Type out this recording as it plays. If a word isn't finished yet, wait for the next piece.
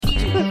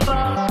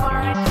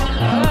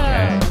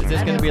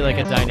to be like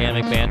a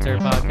dynamic banter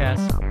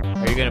podcast?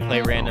 Are you going to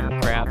play random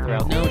crap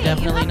throughout? No,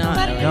 definitely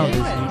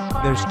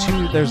not. There's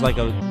two. There's like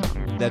a.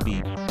 That'd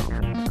be.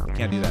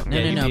 Can't do that.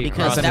 No,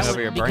 because crossing that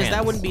over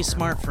your wouldn't be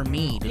smart for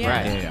me. To do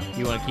Right. that.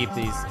 You want to keep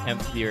these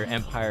your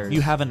empires.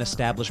 You have an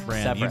established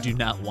brand. Separate. You do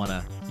not want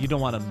to. You don't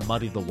want to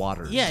muddy the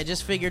waters. Yeah, I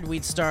just figured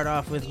we'd start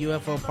off with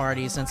UFO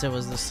Party since it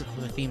was the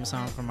theme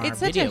song from our It's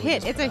such video. a we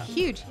hit. just It's put a out.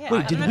 huge hit. Wait,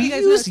 I did don't know we if you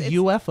guys use noticed, it's-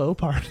 UFO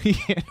party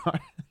in our...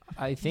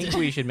 I think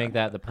we should make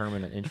that the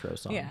permanent intro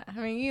song. Yeah, I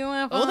mean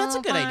UFO. Oh, that's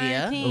a good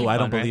idea. party. Oh, I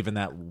don't Fun, right? believe in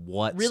that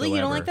whatsoever. Really,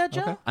 you don't like that,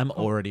 Joe? Okay. I'm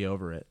already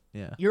over it.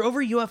 Yeah. You're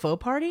over UFO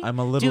Party? I'm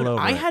a little Dude,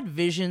 over I it. had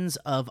visions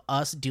of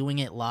us doing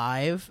it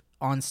live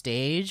on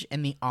stage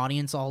and the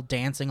audience all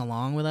dancing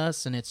along with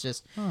us, and it's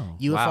just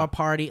UFO wow.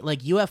 Party. Like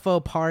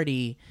UFO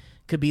Party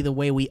could be the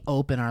way we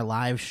open our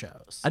live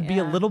shows. I'd be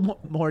a Yeah. little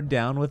more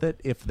down with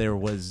it if there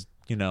was,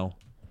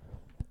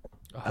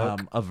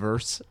 a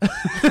verse.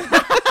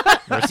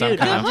 Or some Dude,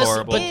 kind of listen,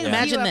 horrible. but Yeah.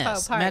 imagine UFO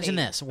this. Party. Imagine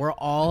this. We're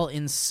all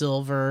in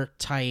silver,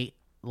 tight,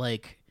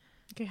 like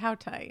Okay, how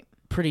tight?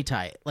 pretty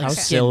tight, like How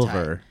skin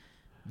silver. tight.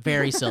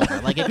 Very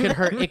silver. Like it could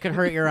hurt. It could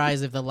hurt your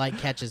eyes if the light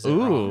catches it.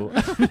 Ooh.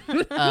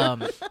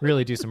 wrong.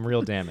 Really do some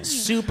real damage.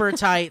 Super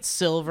tight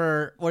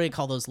silver. What do you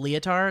call those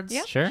leotards?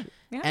 Yep. Sure.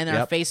 Yeah. And our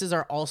Yep. faces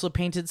are also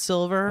painted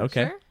silver.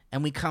 Okay. Sure.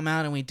 And we come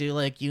out and we do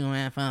like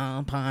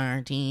UFO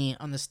Party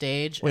on the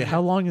stage. Wait, and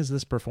how long is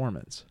this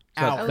performance?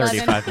 Hours.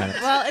 35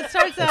 minutes. Well, it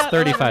starts It's out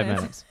 35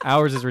 minutes.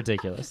 Hours is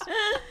ridiculous.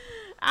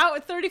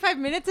 Out 35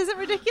 minutes isn't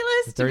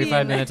ridiculous. to be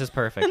 35 in minutes is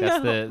perfect.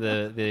 That's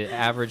No. the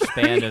average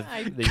span of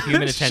I- the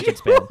human attention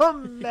span.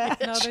 No,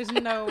 there's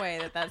no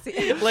way that's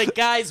like,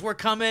 guys, we're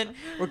coming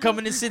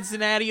to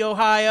Cincinnati,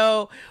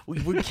 Ohio.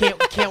 We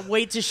can't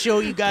wait to show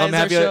you guys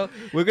our show.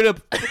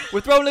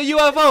 We're throwing a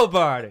UFO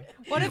party.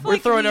 What if We're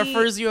like throwing our we-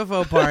 first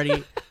UFO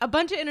party. A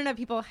bunch of internet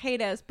people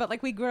hate us, but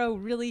like we grow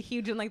really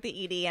huge in like the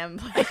EDM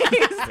place.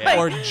 Like,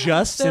 Or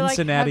just they're like,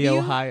 Cincinnati, "Have you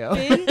Ohio.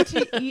 Been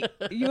to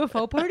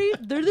UFO parties?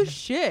 They're the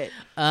shit.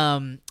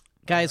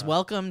 Guys,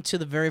 welcome to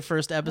the very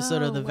first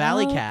episode of the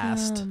Valley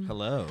Cast.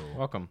 Hello.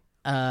 Welcome.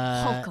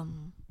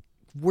 Welcome.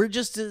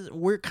 This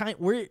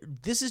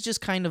is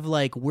just kind of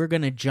like we're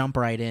gonna jump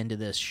right into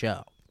this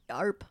show.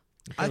 Arp.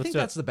 I let's think do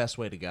it. that's the best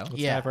way to go. Let's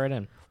Yeah. dive right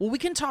in. Well, we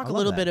can talk I a love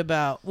little that. bit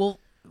about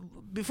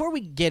before we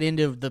get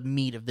into the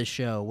meat of the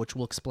show, which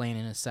we'll explain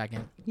in a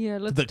second. Yeah,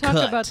 let's The talk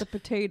cut. about the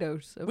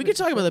potatoes. We could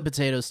talk about the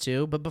potatoes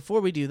too, but before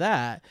we do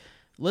that,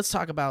 let's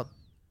talk about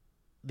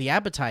the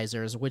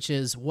appetizers, which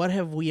is what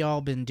have we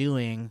all been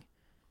doing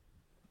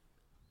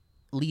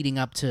leading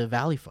up to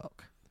Valley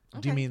Folk?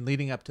 Do you mean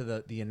leading up to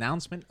the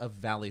announcement of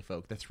Valley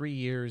Folk, the 3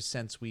 years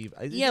since we've...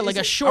 Yeah, like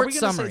a are short we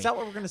gonna say- summary. Is that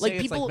what we're going to Like say?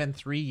 It's people- been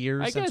 3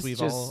 years I since guess we've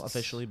just- all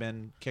officially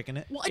been kicking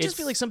it? Well, I just It's-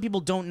 feel like some people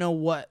don't know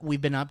what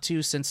we've been up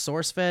to since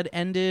SourceFed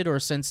ended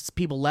or since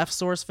people left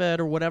SourceFed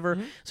or whatever.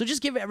 So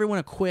just give everyone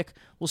a quick...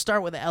 We'll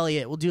start with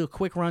Elliot. We'll do a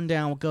quick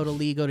rundown. We'll go to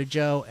Lee, go to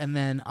Joe, and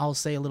then I'll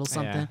say a little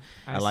something.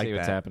 Yeah, I like see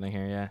what's that. happening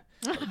here, yeah.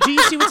 Do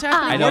you see what's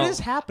happening? I What don't- is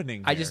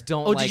happening I here? just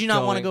don't Oh, did like you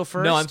not wanna going- go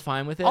first? No, I'm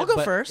fine with it. I'll go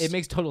but first. It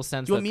makes total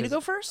sense. Do you want though, me to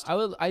 'cause go first?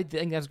 I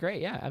think that's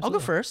great, yeah. Absolutely. I'll go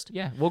first.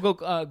 Yeah, we'll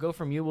go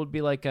from you. We'll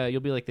be like you'll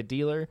be like the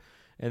dealer,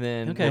 and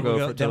then Okay. we'll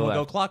go then we'll go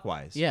left.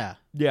 clockwise. Yeah.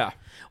 Yeah.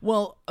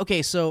 Well,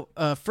 okay, so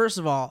first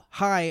of all,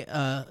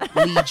 hi,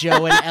 Lee,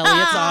 Joe, and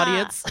Elliot's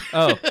audience.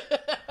 Oh,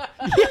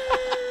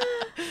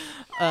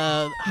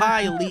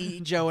 Hi, Lee,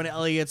 Joe, and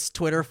Elliot's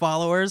Twitter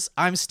followers.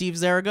 I'm Steve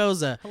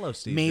Zaragoza. Hello,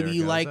 Steve Maybe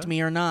you Zaragoza. liked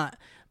me or not,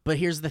 but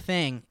here's the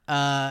thing.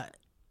 I'm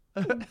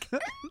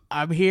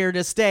here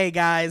to stay,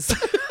 guys.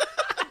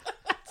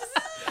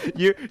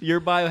 your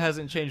bio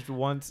hasn't changed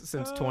once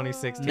since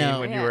 2016 No.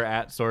 when you Yeah. were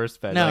at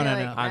SourceFed. No, Like, no,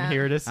 Really? no. I'm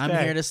here to stay. I'm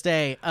here to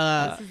stay.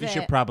 This is You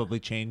should it. probably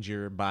change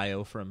your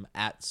bio from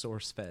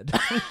 @SourceFed.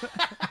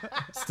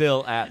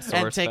 Still at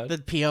SourceFed. and take the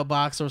PO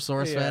box or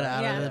SourceFed Yeah.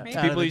 out Yeah, of the. maybe. out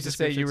of People the used to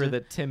say you were description. the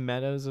Tim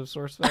Meadows of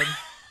SourceFed.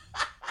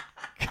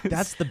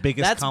 That's the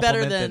biggest That's better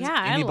compliment than- that Yeah,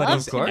 I anybody's love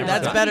Of course. Tim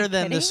That's Meadows. better Are you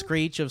than the kidding?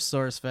 screech of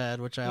SourceFed,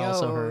 which I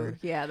also heard.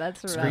 Yeah,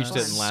 that's right. Screech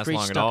didn't last Screech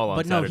long at stuck- all on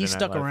but no, Saturday he Night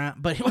stuck Live.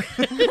 around. But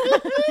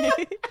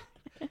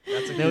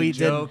That's a No, good he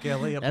joke,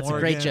 Elliot That's a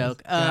Morgan. great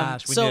joke.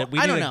 Gosh, we so need, we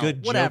I need don't a know.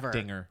 good Whatever. joke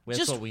dinger. That's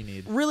Just what we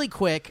need. really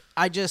quick,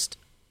 I just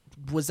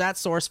was at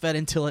SourceFed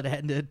until it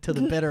ended to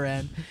the bitter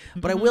end.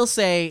 But I will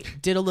say,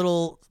 did a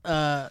little.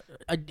 I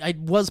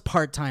was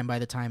part time by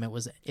the time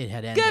it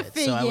had ended. Good for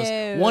so I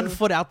you. was 1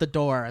 foot out the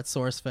door at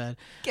SourceFed.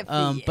 Good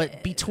for you.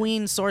 But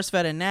between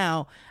SourceFed and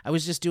now, I've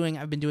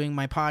been doing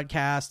my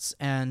podcasts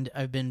and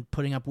I've been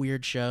putting up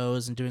weird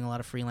shows and doing a lot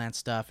of freelance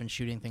stuff and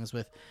shooting things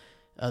with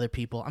other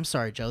people. I'm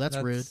sorry, Joe. That's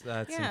rude.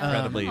 That's Yeah,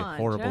 incredibly come on,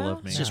 horrible Joe.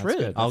 of me. It's just that's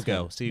rude. good. I'll That's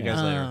go. good. See you Yeah.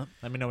 guys later.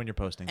 Let me know when you're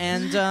posting.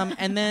 And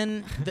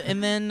then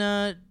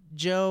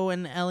Joe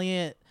and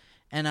Elliot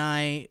and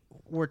I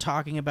were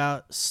talking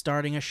about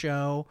starting a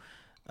show.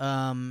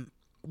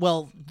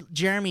 Well,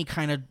 Jeremy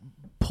kind of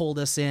pulled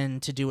us in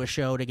to do a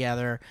show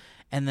together,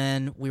 and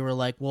then we were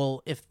like,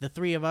 well, if the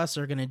three of us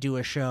are going to do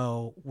a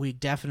show, we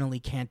definitely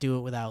can't do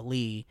it without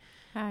Lee.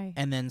 Hi.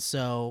 And then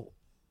so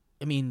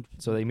I mean,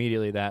 So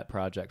immediately that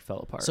project fell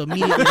apart. so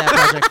immediately that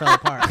project fell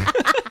apart,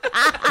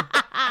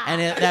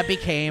 and that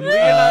became Lee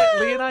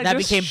and I that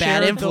just became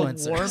bad shared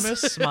influencers. The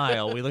warmest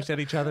smile. We looked at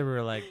each other. We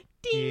were like,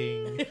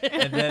 ding,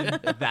 and then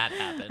that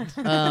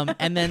happened.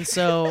 and then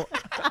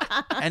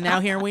and now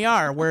here we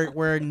are.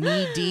 We're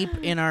knee deep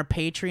in our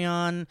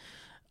Patreon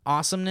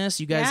awesomeness.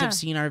 You guys Yeah. have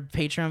seen our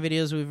Patreon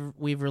videos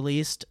we've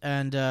released,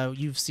 and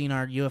you've seen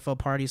our UFO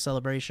party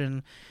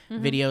celebration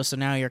video. So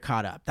now you're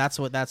caught up. That's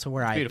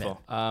where I've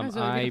Beautiful. been. was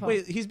really I beautiful.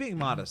 Wait, he's being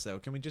modest though.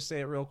 Can we just say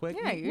it real quick?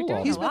 Yeah, you're Cool.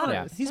 doing He's a been lot on,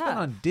 of he's been stuff.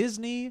 on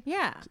Disney.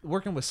 Yeah.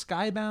 Working with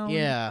Skybound.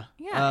 Yeah.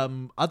 Yeah.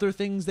 Other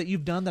things that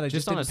you've done that I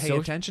just on didn't a pay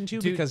social- attention to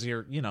Dude. because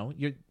you're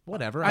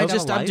whatever. I'm got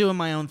a life. doing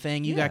my own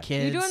thing. You Yeah. got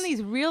kids. You're doing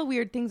these real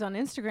weird things on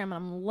Instagram, and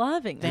I'm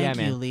loving it. Thank Yeah,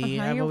 you, man. Lee.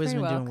 Uh-huh, I've you're always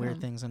very been doing weird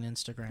welcome. things on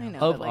Instagram. I know.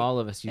 of but, like, all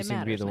of us, you it seem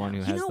to be matters the one now.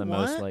 who You has know the what?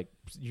 most like.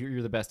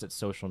 You're the best at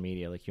social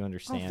media. Like you Oh,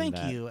 understand. thank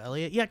that. you,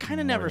 Elliot. Yeah, kind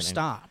of more never than any-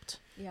 stopped.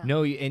 Yeah.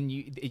 No,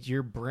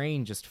 your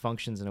brain just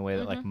functions in a way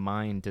that like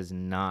mine does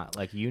not.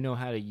 Like you know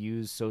how to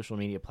use social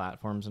media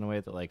platforms in a way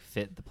that like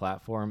fit the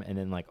platform and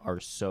then like are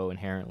so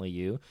inherently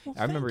you. Well,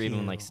 I remember thank even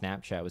when you. like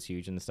Snapchat was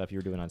huge and the stuff you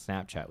were doing on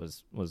Snapchat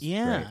was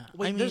Yeah. great.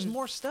 Wait, I there's mean-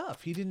 more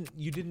stuff. You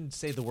didn't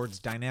say the words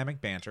dynamic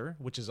banter,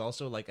 which is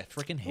also like a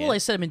freaking hit. Well, I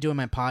said I've been doing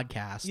my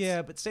podcast.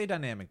 Yeah, but say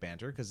dynamic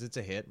banter because it's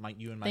a hit.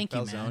 You and Mike Thank you,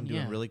 Falzone man.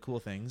 doing Yeah. really cool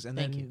things, and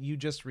Thank then you. you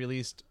just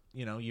released.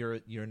 You're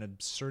an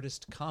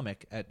absurdist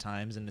comic at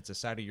times, and it's a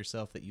side of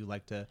yourself that you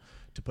like to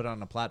put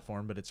on a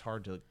platform, but it's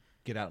hard to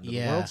get out into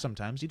Yeah. the world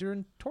sometimes. You're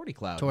doing Torty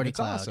Cloud. Torty and it's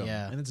Cloud, awesome,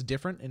 yeah. and it's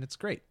different and it's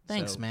great.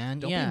 Thanks, So man.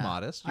 Don't yeah. be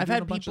modest. You're I've doing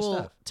had a bunch of people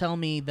stuff. tell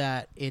me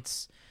that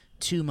it's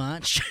too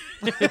much,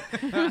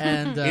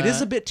 and It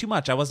is a bit too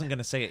much. I wasn't going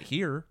to say it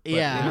here. But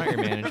Yeah. You're not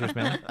your managers,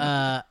 man.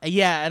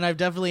 yeah, and I've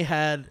definitely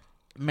had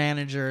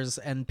managers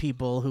and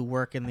people who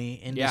work in the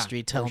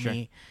industry tell for sure.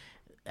 me,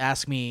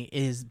 ask me,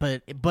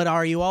 but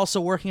are you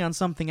also working on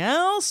something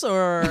else,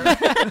 or?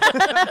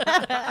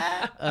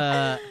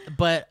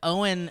 But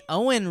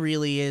Owen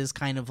really is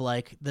kind of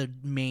like the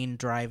main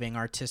driving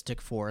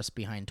artistic force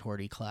behind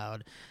Torty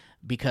Cloud,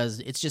 because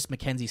it's just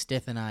Mackenzie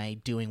Stith and I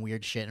doing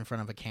weird shit in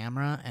front of a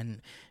camera,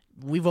 and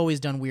we've always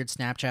done weird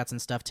Snapchats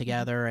and stuff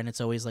together, and it's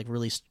always like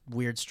really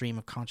weird stream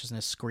of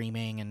consciousness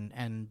screaming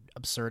and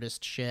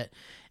absurdist shit.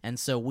 And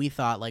so we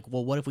thought, like,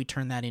 well, what if we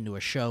turn that into a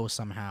show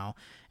somehow?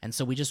 And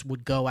so we just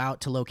would go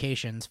out to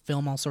locations,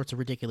 film all sorts of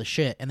ridiculous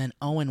shit, and then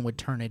Owen would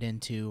turn it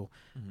into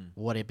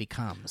what it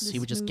becomes. He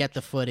would just get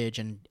the footage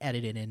and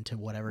edit it into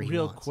whatever he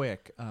Real wants.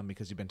 quick,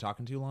 because you've been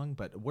talking too long,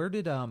 but where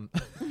did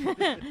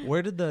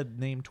the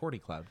name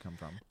Torty Cloud come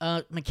from?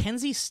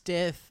 Mackenzie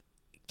Stith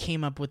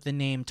came up with the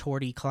name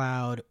Torty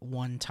Cloud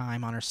one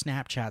time on her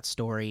Snapchat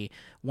story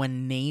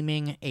when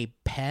naming a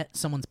pet,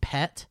 someone's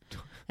pet.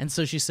 And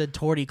so she said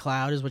Torty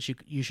Cloud is what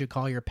you should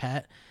call your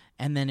pet.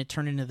 And then it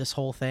turned into this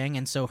whole thing.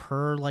 And so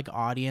her like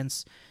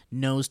audience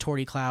knows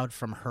Torty Cloud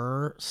from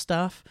her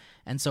stuff.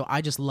 And so I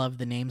just loved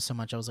the name so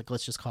much. I was like,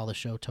 let's just call the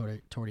show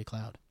Torty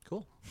Cloud.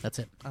 Cool. That's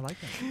it. I like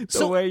that.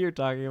 The way you're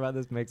talking about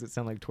this makes it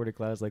sound like Torty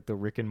Cloud is like the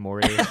Rick and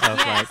Morty of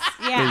like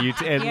yeah.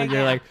 and Yeah, you're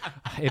yeah. like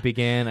it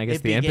began. I guess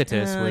It the began-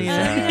 impetus was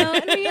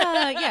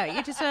yeah.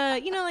 You just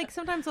like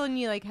sometimes when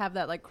you like have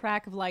that like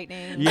crack of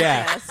lightning. Yeah.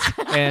 Yes.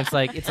 and it's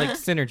like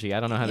synergy. I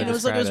don't know how to It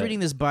was like describe I was reading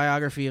this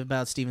biography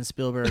about Steven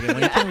Spielberg, and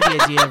when he came with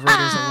the idea of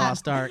Raiders of the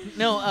Lost Ark.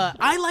 No,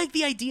 I like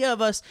the idea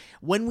of us,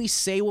 when we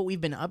say what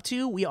we've been up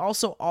to, we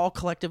also all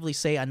collectively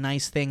say a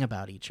nice thing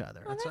about each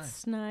other. Oh,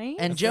 that's nice.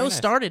 And That's Joe very nice.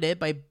 started it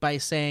by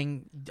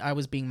saying I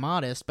was being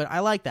modest, but I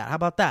like that. How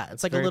about that?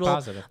 It's like very a little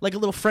positive. like a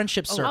little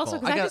friendship circle. Also,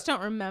 because I I, got- just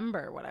don't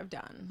remember what I've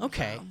done.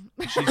 Okay.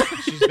 so.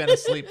 She's been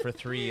asleep for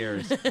 3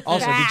 years.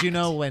 Also, did you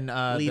know when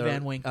Lee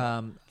Van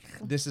Winkle.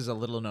 this is a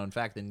little known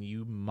fact, and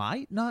you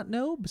might not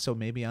know, so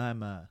maybe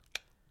I'm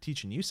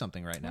teaching you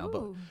something right now. But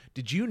Ooh.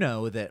 did you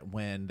know that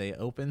when they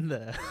opened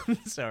the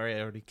sorry,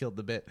 I already killed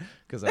the bit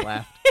because I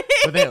laughed.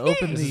 When they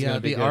opened This is gonna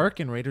be the good. Ark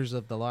in Raiders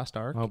of the Lost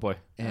Ark, Oh boy.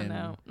 and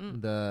no.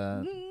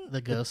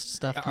 The ghost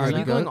stuff. Are you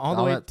comes out. going all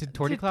the way I'll- to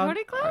Torty To Cloud?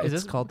 Torty Cloud? Is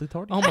it's this called the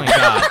Torty. Oh my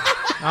god.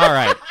 All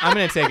right. I'm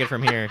going to take it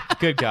from here.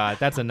 Good god.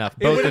 That's enough.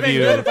 It Both would have of been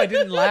you good if I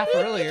didn't laugh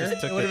earlier.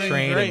 just took It would've the been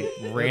train great.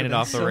 and It ran would've it been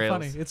off the so rails.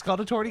 funny. It's called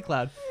a Torty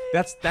Cloud.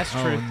 That's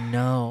Oh true.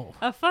 no.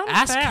 A fun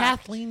Ask fact.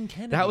 Kathleen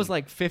Kennedy. That was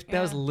like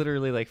that was Yeah.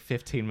 literally like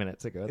 15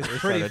 minutes ago. It's that we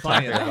pretty started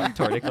funny. talking about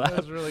Torty That Cloud.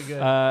 was really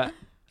good.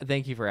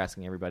 Thank you for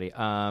asking, everybody.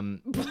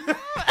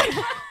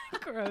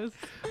 Gross.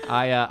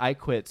 I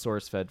quit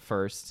SourceFed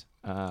first.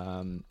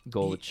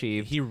 Goal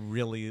achieved. He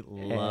really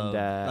loved.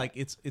 Like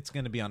it's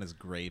going to be on his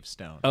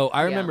gravestone. Oh,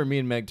 I remember me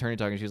and Meg Turney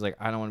talking. She was like,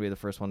 "I don't want to be the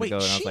first one to Wait, go,"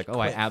 and I was she like, "Oh,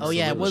 I quit. Oh absolutely."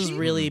 yeah, it was She-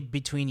 really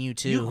between you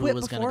two you who quit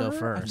was going to before go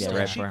her? first. I Yeah, thought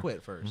right she before.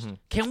 quit 1st.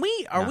 Can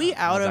we? Are No, we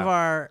I out was of out.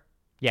 our?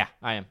 Yeah,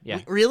 I am. Yeah,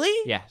 Really?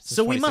 yeah. since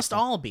So we must 2016.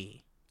 all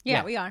be. Yeah,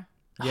 Yeah. we are.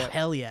 Oh,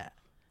 hell yeah.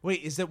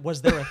 Wait,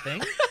 was there a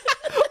thing?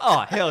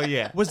 Oh hell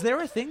yeah! Was there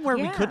a thing where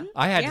we Yeah. couldn't?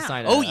 I had Yeah. to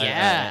sign. Oh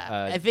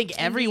yeah. I think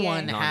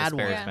everyone NDA. had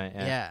one. Non-disparagement.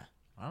 Yeah.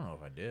 I don't know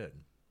if I did.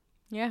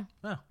 Yeah.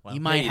 Oh, well. You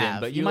might you didn't,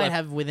 have. but You you might left-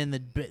 have within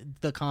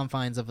the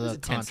confines of It was the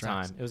a tense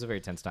contracts. time. It was a very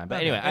tense time. But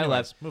Okay, anyway, I anyways,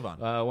 left. move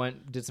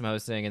on. Did some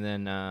hosting, and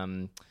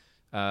then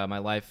my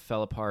life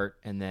fell apart.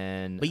 And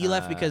then, But you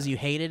left because you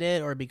hated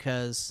it, or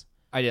because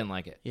I didn't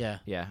like it. yeah.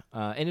 Yeah,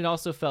 and it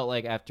also felt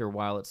like after a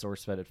while at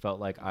SourceFed, it felt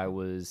like I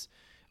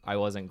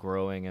wasn't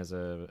growing as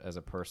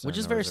a person, Which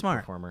is or very as a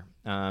smart. performer.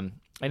 And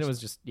it was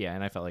just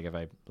and I felt like if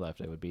I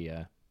left, it would be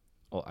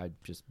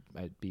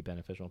I'd be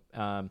beneficial.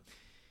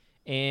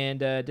 And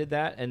did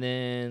that, and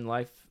then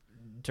life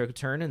took a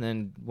turn, and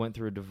then went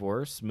through a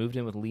divorce. Moved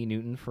in with Lee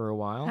Newton for a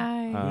while.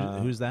 Hi.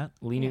 Who's that?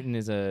 Lee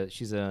Newton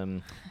she's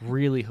a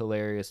really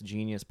hilarious,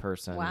 genius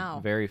person.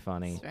 Wow. Very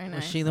funny. Very Was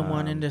nice. she the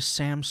one into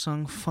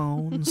Samsung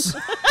phones?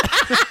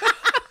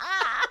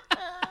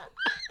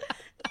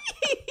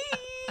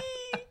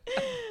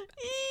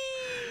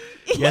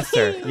 Yes,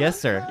 sir. Yes,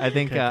 sir. I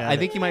think got I it.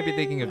 think you might be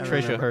thinking of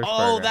Trisha Remember. Hirschberger.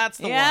 Oh, that's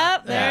the Yep,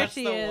 one. there That's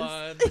she the is.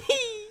 one.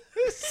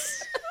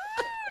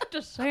 The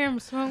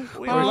Samsung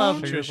We phone.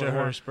 love Trisha Trisha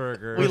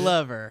Hirschberger. We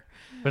love her.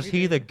 Was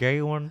he the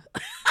gay one?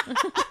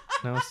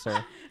 No,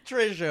 sir.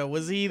 Trisha,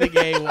 was he the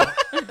gay one?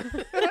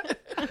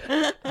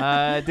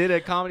 Did a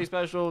comedy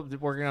special,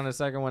 working on a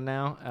second one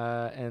now,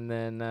 and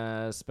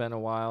then spent a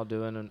while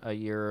doing a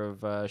year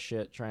of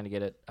shit trying to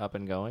get it up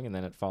and going, and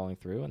then it falling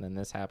through, and then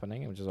this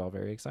happening, which is all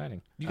very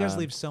exciting. You guys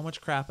leave so much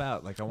crap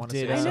out. Like I want to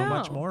Did say I so know.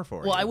 much more for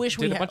Well, you. I wish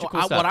Did we a had. bunch of cool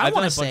What stuff. I I've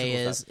done want a to bunch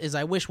of say cool is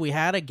I wish we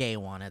had a gay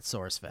one at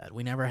SourceFed.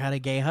 We never had a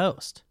gay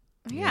host.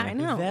 Yeah, I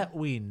know. that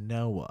we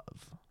know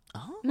of.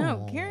 Oh,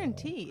 No,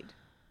 guaranteed.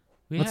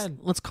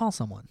 Let's call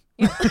someone.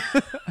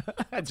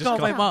 Just Call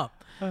my call-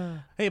 mom.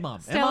 Hey, mom.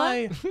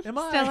 Stella? Am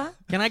I? Stella?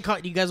 Can I call?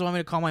 Do you guys want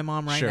me to call my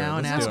mom right Sure, now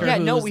and let's ask do her? it.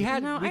 Yeah, no, who's- we've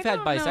had I we've had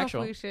don't know if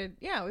bisexual. we should.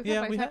 Yeah, we've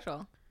Yeah, had we had-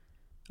 bisexual.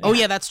 Oh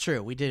yeah, that's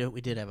true. We did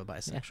have a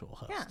bisexual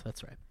host. Yeah.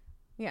 That's right.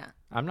 Yeah.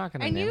 I'm not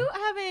gonna. And name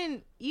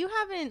you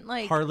haven't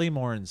like. Harley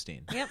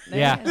Morenstein. Yep. there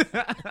Yeah. it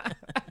is.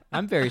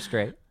 I'm very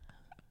straight.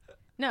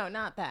 No,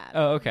 not that.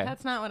 Oh, okay.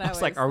 That's not what I I was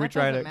was. like, are we that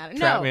trying doesn't to matter.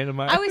 trap no, me into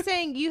my- I was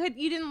saying you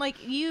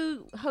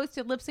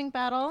hosted Lip Sync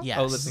Battle. Yes.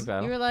 Oh, listening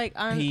battle. You were like,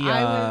 He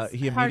I was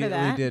he part of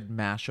immediately that. did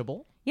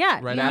Mashable.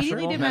 Yeah, right you after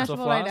immediately did Mental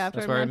Mashable right Floss. after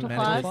That's where I Mental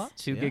Mental Floss. Floss.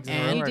 Two Yeah. gigs in a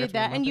And row. You right did after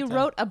that, the and you month of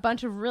wrote a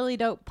bunch of really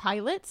dope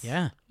pilots.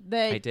 Yeah.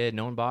 That I did.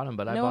 No one bought them,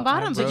 but I No one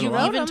bought bought 'em, but wrote Did you a you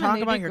lot. wrote even 'em, talk and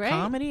they about did your great.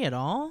 comedy at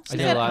all? I You did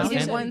did a lot of you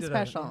did stand-up. one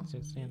special.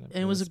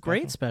 It was a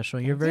great special.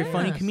 You're a very Yeah.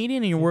 funny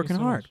comedian, and you're Thank you working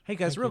so hard. much. Hey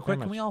guys, Thank real you very quick,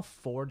 can much. we all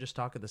four just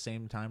talk at the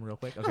same time, real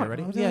quick? Okay, Oh,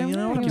 ready? yeah, you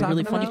know, You're a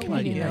really funny about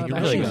comedian. you. Yeah, you're I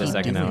really feel like the funny.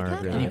 second hour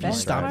And really if you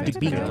is stop hard to to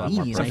be do. these, I Sometimes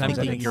think I that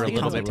think you're a the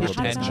little bit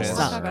competition pretentious, is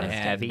Stop. up. and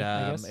Heavy,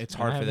 I guess. it's I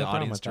hard have for the no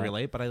problem audience with to that.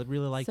 relate. But I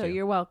really like So you.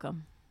 you're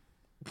welcome.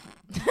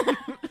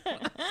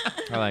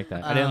 I like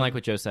that. I didn't like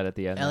what Joe said at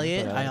the end.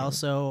 Elliot, but I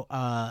also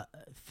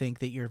think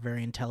that you're a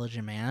very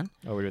intelligent man.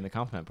 Oh, we're doing the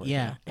compliment portion.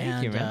 Yeah, Thank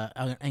and you, man.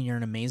 and you're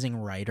an amazing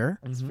writer.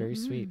 That's very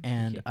sweet.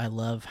 And Thank you. I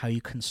love how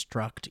you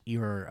construct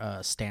your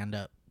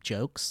stand-up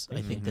jokes.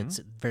 I think that's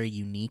very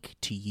unique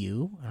to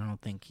you. I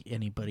don't think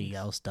anybody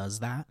else does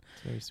that,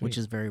 It's very sweet. which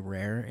is very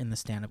rare in the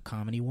stand-up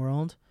comedy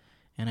world.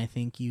 And I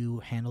think you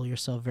handle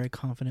yourself very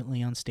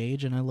confidently on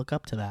stage, and I look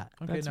up to that.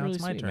 Okay, That's now really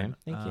it's my sweet, turn. man.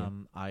 Thank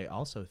you. I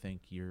also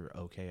think you're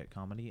okay at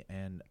comedy,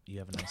 and you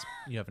have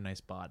a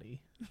nice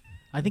body.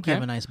 I think you Okay.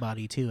 have a nice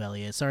body too,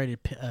 Elliot. Sorry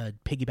to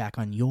piggyback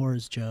on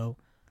yours, Joe.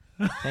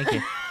 Thank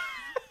you.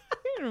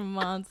 You're a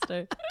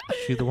monster.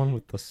 She the one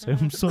with the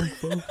Samsung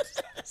phone?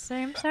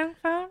 Samsung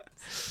phone?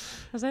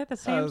 Was that the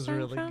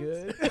Samsung phone?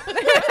 good.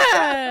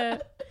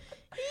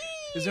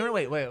 Is there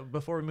wait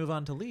before we move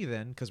on to Lee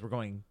then, because we're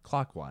going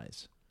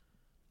clockwise.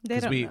 They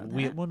Because don't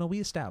know that. we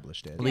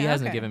established it. Lee Yeah,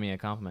 hasn't okay. given me a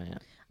compliment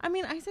yet. I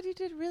mean, I said you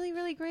did really,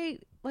 really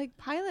great, like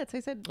pilots.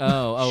 I said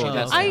Oh,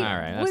 that's I all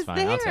right. That's was fine.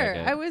 there. I'll take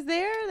it. I was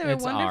there. They were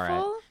It's all right.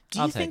 wonderful. Do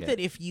you I'll think take that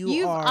it. if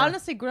You've are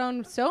honestly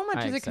grown so much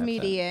I as a accept that.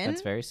 comedian.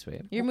 That's very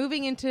sweet. You're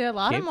moving into a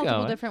lot Keep of multiple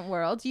going. different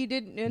worlds. You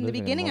did in the Living in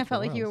beginning. I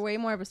felt multiple like you were worlds. way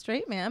more of a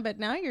straight man, but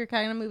now you're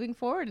kind of moving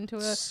forward into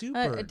a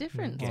Super.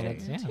 different Well,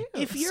 state yeah. too.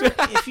 if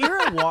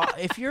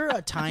you're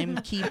a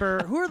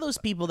timekeeper, who are those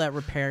people that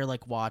repair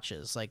like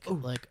watches, like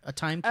a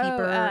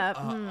timekeeper?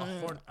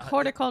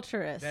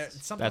 Horticulturist.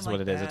 That's what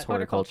it is. It's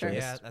horticulture. Horticulturist.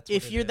 Yeah, that's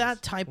If what you're it that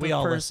is. type We of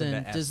all listen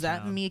person, to does that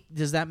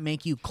F-Town.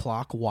 make you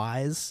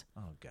clockwise?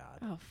 Oh God.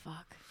 Oh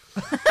fuck.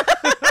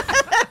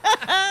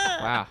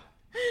 Wow.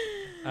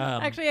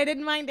 Actually, I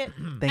didn't mind it.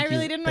 Thank I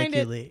really you. didn't Thank mind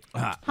you, it. Lee.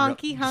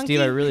 Honky, honky.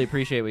 Steve, I really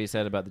appreciate what you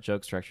said about the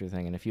joke structure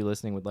thing. And if you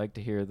listening would like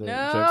to hear the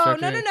joke no,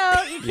 structure, no.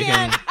 You you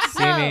can't. can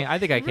see No. me. I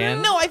think I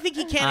can. No, I think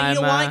you can. And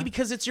you know I'm, why?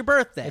 Because it's your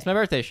birthday. It's my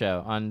birthday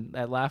show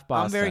at Laugh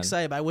Boston. I'm very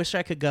excited. I wish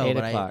I could go, 8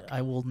 but o'clock.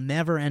 I will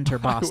never enter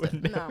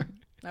Boston.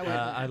 No, I wouldn't.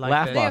 I like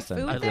Laugh that. They have Boston.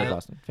 food Laugh there?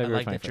 Boston. I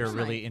February like that you're a 21st.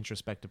 really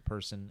introspective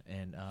person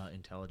and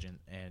intelligent,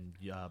 and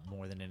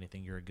more than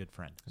anything, you're a good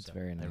friend. That's So,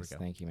 very there nice. we go.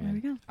 Thank you, There man.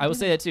 we go. I will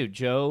say that too,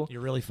 Joe.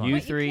 You're really fun. You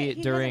But three can't-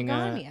 he during.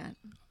 hasn't gone yet.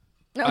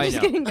 No, I I'm just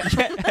know. kidding.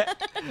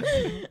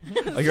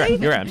 Oh, you're right.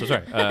 You're right. I'm so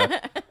sorry.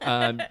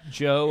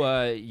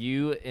 Joe,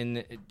 you,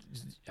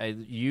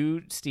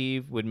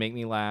 Steve, would make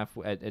me laugh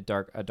at a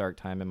dark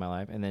time in my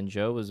life, and then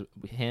Joe was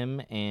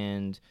him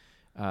and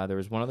There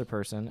was one other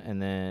person,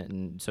 and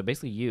then so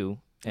basically you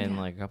and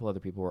like a couple other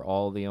people were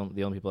all the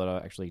only people that I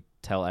actually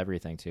tell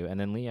everything to. And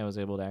then Lee, I was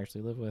able to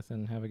actually live with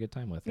and have a good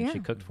time with. And she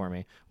cooked for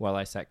me while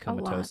I sat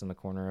comatose in the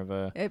corner of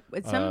a.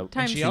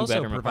 Sometimes She also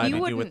two-bedroom provided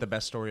apartment. you with the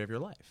best story of your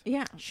life.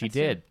 Yeah, She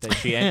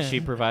that's did. She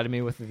provided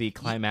me with the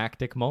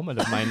climactic moment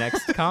of my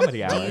next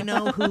comedy hour. Do you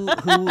know who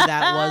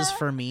that was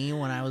for me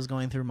when I was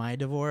going through my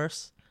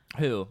divorce?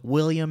 Who?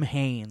 William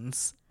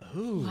Haynes.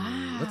 Ooh,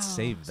 let's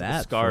save the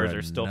that. scars for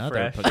are still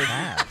another fresh.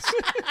 podcast.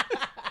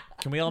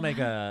 Can we all make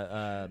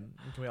a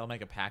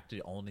pact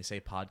to only say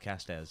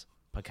podcast as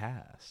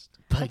podcast?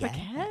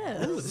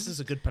 Oh, this is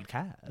a good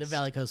podcast. The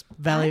Valley Coast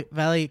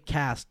Valley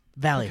Cast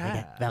Valley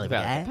Podcast. Valley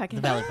Podcast.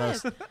 The Valley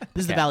Coast.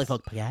 This is the Valley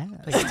Folk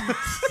podcast.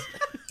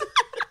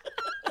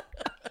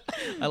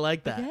 I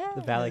like that.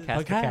 The Valley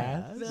Cast.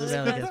 Podcast. The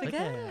Valley Coast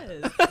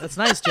Podcast. podcast. That's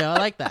nice, Joe. I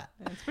like that.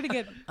 It's pretty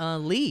good.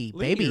 Lee,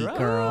 baby you're up.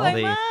 girl. I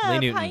Lee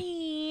love. Newton. Hi.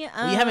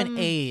 We haven't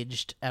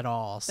aged at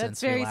all That's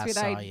since very we last sweet.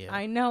 saw you.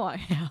 I know I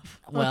have.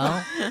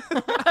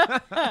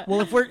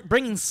 Well, if we're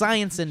bringing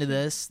science into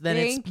this, then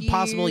Thank it's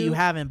possible you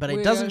haven't, but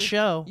it doesn't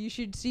show. You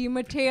should see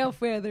my tail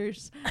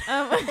feathers.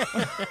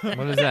 What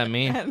does that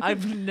mean?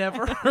 I've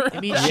never heard.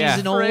 It means Yeah.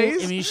 she's an old.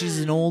 It means she's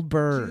an old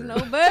bird. No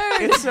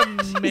bird. It's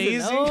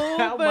amazing old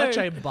how much bird.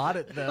 I bought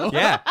it though.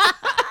 Yeah.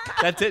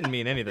 That didn't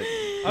mean anything.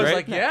 I was right?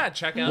 like, yeah,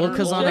 check out. Well, her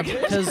because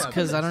old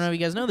because I don't know if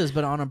you guys know this,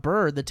 but on a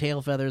bird, the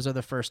tail feathers are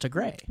the first to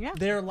gray. Yeah.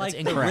 They're like the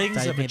incorrect. rings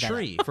I of a made that up.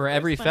 tree. For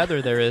every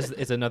feather there is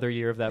another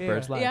year of that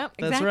bird's life. Yep.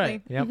 That's Exactly.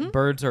 right. Yep.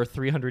 Birds are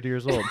 300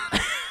 years old.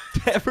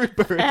 Every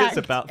bird is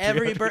about 300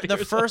 Every bird, the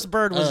years first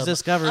bird was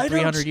discovered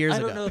 300 years I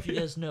ago. don't know if you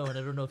guys know, and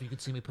I don't know if you can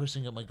see me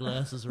pushing up my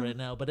glasses right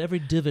now, but every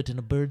divot in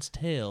a bird's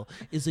tail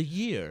is a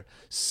year.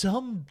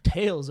 Some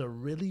tails are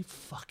really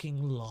fucking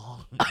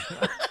long.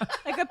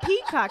 Like a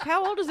peacock.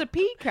 How old is a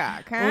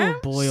peacock, huh? Oh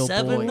boy, oh boy.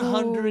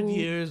 700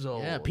 years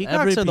old. Yeah, peacocks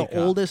Every are the peacock.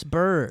 oldest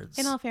birds.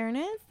 In all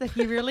fairness, if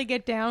you really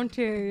get down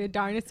to a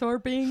dinosaur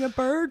being a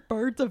bird,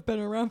 birds have been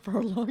around for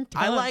a long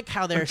I time. like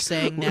how they're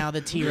saying now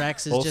the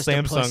T-Rex is Old just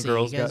Samsung a pussy.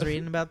 girls You guys got-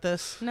 reading about this?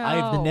 No.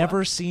 I've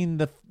never seen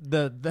the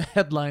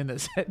headline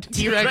that said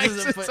T-Rex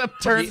is a pussy.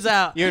 Turns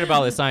out. You heard about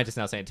all the scientists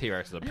now saying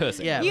T-Rex is a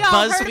pussy. Yeah, You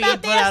all heard BuzzFeed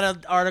about put out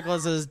an article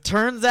that says,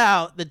 turns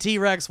out the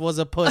T-Rex was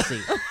a pussy.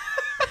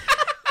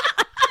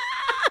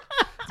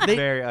 They-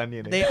 Very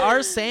oniony. They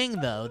are saying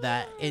though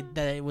that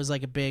it was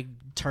like a big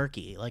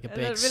turkey, like a big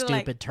really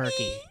stupid like,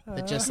 turkey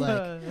that just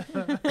like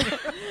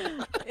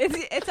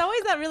It's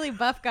always that really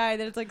buff guy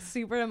that is like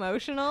super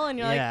emotional, and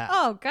you're Yeah. like,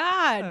 oh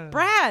God,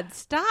 Brad,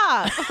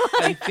 stop.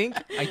 I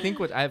think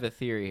what I have a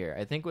theory here.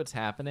 I think what's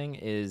happening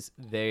is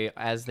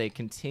as they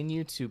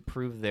continue to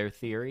prove their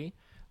theory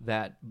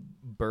that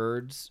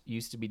birds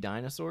used to be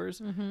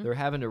dinosaurs, they're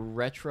having to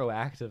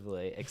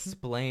retroactively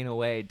explain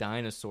away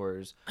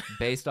dinosaurs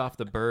based off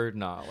the bird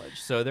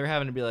knowledge. So they're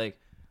having to be like,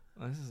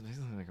 well, this is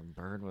basically like a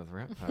bird with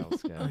reptile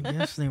skin. I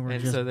guess they were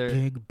And just so they're-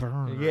 big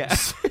birds. Yeah.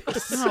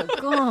 Oh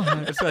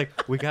God. It's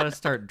like, we got to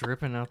start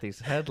dripping out these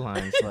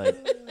headlines like,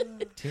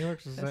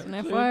 T-Rex is That's that?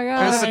 an So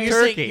FYI.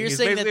 You're saying- He's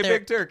that basically a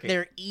big turkey.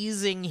 they're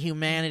easing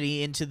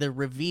humanity into the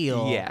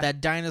reveal Yeah.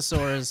 that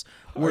dinosaurs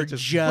were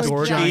just just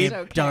dorky. giant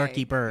Okay.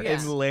 darky birds. Yeah.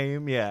 It's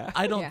lame, yeah.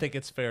 I don't Yeah. think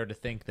it's fair to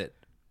think that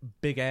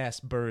big ass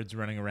birds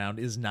running around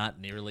is not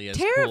nearly as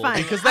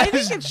Terrifying. cool because I that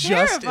think is it's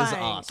just as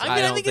terrifying. awesome. I mean,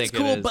 I don't think it's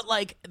think it cool, is. but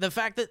like the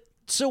fact that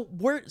so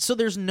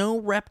there's no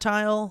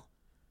reptile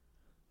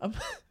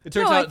It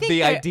turns No, I out think the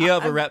that- idea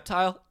of a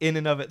reptile in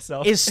and of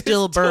itself is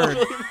still a bird.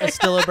 It's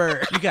still a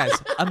bird. You guys,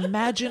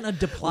 imagine a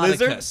diplodocus.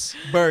 lizards,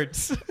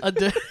 birds. A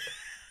di-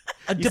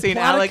 A You seen diplodocus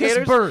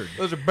alligators? bird.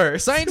 Those are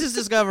birds. Scientists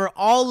discover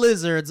all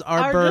lizards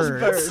are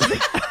birds. Just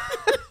birds.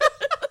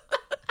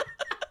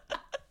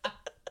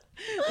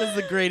 This is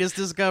the greatest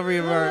discovery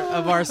of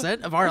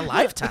our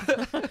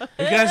lifetime.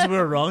 You guys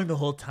were wrong the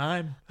whole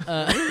time.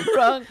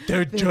 Wrong.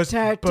 They're just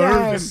entire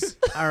birds.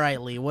 All right,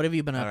 Lee, what have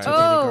you been up to, All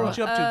baby right. girl, What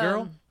you up to,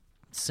 girl?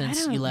 since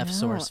I you don't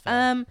left know.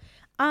 SourceFed?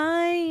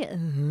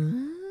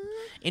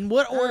 In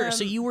what order?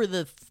 So you were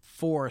the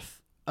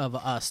fourth of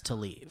us to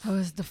leave, I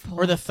was the fourth.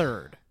 or the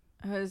third?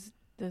 I was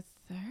the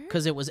third.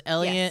 Because it was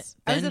Elliot, Yes,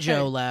 I was then the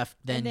Joe third. left,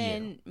 then and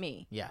then you.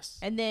 me. Yes.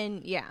 And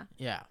then yeah.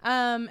 Yeah.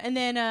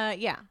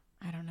 Yeah.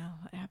 I don't know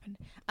what happened.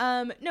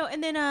 No,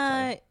 and then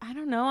I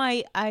don't know.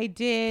 I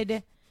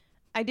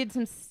did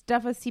some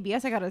stuff with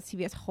CBS. I got a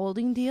CBS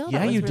holding deal. Yeah,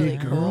 that was you really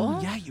did, girl. cool.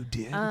 Yeah, you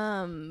did.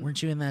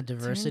 Weren't you in that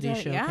diversity turns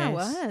out- showcase? yeah, I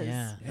was.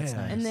 Yeah, that's Yeah.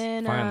 nice. And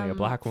then Finally, a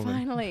black woman.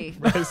 Finally,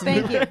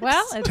 thank you.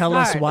 Well, it's Tell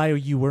us hard. why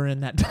you were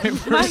in that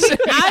diversity.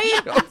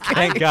 I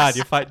Thank God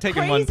you're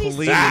taking one, crazy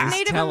please. stupid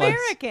Native Tell us.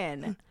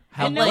 American.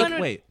 How, And no like, one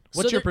would- wait, So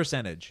what's your there-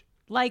 percentage?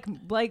 like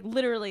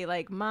literally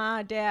like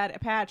my dad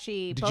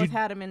Apache Did both you-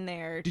 had him in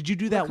there. Did you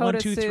do that Lakota 1,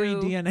 2, 3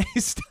 Sioux, DNA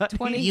study?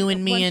 20 You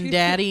and me 1, and 2,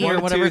 Daddy, or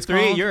 1, whatever 2, it's 3,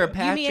 called. you're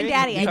Apache. You, me and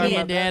Daddy. You, I me did.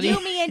 and Daddy.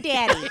 You, me and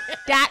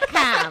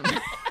Daddy.com.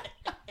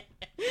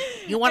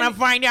 You want to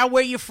find out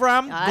where you're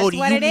from? That's Go to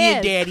what it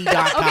is.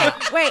 youmeanddaddy.com. Okay,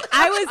 wait.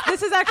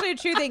 This is actually a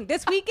true thing.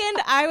 This weekend,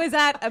 I was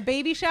at a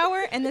baby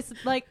shower, and this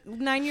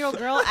 9-year-old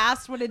girl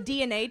asked what a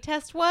DNA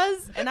test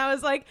was, and I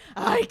was like,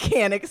 I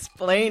can't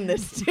explain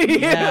this to you.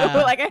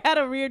 Yeah. I had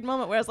a weird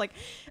moment where I was like,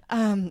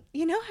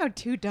 you know how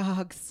 2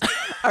 dogs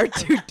are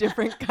 2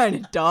 different kind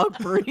of dog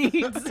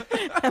breeds?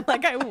 And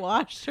I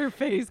watched her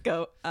face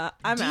go, I'm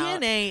out.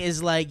 DNA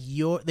is like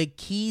the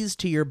keys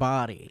to your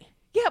body.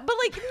 Yeah, but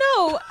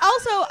no.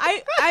 Also,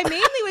 I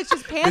mainly was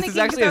just panicking is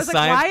actually because I was a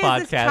science why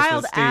is this podcast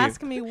child with Steve.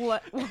 asking me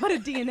what a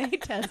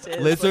DNA test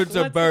is? Lizards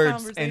are what's the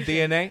birds, and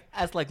conversation? DNA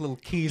that's like little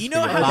keys. You for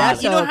know your how body.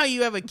 you know how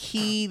you have a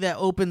key that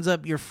opens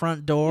up your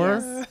front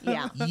door?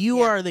 Yes. Yeah. You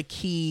are the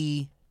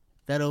key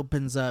that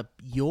opens up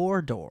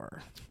your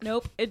door.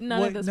 Nope.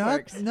 None of this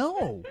works.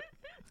 No.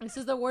 This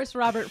is the worst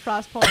Robert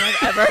Frost poem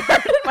I've ever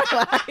heard in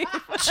my life.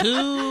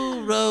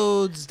 2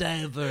 roads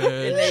diverge.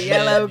 the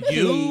yellow and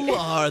you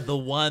are the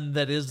one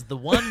that is the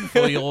one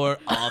for your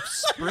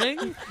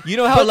offspring. You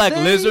know how But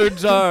they-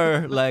 lizards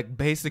are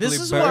basically This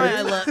is birds. why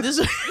I love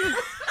this.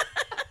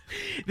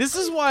 This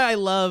is why I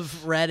love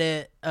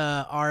Reddit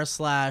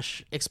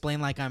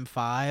r/explain like I'm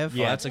 5.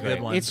 Yeah, that's a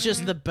good one. It's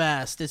just the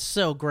best. It's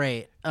so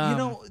great.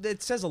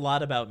 It says a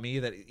lot about me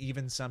that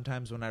even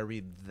sometimes when I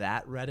read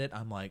that Reddit,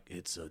 I'm like,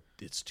 it's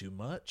too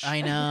much.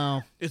 I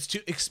know. It's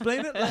too.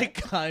 Explain it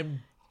like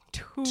I'm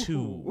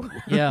 2.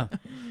 Yeah.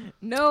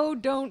 No,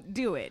 don't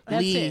do it.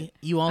 That's Lee, it.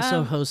 you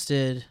also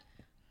hosted.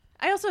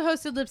 I also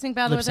hosted Lip Sync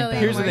Battle Lip with Sync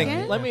Elliot Battle. Here's the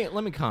thing. Morgan.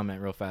 Let me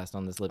comment real fast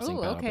on this lip sync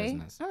Oh, battle okay.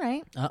 business. All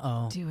right.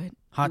 Uh-oh. Do it.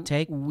 Hot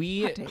take?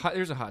 Hot take.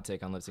 There's a hot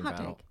take on lip sync Hot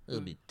battle. take. It'll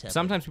be tough.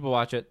 Sometimes people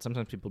watch it,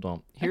 sometimes people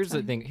don't. Here's the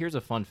fine. thing. Here's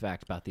a fun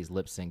fact about these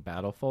lip sync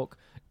battle folk.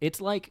 It's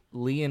like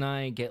Lee and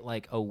I get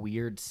a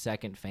weird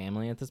second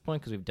family at this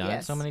point because we've done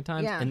it so Yes. many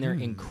times, Yeah. and they're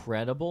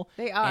incredible.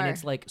 They and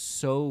are. it's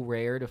so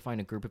rare to find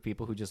a group of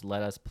people who just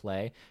let us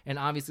play. And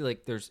obviously,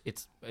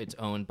 it's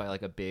owned by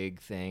a big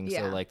thing,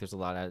 Yeah. so there's a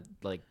lot of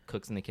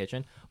cooks in the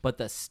kitchen. But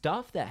the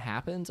stuff that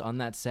happens on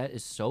that set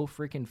is so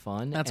freaking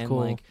fun. That's and,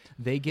 cool.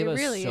 They give It us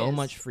really so is.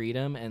 much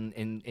freedom,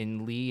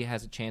 and Lee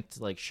has a chance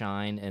to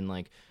shine and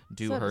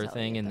do So her does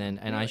thing, Elliot, and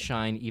though. then I Really.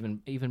 shine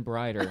even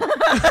brighter.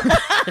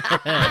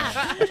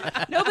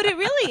 No, but it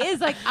really is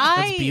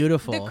That's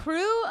beautiful. The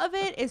crew of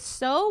it is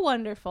so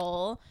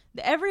wonderful.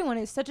 Everyone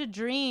is such a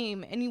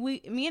dream, and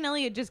me and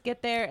Elliot just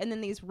get there, and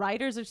then these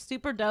writers are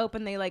super dope,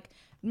 and they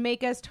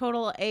make us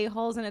total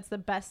a-holes, and it's the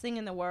best thing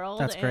in the world.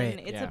 That's great. And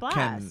it's Yeah. a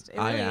Can blast. It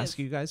I really ask is.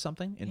 you guys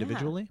something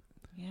individually?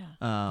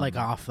 Yeah. Like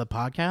off the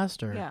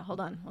podcast or Yeah. Hold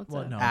on. What's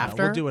Well, up? no,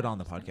 After? we'll do it on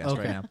the podcast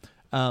Okay. right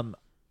now.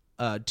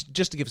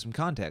 Just to give some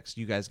context,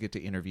 you guys get to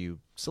interview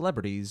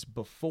celebrities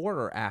before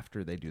or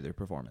after they do their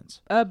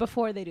performance.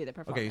 Before they do the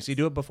performance. Okay, so you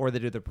do it before they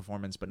do their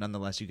performance, but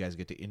nonetheless, you guys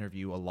get to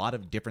interview a lot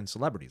of different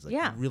celebrities,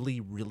 Yeah.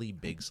 really, really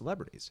big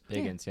celebrities.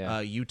 Biggins,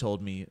 yeah. You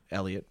told me,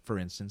 Elliot, for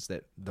instance,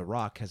 that The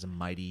Rock has a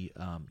mighty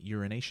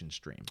urination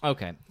stream.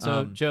 Okay,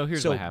 so Joe,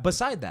 here's what happened.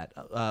 Beside that,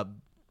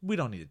 we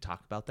don't need to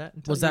talk about that.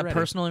 Until was you're that ready.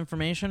 personal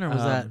information or was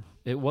that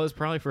It was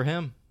probably for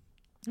him.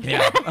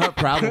 Yeah,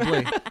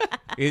 probably.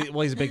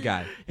 Well, he's a big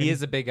guy. He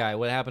is a big guy.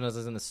 What happened was I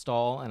was in the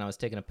stall and I was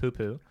taking a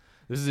poo-poo.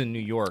 This is in New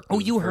York. Oh,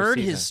 This was you the first heard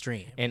his season.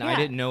 stream. And Yeah. I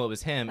didn't know it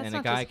was him. That's and a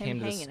not guy just him came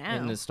to hanging out.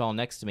 in the stall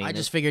next to me. I and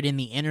just figured in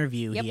the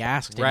interview Yep. he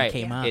asked and right. it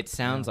came up. It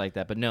sounds like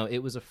that, but no, it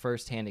was a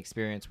first-hand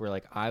experience where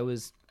I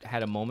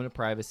had a moment of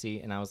privacy,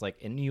 and I was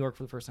in New York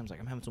for the first time. I was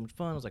I'm having so much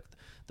fun. I was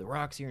The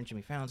Rock's here and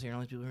Jimmy Fallon's here, and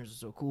all these people here. This is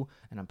so cool.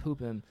 And I'm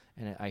pooping,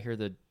 and I hear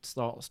the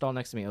stall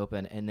next to me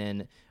open, and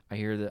then I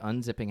hear the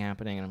unzipping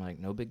happening, and I'm like,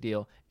 no big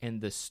deal.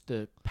 And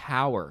the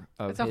power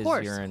of It's a his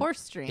horse urine,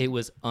 stream. it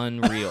was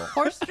unreal.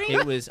 Horse stream?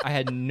 It was. I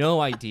had no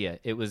idea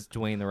it was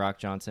Dwayne The Rock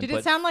Johnson. Did but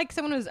it sound like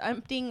someone was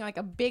emptying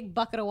a big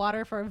bucket of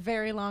water for a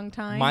very long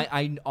time?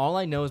 all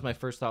I know is my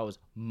first thought was,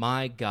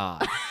 my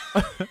God.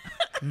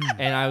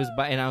 And I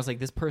was like,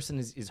 this person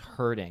is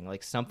hurting.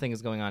 Something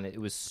is going on. It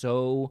was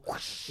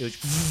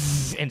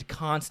and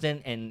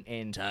constant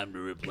and Time to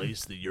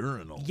replace the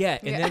urinal. yeah,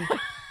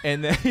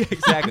 and then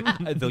exactly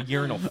the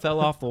urinal fell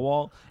off the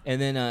wall,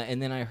 and then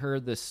I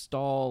heard the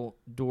stall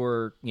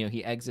door.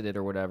 He exited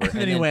or whatever, And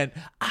then he went,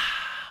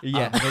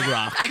 yeah, The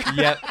Rock.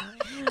 yep.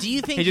 Do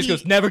you think He just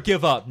goes, never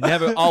give up,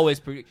 never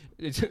always.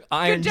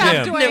 Iron Good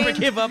job, Jim. Dwayne. never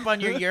give up on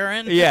your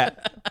urine? Yeah,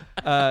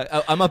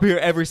 I'm up here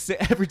every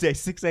day,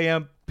 6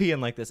 a.m.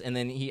 peeing like this, and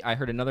then I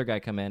heard another guy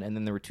come in, and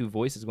then there were two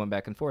voices going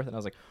back and forth, and I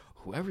was like,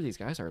 whoever these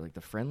guys are,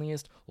 the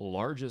friendliest,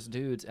 largest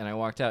dudes, and I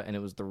walked out, and it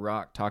was The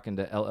Rock talking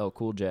to LL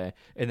Cool J,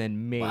 and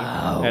then me,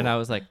 and I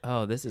was like,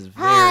 oh, this is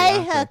very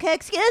awkward.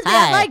 excuse me,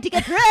 Hi. I'd like to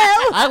get through.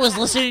 I was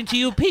listening to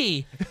you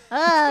pee.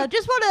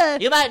 Just want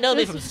to. You might know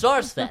me from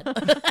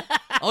SourceFed.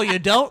 Oh, you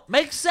don't?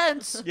 Makes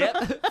sense.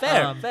 Yep.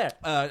 Fair. Fair.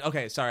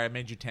 Okay, sorry, I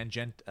made you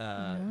tangent.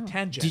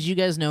 Tangent. Did you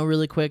guys know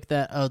really quick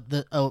that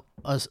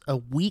a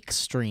weak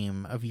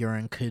stream of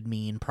urine could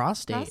mean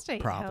prostate Health.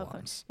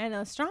 problems? And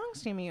a strong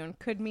stream of urine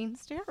could mean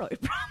steroid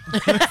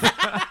problems.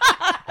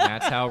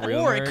 That's how real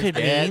Or it could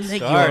get mean that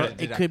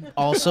started. it could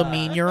also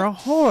mean you're a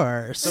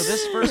horse. So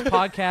this first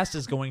podcast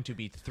is going to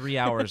be 3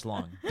 hours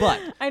long, but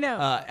I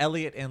know.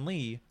 Elliot and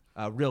Lee,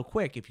 real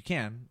quick, if you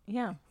can,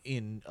 Yeah.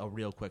 in a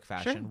real quick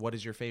fashion, Sure. what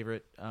is your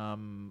favorite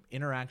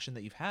interaction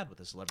that you've had with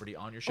a celebrity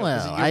on your show?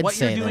 'Cause Well, I'd what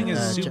say you're doing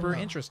that, is super Joe.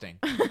 interesting.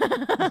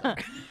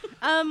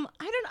 I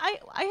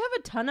have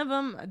a ton of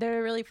them.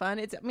 They're really fun.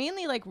 It's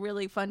mainly like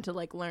really fun to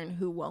like learn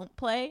who won't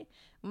play,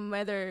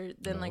 rather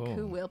than like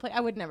who will play. I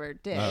would never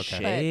did. Okay. But-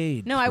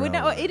 Shade no, I would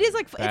not. It is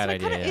like it's Bad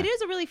like kind of idea, it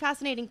is a really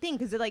fascinating thing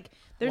because it like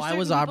there's Why certain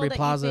was people Aubrey that you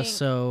Plaza think-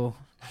 so?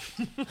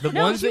 The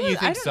No, ones she that you was- I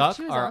think don't- suck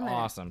she was are on there.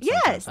 awesome. Yes,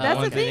 sometimes. that's the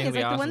ones that thing. think Is be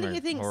like the awesome ones that are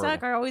you think horrible.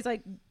 suck are always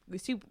like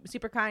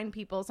super kind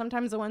people.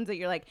 Sometimes the ones that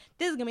you're like,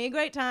 this is gonna be a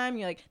great time.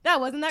 You're like, that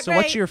wasn't that So great.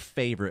 what's your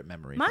favorite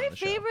memory? My from the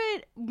show?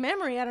 favorite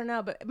memory, I don't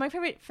know, but my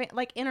favorite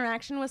like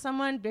interaction with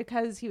someone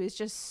because he was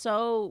just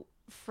so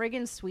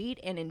friggin' sweet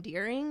and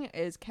endearing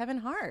is Kevin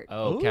Hart.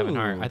 Oh, Kevin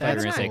Hart. I thought you were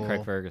That's gonna say cool.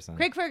 Craig Ferguson.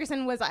 Craig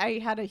Ferguson was I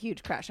had a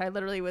huge crush. I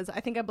literally was I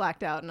think I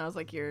blacked out and I was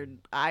like,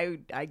 I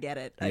get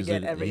it. I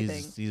get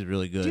everything. He's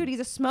really good. Dude,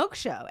 he's a smoke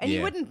show. And you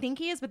Yeah. wouldn't think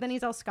he is, but then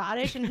he's all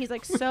Scottish and he's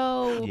like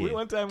so Yeah.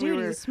 One time Dude, we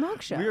he's were a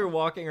smoke show. We were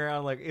walking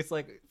around like it's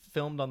like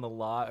filmed on the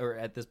lot, or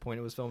at this point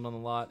it was filmed on the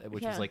lot,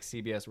 which was Yeah. like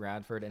CBS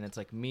Radford, and it's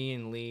like me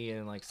and Lee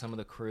and like some of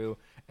the crew,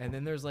 and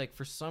then there's like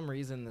for some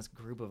reason this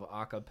group of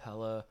a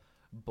cappella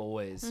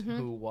boys Mm-hmm.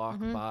 who walk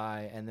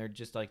by and they're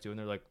just like doing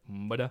their like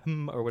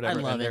 "Mudahum" or I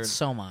whatever. love and they're- it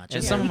so much. and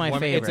It's some of my they're-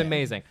 favorites. It's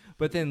amazing.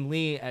 But then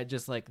Lee at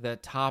just like the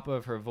top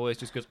of her voice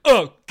just goes,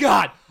 "Oh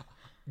God,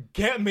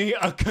 get me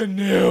a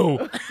canoe,"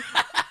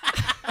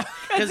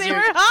 because they you're-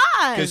 were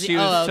hot. because she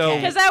Oh, was so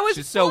okay. 'Cause I was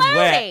she's so floating.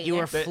 wet. You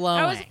were that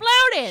flowing. I was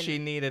floating. She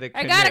needed a I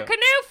canoe. got a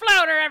canoe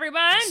floater,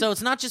 everyone. So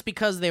it's not just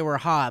because they were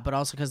hot, but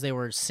also because they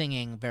were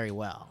singing very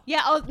well.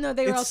 yeah, oh no,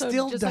 they were It also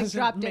still just like doesn't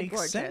drop dead make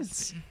gorgeous.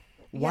 sense.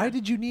 Why Yeah.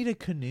 did you need a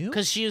canoe?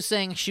 Because she was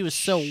saying she was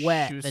so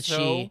wet She was that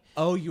so-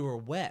 Oh, you were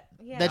wet.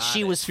 Yeah. that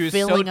she was She was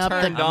so filling up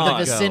turned the on.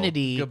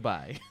 vicinity.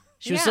 Goodbye.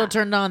 She was so Yeah.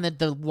 turned on that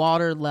the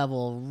water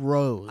level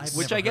rose.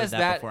 Which never I guess heard that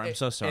that before. I'm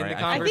so sorry. in the I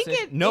think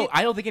conversation- it- no, it-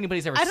 I don't think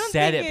anybody's ever I don't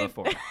said think it it-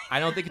 before.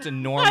 I don't think it's a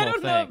normal I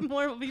don't know thing. if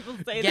more people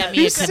say Get that.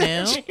 me a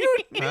canoe?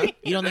 Huh?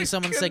 You don't think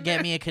someone said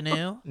 "get me a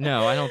canoe"?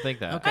 No, I don't think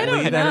that. Okay. I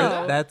don't Lee,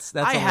 know. That's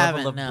I a haven't,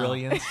 level of no.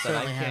 brilliance that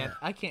Certainly haven't.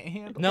 I can't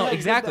handle. No,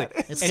 exactly.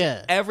 It's And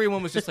good.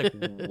 Everyone was just like,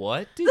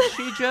 "What did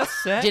she just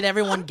say?" Did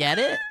everyone get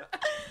it?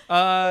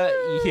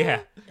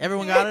 Yeah,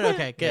 Everyone got it?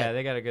 Okay, good. yeah,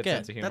 they got a good Good.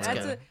 sense of humor. That's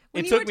That's good.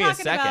 when It you took were me a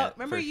talking second, about,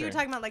 remember for you were sure.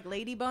 talking about like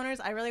lady boners?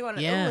 I really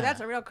wanted, Yeah. oh,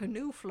 that's a real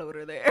canoe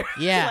floater there.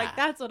 Yeah. like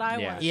that's what I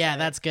Yeah. want. Yeah,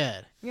 that's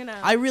good. You know.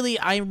 I'm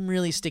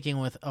really sticking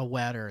with a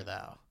wetter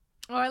though.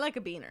 oh, I like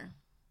a beaner.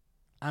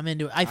 I'm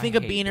into it. I think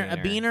a hate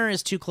beaner beaner.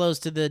 is too close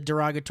to the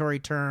derogatory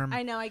term.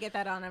 I know I get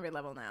that on every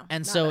level now.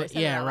 And Not so, that I said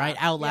it yeah, right,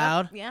 out Yep,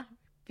 loud? Yeah.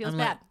 Feels I'm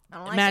bad. like, I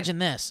don't like Imagine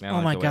this. I Oh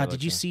like my the way I god, look,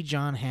 did you too. see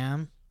John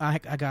Hamm? I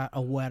got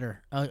a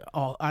wetter. I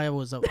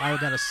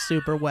got a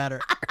super wetter.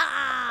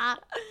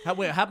 How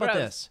about Gross.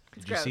 this?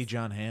 Did you gross. see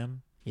John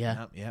Hamm?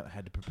 Yeah. Yep.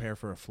 Had to prepare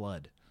for a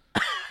flood.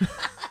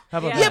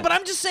 Yeah. Yeah, but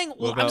I'm just saying.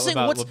 What I'm about- saying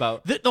what what's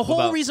about- the what whole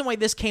about- reason why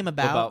this came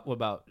about. What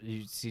about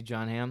you see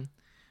John Hamm?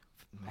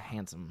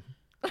 Handsome.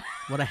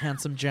 What a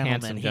handsome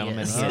gentleman Handsome he gentleman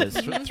is.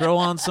 he is. Throw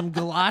on some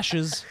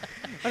galoshes.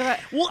 What about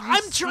Well,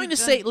 I'm see trying to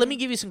John say. Let me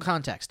give you some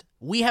context.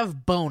 We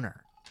have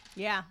boner.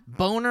 Yeah.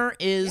 Boner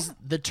is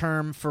the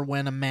term for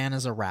when a man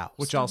is aroused.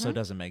 Which also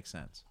doesn't make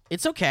sense.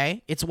 It's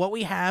okay. It's what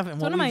we have and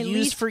It's what one of my we've used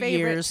least for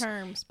favorite years.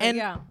 terms. But And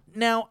yeah.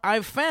 now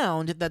I've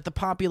found that the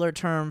popular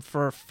term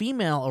for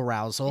female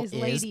arousal Is is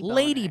lady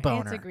lady boner.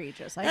 boner. It's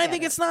egregious. And I get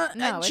think it. it's not.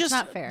 No, just, it's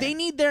not fair. They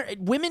need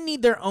women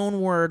need their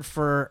own word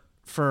for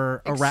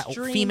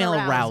Extreme female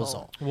arousal.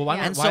 arousal. Well, why,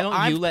 Yeah. don't, And why so don't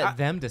I've- you let I-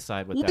 them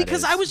decide what Well, that because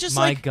is? I was just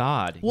My like-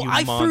 God, Well, you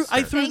I monster.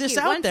 threw Thank this you.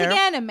 out Once there.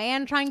 again, a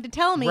man trying to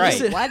tell me Right.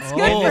 what's Oh,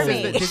 good for this is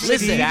me. the- this is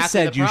Listen, exactly you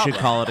said the you should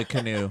problem. call it a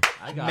canoe.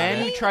 I got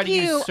Men it. try to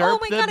you. usurp Oh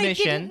my the God, I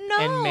mission didn't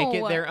and make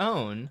it know. their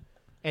own,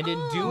 and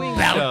in doing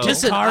About so, to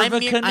Listen, carve a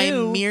I'm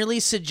canoe. merely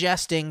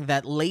suggesting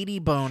that lady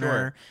boner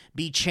Sure.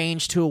 be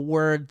changed to a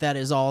word that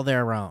is all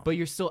their own. but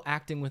you're still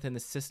acting within the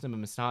system of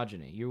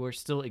misogyny. You are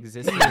still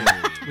existing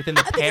within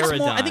the I think,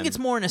 paradigm. I think it's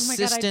more an Oh my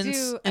God, assistance. I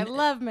do. I and-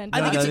 love men.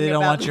 I think No, it's- they don't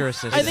about want me. your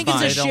assistance. I think it's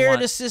fine. a They don't shared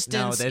want-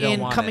 assistance no, they don't in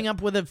want coming it.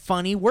 up with a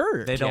funny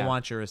word. They don't Yeah.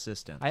 want your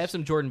assistance. I have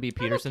some Jordan B.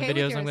 Peterson okay with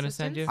videos your I'm going to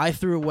send you. I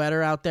threw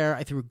wetter out there.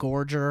 I threw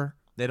gorger.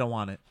 They don't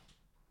want it.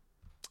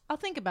 I'll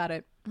think about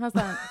it. How's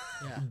that?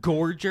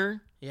 Gorger.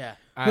 Yeah.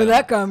 I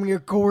don't- come, you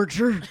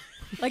gorger.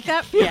 Like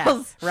that Yeah,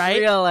 feels right?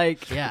 real.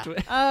 Like Yeah.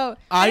 oh,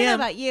 I I don't know am-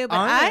 about you, but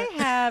I-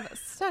 I have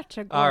such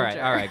a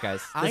gorger. All right,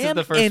 guys. I This is am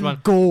the first one.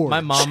 engorged.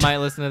 My mom might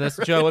listen to this.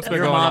 Joe, what's been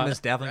Your going mom on? is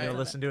definitely going to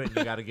listen to it, and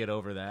you got to get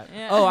over that.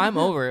 Yeah. Oh, I'm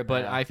over it,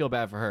 but I feel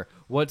bad for her.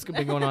 What's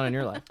been going on in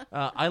your life?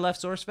 I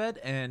left SourceFed,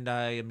 and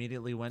I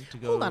immediately went to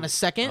go. Hold on a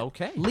second.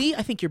 Okay. Lee,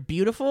 I think you're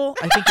beautiful.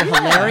 I think you're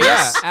hilarious.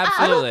 Yeah, I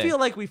absolutely. don't feel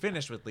like we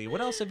finished with Lee.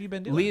 What else have you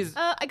been doing? Lee's.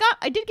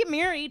 I did get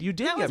married. You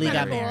did That get was Lee kinda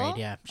got married. cool. married,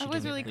 yeah, she That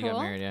was did. really You cool.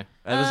 got married, yeah.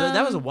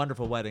 that was a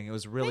wonderful wedding. It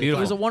was really It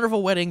was a cool.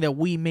 wonderful wedding that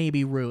we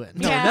maybe ruined.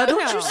 No, Yeah, don't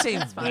no, you say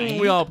it's mine. fine.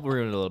 We all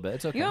ruined it a little bit.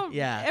 It's okay. You know,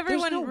 Yeah.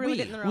 everyone There's no ruined we.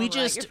 it in the wrong We light.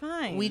 just You're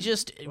fine.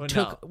 Well,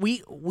 took no.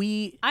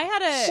 we I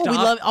had a. Stop we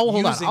love. Oh,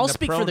 hold on. using I'll the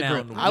speak for the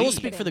pronoun group. I will we.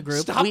 speak for the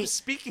group. Stop We,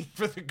 speaking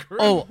for the group.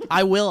 oh,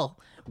 I will.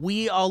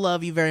 We all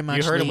love you very much.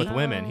 You heard him Lee. with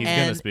women. He's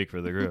And- gonna speak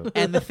for the group.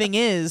 And the thing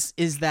is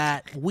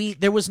that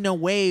there was no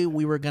way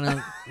we were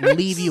gonna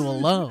leave you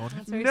alone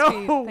That's very no,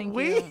 sweet. Thank you.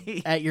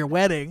 we. at your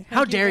wedding.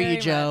 How you dare you, very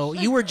Joe?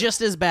 You were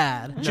just as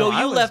bad. Joe,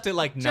 I you was- left at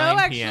like Joe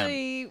 9 p.m.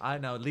 actually. I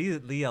know.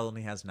 Lee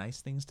only has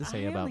nice things to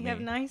say I about only me. have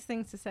nice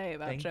things to say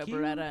about Thank Joe you.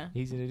 Beretta.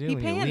 Easy to do. He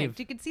when you panicked. leave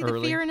You could see early.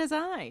 the fear in his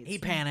eyes. He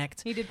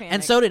panicked. He did panic.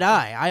 And so did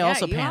I. I Yeah,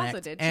 also you also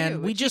panicked. did too, and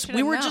we which you just should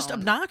we have were just known.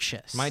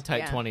 obnoxious. My type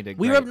Yeah. 20 did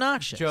we great. were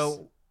obnoxious.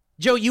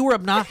 Joe, You were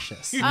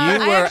obnoxious. you I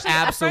were actually- a friend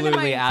of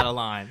absolutely mine- out of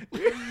line.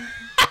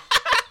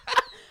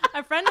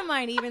 A friend of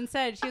mine even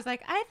said, she was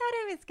like, I thought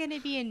it was going to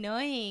be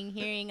annoying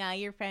hearing all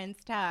your friends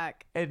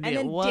talk. And then it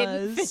didn't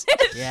was.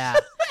 finish. Yeah.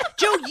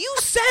 Joe, you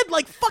said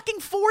like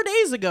fucking 4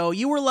 days ago,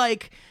 you were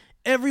like,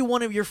 every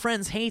one of your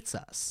friends hates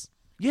us.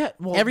 Yeah.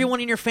 Well, Everyone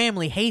in your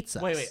family hates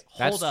us. Wait.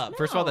 That's, Hold up.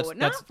 First of all, No, that's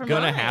not for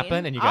gonna mine.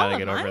 happen, and you All gotta of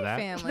get my over that.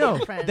 family No,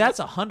 and friends. that's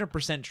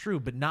 100% true,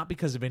 but not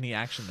because of any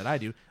action that I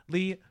do.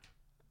 Lee,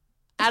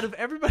 out of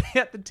everybody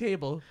at the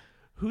table,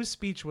 whose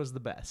speech was the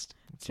best?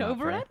 Joe not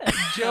fair.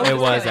 Beretta. Joe It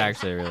was Beretta.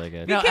 actually really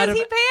good. No, Because out of-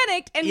 he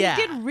panicked and Yeah.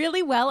 he did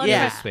really well. Under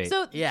Yeah. it. Sweet.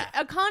 So Yeah.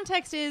 a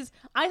context is,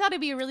 I thought it'd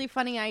be a really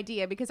funny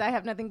idea because I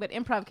have nothing but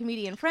improv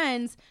comedian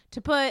friends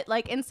to put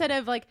like instead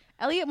of like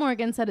Elliot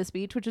Morgan said a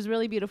speech which was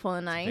really beautiful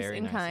and nice Very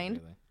and nice, kind.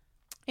 really.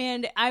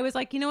 And I was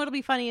like, you know what'll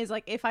be funny is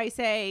like if I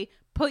say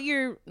put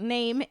your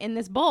name in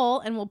this bowl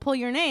and we'll pull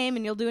your name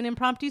and you'll do an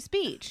impromptu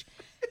speech.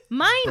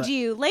 Mind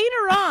you,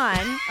 later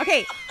on,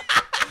 okay,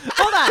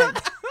 hold on.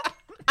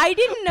 I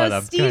didn't know But,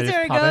 can Steve I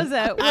just pop in?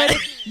 Zaragoza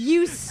would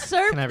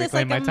usurp Can I this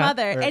like reclaim a my time?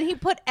 mother, Or- and he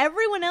put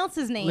everyone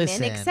else's name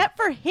Listen, in except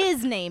for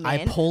his name I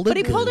in. pulled a but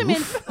he pulled him in.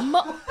 goof.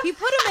 He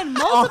put him in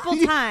multiple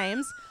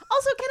times.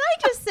 Also, can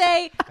I just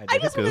say, I did a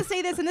just want to goof.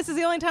 say this, and this is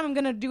the only time I'm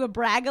going to do a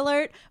brag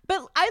alert.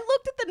 But I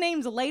looked at the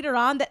names later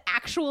on that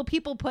actual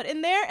people put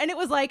in there, and it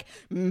was like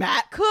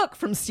Matt Cook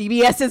from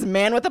CBS's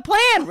Man with a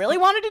Plan really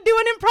wanted to do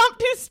an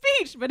impromptu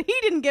speech, but he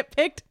didn't get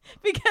picked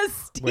because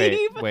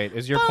Steve. Wait.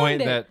 Is your phoned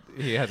point it. that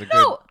he has a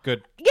No.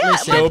 good Yeah, my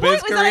showbiz point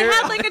was career? that I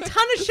had like a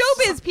ton of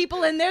showbiz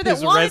people in there that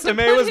His wanted to resume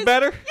put was his-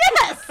 better?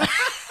 Yes,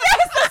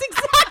 yes, that's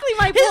exactly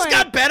my point. He's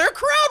got better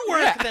crowd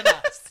work than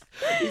us.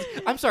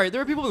 I'm sorry, there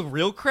were people with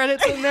real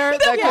credits in there that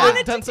That could wanted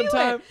have done to some do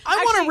time. it. I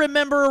want to Actually-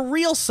 remember a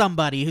real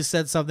somebody who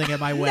said something at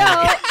my wedding.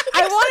 No,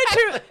 I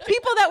wanted to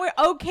people that were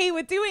okay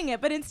with doing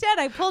it, but instead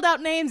I pulled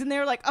out names and they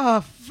were like,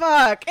 "Oh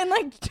fuck!" And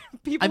like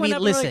people. I went mean, up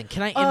and were listen, like,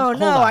 can I? Oh hold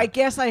no, on. I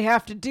guess I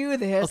have to do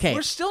this. Okay.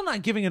 We're still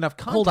not giving enough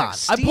context. Hold on. I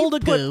Steve pulled a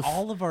put goof.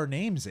 all of our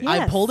names in. Yeah. I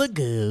Yes. pulled a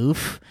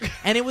goof,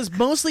 and it was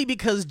mostly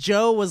because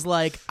Joe was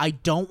like, I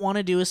don't want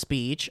to do a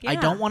speech. I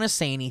Yeah. don't want to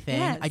say anything.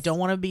 Yes. I don't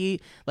want to be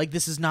like,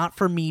 this is not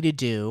for me to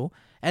do.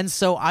 And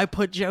so I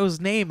put Joe's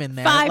name in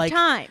there 5 like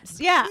times.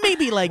 Yeah.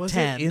 maybe like Was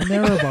 10. it in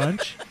there a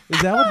bunch?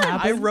 Is that what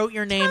happened? I wrote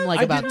your name like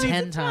I about didn't 10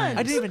 even- times.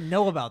 I didn't even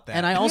know about that.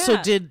 And I also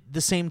Yeah. did the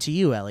same to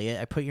you,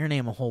 Elliot. I put your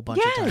name a whole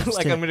bunch Yes. of times.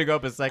 Like too. I'm gonna go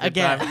up a second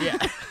Again, time. yeah.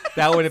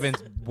 That would have been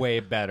way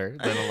better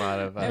than a lot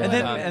of.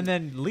 and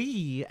then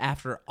Lee,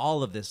 after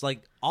all of this,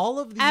 like all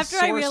of these After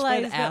I source-fed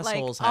realized that like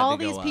assholes had all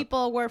to go these up.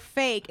 people were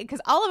fake, because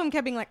all of them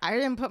kept being like, "I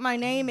didn't put my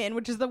name in,"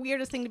 which is the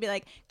weirdest thing to be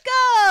like,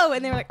 "Go!"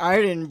 And they were like, "I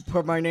didn't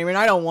put my name in.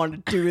 I don't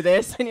want to do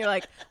this." And you're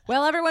like,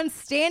 "Well, everyone's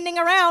standing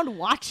around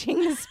watching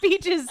the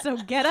speeches, so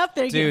get up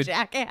there, you Dude,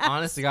 jackass."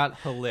 honest to God,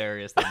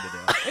 hilarious thing to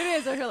do. It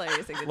is a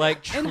hilarious thing to do.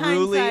 Like In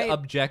truly, hindsight-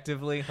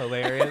 objectively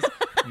hilarious,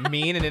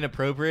 mean and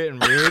inappropriate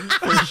and rude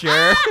for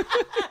sure.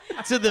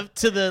 to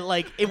the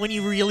like when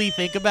you really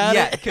think about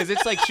Yeah, it. because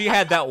it's like she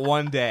had that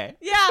one day.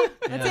 Yeah,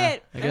 that's Yeah,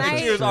 it. I And guess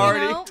that's she was true.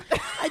 already-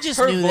 I just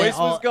Her knew voice that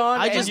all, was gone,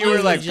 I and just you knew were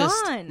you like,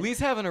 just. gone. Lee's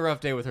having a rough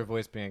day with her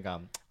voice being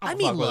gone. I I'll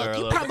mean, fuck with her look, a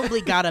you little bit.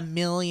 probably got a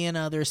million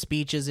other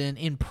speeches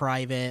in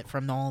private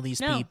from all these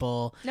No.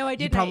 people. No, I You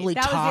didn't. probably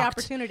That was the talked,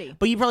 opportunity.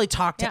 But you probably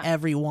talked to Yeah.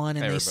 everyone,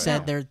 and they Everybody.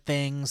 said No. their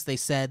things. They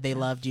said they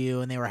loved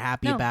you, and they were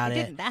happy No, about I it.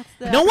 didn't. That's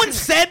the No one opportunity.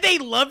 said they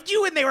loved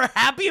you, and they were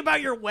happy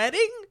about your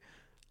wedding.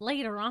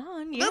 Later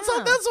on. Yeah. That's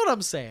what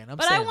I'm saying.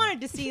 But I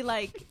wanted to see,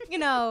 like,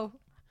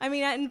 I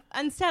mean,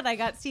 instead I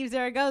got Steve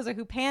Zaragoza,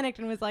 who panicked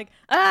and was like,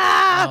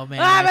 Oh, man,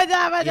 I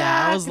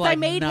was, 'Cause like, I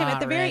made him at not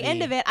the very ready.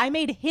 end of it. I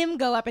made him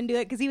go up and do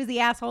it because he was the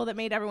asshole that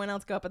made everyone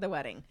else go up at the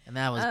wedding. and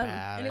that was Um,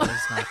 bad. and It was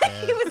not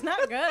good. He was not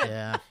good.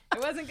 Yeah. It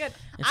wasn't good.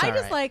 It's I all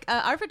just right. like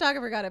our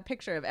photographer got a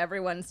picture of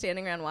everyone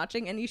standing around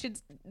watching, and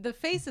the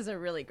faces are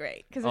really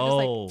great because they're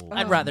Oh. just like.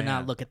 I'd rather man.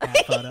 not look at that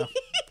photo.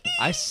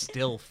 I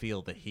still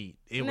feel the heat.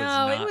 It was No,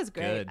 not it was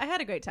great. good. I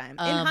had a great time. In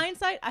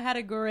hindsight, I had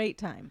a great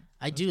time.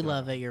 I do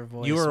love that your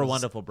voice. You were a was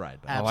wonderful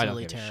bride. by the way. Oh, I don't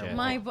Absolutely give a terrible.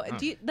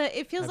 shit. My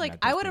it feels I've like met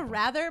I those would have people.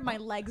 rather my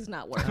legs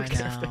not work. I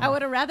know. I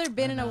would have rather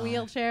been in a know.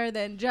 wheelchair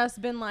than just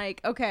been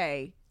like,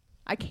 okay,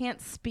 I can't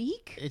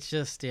speak. It's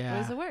just It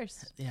was the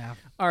worst. yeah.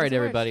 All right, the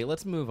everybody,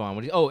 let's move on.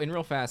 And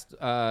real fast,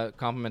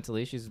 compliments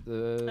Elise. She's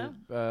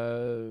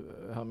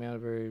helped me out a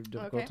very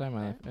difficult Okay, time in my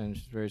all life, and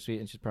she's very sweet,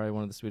 and she's probably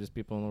one of the sweetest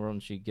people in the world.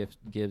 And she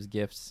gives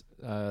gifts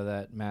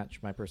that match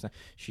my personality.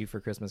 She for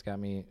Christmas got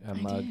me a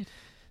mug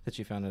that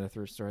she found at a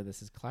thrift store.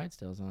 This is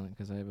Clydesdales on it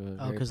because I have a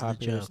very 'cause of the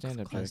popular joke,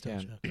 stand-up joke.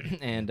 Clydesdale Yeah.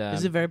 And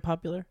Is it very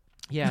popular?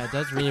 yeah, it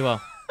does really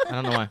well. I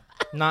don't know why.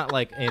 Not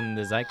like in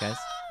the zeitgeist.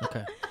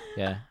 Okay.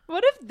 Yeah.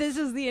 What if this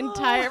is the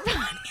entire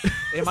podcast?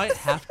 It might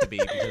have to be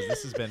because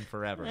this has been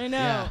forever. I know.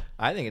 Yeah.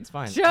 I think it's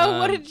fine. Joe,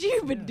 what have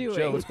you been doing?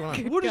 Joe, what's going on?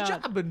 Good What have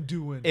God. you been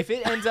doing? If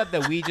it ends up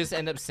that we just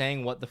end up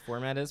saying what the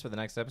format is for the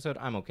next episode,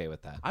 I'm okay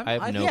with that. I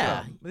have no yeah.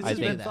 problem. This I has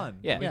think been that. fun.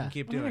 Yeah. We Yeah. can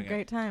keep I had doing a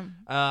great it. time.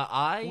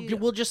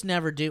 We'll just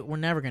never do. We're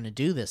never going to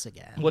do this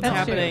again. What's That's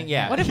happening? true.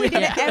 Yeah. What if we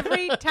did it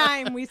every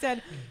time we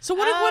said? So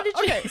what did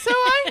you? Okay, so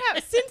I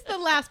have since the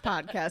last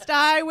podcast,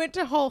 I went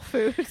to Whole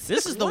Foods.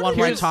 This is the What one did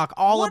where I you- talk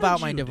all what about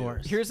did my you do?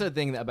 divorce. Here's the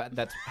thing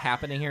that's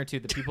happening here too.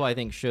 The people I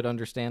think should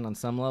understand on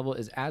some level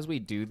is as we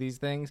do these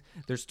things,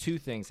 there's two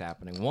things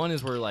happening. One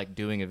is we're like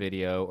doing a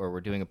video or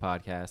we're doing a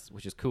podcast,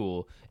 which is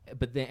cool,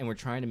 but then and we're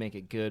trying to make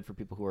it good for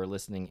people who are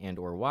listening and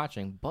or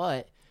watching.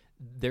 But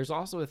there's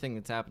also a thing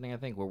that's happening, I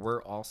think, where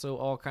we're also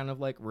all kind of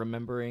like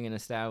remembering and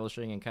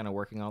establishing and kind of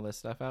working all this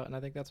stuff out, and I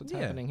think that's what's Yeah.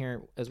 happening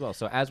here as well.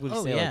 So as we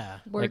Oh, say, yeah.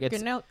 like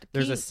Working out the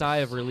there's a kinks. sigh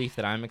of relief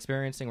that I'm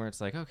experiencing where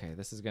it's like, okay,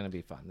 this is going to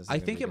be fun. This is I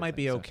gonna think be a it good might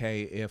thing. be So-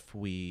 okay if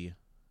we,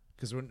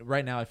 because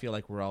right now I feel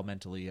like we're all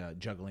mentally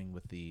juggling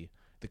with the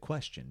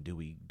question: do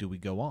we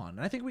go on?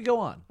 And I think we go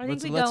on. I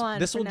think we go on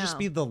This for will just now.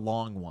 be the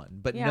long one,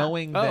 but Yeah.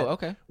 knowing Oh, that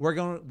okay. we're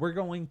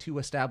going to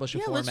establish a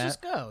Yeah, format. let's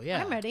just go.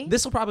 Yeah. I'm ready.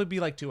 This will probably be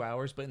like 2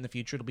 hours, but in the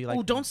future it'll be like.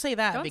 Oh, don't say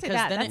that Don't say because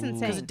that. then That's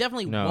because insane. it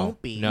definitely No.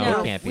 won't be. No,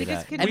 No, it can't be we just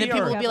that. could And then We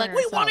people are- will be like,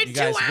 "We wanted You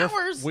guys, 2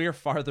 hours." We're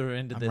farther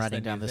into I'm this writing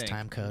than down you this think.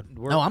 time code.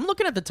 We're- No, I'm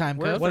looking at the time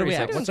We're code. What are we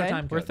 36. at? What's our Okay.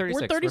 time We're code?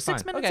 36. We're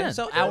 36 fine. minutes Okay, in.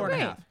 so We're hour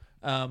doing and a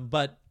half.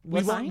 But we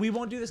Fine.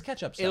 won't do this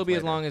catch up stuff. It'll be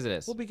as later. long as it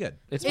is. We'll be good.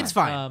 It's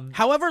fine.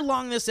 However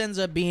long this ends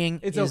up being,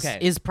 It's is, okay.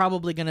 is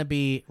probably going to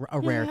be a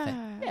rare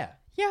thing. Yeah.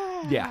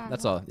 Yeah. Yeah,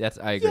 that's all.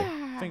 I agree.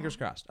 Fingers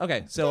crossed.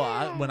 Okay, so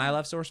when I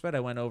left SourceFed,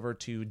 I went over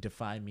to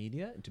Defy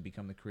Media to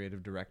become the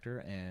creative director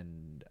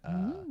and.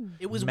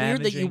 It was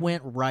weird that you managing-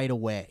 went right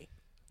away.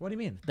 What do you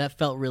mean? That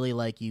felt really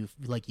like you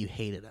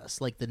hated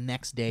us. Like the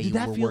next day Did you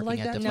that were feel working like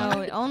at that?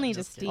 Defy. No, only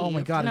to Steve. Oh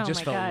my god, no, it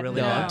just my felt God,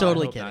 really. No, bad. I'm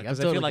totally I hope kidding. not, I'm 'cause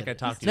I totally feel like I kidding.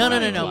 talked to you. No,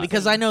 about it a lot.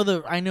 because I know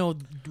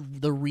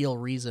the real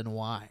reason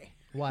why.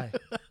 Why?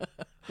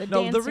 The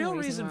No, the dancing real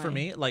reason for why.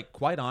 me, like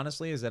quite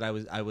honestly, is that I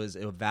was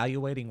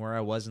evaluating where I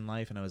was in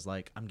life, and I was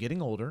like, I'm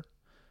getting older.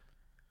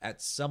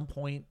 At some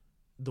point,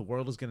 the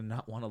world is going to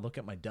not want to look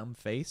at my dumb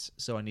face,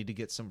 so I need to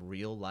get some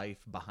real life,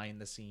 behind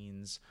the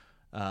scenes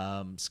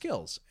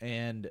skills.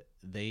 And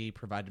they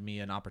provided me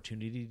an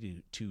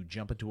opportunity to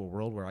jump into a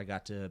world where I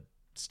got to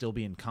still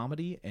be in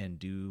comedy and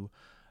do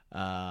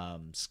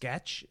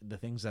sketch, the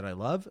things that I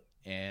love,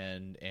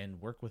 and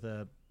work with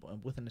an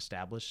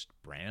established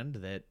brand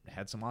that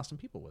had some awesome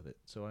people with it.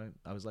 So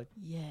I was like,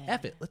 Yeah.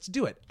 F it, let's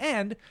do it.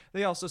 And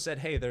they also said,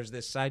 hey, there's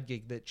this side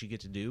gig that you get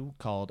to do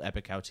called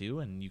Epic How To,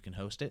 and you can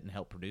host it and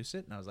help produce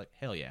it. And I was like,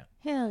 hell yeah.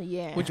 Hell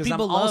yeah. Which Because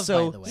people I'm love,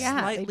 also by the way. Yeah,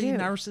 they slightly do.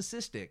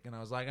 narcissistic. And I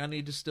was like, I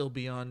need to still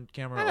be on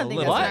camera I a don't think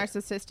little that's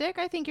bit. narcissistic.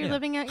 I think you're Yeah.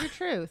 living out your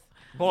truth.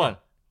 Hold on.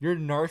 You're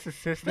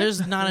narcissistic.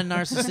 There's not a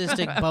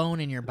narcissistic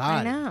bone in your I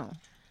body. know.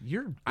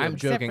 You're I'm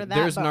Except joking. for that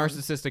There's bone.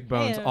 narcissistic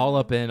bones Hey. all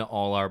up in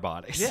all our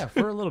bodies. yeah,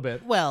 for a little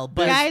bit. Well,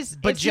 but Guys,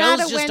 but it's Joe's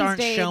not a just aren't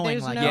Wednesday. showing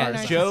There's like no Yeah,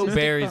 ours. Joe narcissistic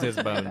buries his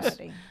in my bones.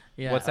 body.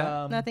 Yeah. What's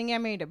that? Nothing. I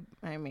made a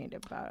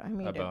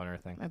boner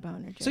thing. A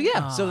boner. Joke. So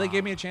yeah, so they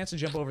gave me a chance to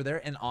jump over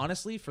there, and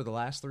honestly, for the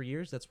last 3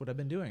 years, that's what I've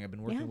been doing. I've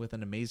been working Yeah. with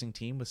an amazing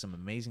team with some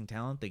amazing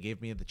talent. They gave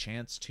me the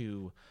chance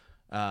to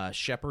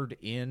shepherd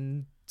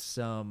in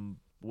some.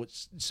 What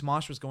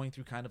Smosh was going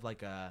through, kind of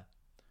like a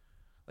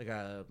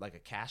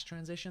cast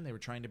transition. They were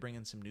trying to bring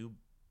in some new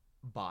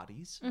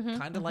bodies,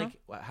 kind of like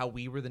how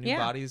we were the new Yeah.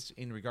 bodies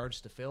in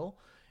regards to Phil.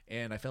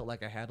 And I felt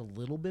like I had a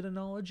little bit of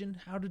knowledge in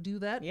how to do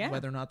that, Yeah.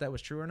 whether or not that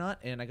was true or not.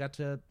 And I got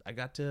to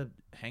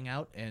hang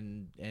out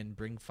and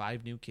bring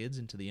 5 new kids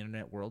into the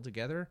internet world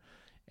together.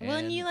 Well,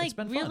 and you it's like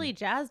been really fun.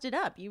 jazzed it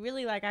up. You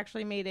really like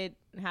actually made it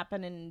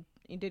happen, and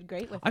you did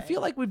great with it. I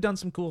feel like we've done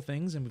some cool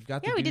things, and we've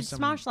got yeah, to we do did some.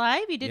 Smosh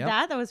Live. You did Yep.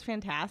 that. That was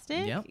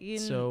fantastic. Yep. And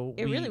So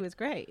it we- really was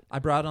great. I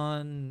brought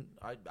on.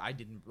 I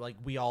didn't like.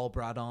 We all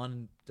brought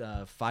on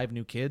 5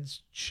 new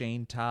kids: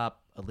 Shane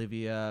Top,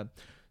 Olivia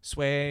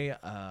Sway,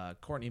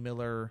 Courtney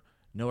Miller,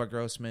 Noah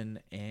Grossman,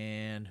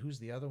 and who's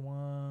the other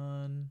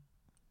one?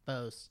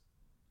 Bose.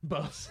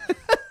 Bose.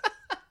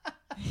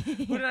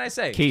 Who did I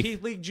say?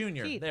 Keith. League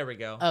Jr. Keith. There we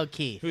go. Oh,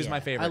 Keith. Who's yeah. my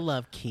favorite? I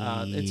love Keith.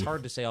 It's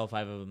hard to say all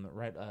 5 of them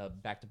right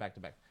back to back to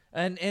back.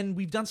 And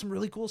we've done some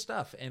really cool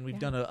stuff, and we've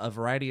done a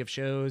variety of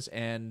shows.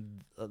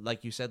 And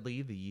like you said,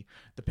 Lee,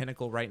 the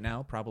pinnacle right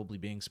now probably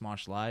being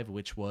Smosh Live,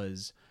 which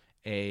was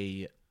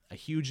a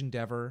huge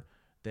endeavor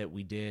that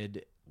we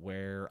did,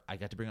 where I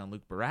got to bring on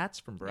Luke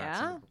Baratz from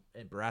Baratz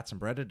and Baratz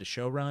and Bretta to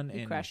showrun,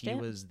 and crushed he it.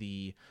 was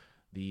the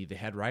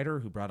head writer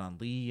who brought on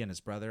Lee and his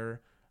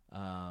brother.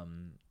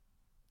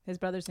 His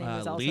brother's name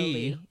is also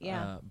Lee.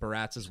 Yeah.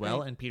 Baratz as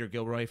well, and Peter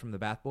Gilroy from the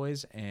Bath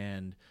Boys,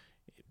 and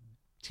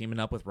teaming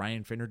up with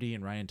Ryan Finnerty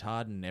and Ryan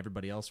Todd and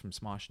everybody else from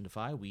Smosh and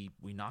Defy, we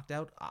knocked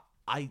out.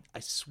 I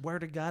swear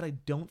to God, I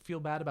don't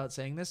feel bad about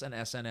saying this, an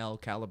SNL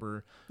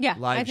caliber Yeah,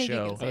 live I think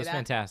show. you can say It was that.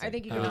 fantastic. I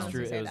think you it can was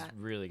honestly say It was that.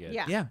 really good.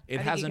 Yeah. Yeah, I it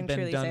think you hasn't can been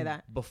truly say done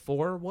that.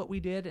 before what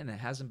we did, and it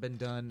hasn't been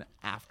done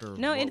after.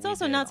 No, what it's we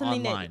also did not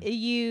something online.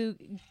 that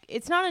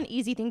it's not an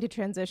easy thing to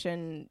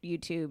transition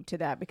YouTube to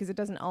that, because it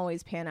doesn't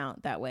always pan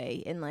out that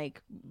way. And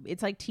like,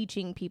 it's like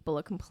teaching people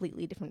a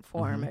completely different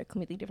form, a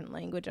completely different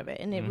language of it.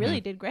 And it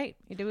really did great.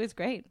 It was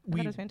great. I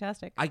thought it was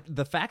fantastic.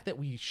 The fact that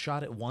we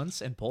shot it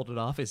once and pulled it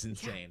off is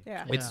insane.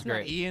 Yeah. It's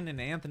great. Ian and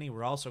Anthony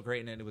were also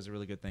great in it. It was a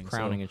really good thing.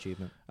 Crowning So,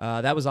 achievement.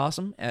 that was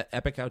awesome.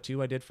 Epic How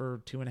 2 I did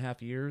for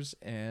 2.5 years,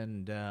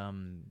 and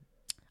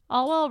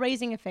All while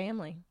raising a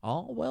family.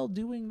 all while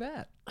doing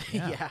that.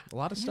 Yeah. A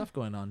lot of stuff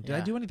going on. Did I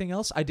Yeah. do anything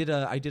else? I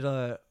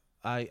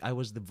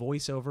was the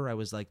voiceover. I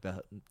was like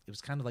it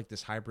was kind of like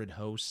this hybrid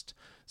host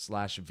 /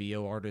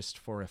 VO artist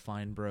for a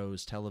Fine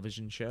Bros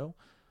television show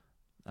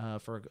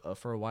for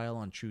a while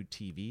on True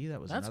TV.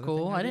 That was That's another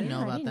cool. thing I didn't did.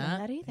 know about I didn't know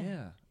that. that either.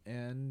 Yeah,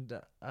 and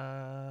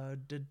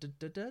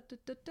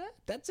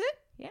that's it.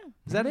 Yeah.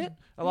 Is that it?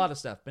 A lot of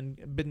stuff.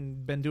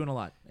 Been doing a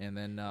lot, and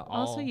then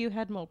Also, you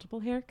had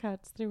multiple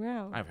haircuts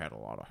throughout. I've had a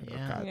lot of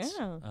Yeah.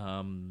 haircuts.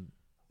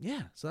 Yeah.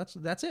 Yeah. So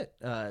that's it.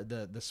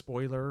 The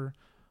spoiler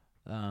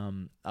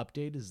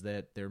update is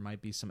that there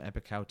might be some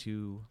Epic How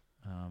 2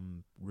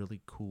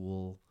 really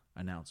cool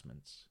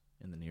announcements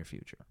in the near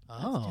future.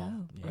 Oh.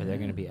 Are there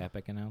going to be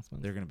epic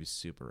announcements? They're going to be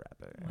super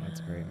epic. That's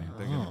great, man.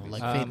 They're gonna Oh, be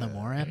like super Fate No epic.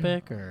 More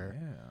epic or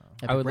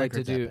Yeah. I would like to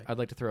Records do. epic? I'd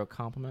like to throw a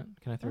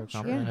compliment. Can I throw a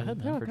sure. compliment Yeah, go ahead,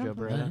 in man. for Joe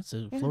Throw a Beretta? It's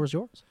the floor is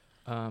yours.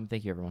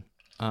 Thank you, everyone.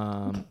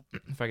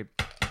 If I could,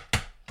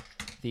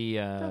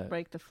 Don't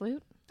break the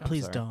flute. I'm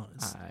Please sorry. don't.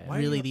 It's I-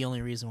 really the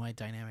only reason why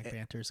dynamic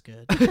banter is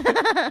good.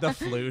 The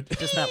flute.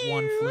 Just that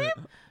one flute.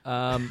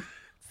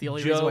 It's the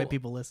only reason why Joe-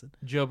 people listen.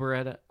 Joe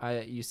Beretta,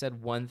 you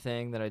said one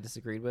thing that I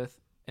disagreed with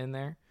in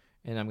there,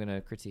 and I'm going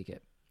to critique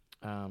it.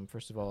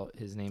 First of all,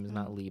 his name is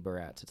not Lee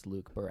Baratz; it's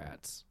Luke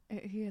Baratz.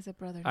 He has a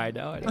brother. I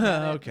know. I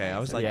know. Okay, I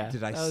was like, Yeah,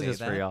 did I that was say just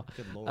that? for y'all.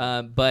 Good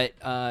Lord. But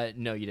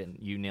no, you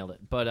didn't. You nailed it.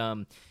 But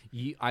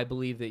I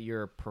believe that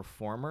you're a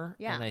performer,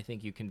 Yeah. and I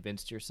think you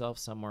convinced yourself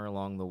somewhere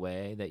along the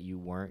way that you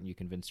weren't. You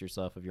convinced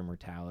yourself of your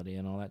mortality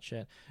and all that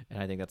shit,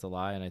 and I think that's a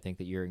lie. And I think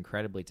that you're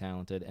incredibly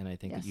talented, and I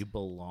think Yes. that you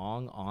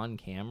belong on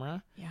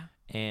camera. Yeah.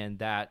 And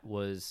that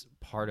was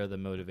part of the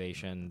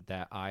motivation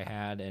that I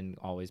had, and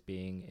always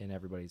being in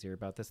everybody's ear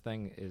about this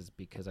thing is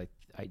because I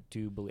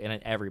do believe,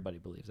 and everybody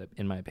believes, that,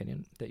 in my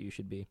opinion, that you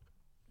should be.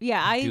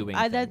 Yeah, doing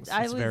I things.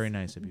 I That's was very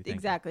nice of you. Thank you.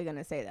 exactly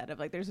gonna say that. Of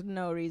like, there's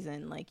no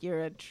reason. Like,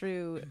 you're a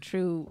true.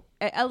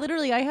 I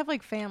literally, I have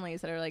like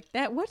families that are like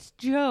that. What's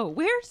Joe?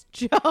 Where's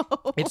Joe?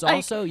 It's Like,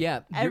 also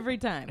every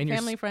time and your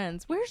family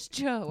friends. Where's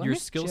Joe? I your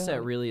miss skill Joe.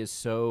 set really is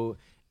so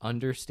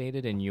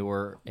understated in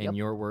your Yep.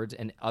 your words,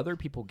 and other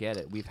people get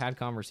it. We've had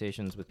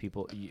conversations with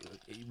people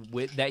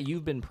that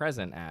you've been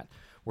present at,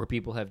 where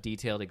people have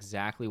detailed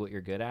exactly what you're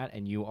good at,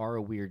 and you are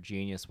a weird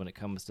genius when it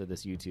comes to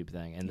this YouTube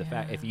thing. And the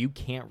fact, if you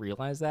can't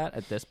realize that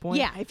at this point,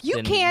 Yeah, if you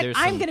then can't, there's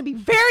I'm some- gonna be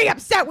very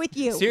upset with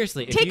you.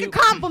 Seriously, if take you- a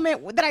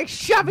compliment that I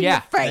shove in yeah,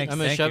 your face. I'm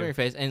gonna Thank shove you. in your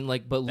face, and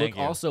like, but look Thank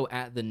you. also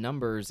at the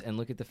numbers, and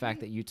look at the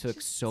fact that you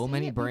took so say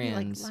many it maybe, like,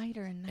 brands.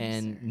 lighter and nicer.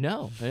 And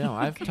no,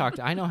 I've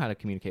talked. I know how to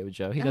communicate with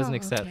Joe. He doesn't Oh,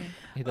 accept. okay.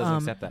 He doesn't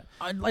accept that.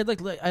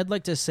 I'd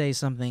like to say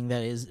something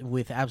that is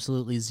with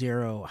absolutely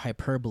zero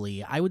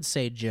hyperbole. I would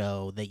say,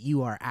 Joe, that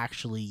you are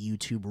actually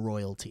YouTube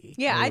royalty.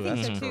 Yeah, I Ooh, think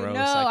so that's too. gross.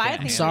 No, I can't I handle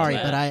think I'm sorry,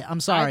 so. but I'm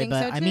sorry, think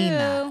but so I mean too.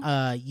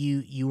 that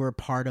you were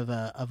part of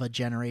a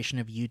generation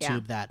of YouTube Yeah.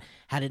 that,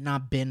 had it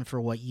not been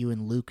for what you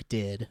and Luke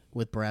did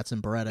with Baratz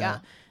and Beretta, Yeah,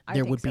 I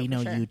there think would so be for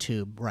no sure.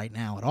 YouTube right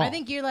now at all. I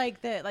think you're like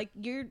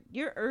you're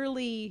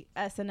early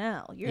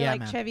SNL. You're Yeah, like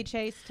man. Chevy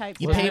Chase type.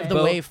 you Was shit. paved it the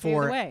both? way Paved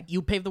for the way.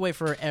 you paved the way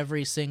for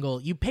every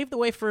single. You paved the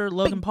way for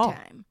Logan Big Paul,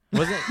 time.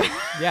 Wasn't?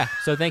 Yeah.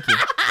 So thank you.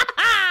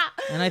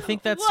 and I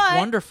think that's What?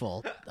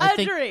 wonderful.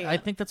 Agree. I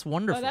think that's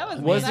wonderful. Well, that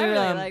was Was I it, really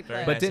um, like very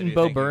that. But nice of didn't you.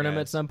 Bo Thank you, Burnham at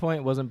guys. some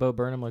point? Wasn't Bo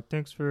Burnham like,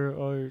 thanks for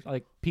all your,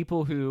 like,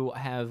 people who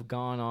have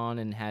gone on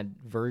and had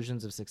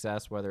versions of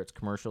success, whether it's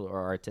commercial or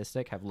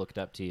artistic, have looked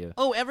up to you.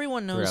 Oh,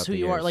 everyone knows Throughout who the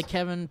you are. years. Like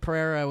Kevin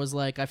Pereira was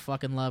like, I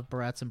fucking love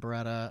Baratz and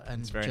Beretta,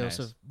 and very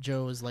Joseph nice.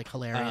 Joe is like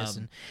hilarious,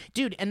 and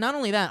dude, and not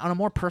only that, on a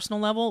more personal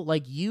level,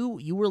 like you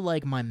were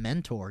like my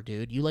mentor,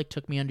 dude. You like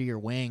took me under your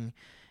wing,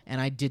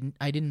 and I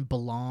didn't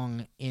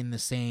belong in the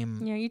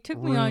same Yeah, you took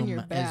room me on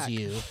your back. as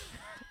you.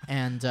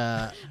 and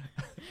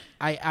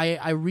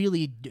I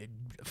really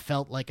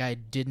felt like I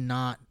did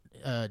not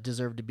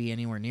deserve to be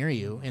anywhere near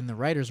you in the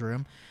writer's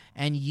room,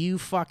 and you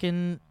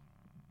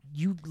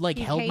like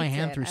He held my hates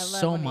hand it. through I love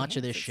so when he much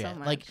of hates this it so shit.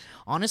 Like much.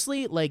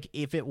 honestly, like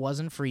if it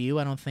wasn't for you,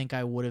 I don't think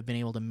I would have been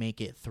able to make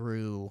it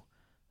through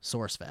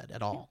SourceFed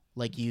at all.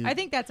 Like you, I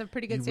think that's a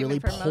pretty good you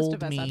statement really for most of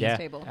pulled us me- on Yeah, this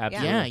table.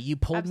 absolutely. yeah, you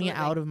pulled me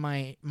Absolutely. out of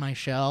my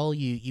shell.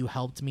 You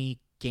helped me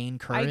gain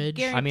courage.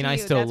 guarantee I mean, I you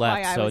still that's why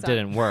left, I so was it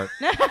didn't work.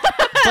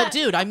 But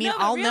dude, I mean, No,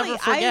 but I'll really, never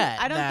forget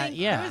I don't that. think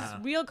yeah. there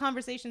was real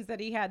conversations that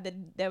he had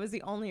that was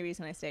the only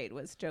reason I stayed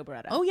was Joe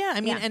Beretta. Oh yeah,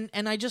 I mean, Yeah.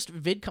 and I just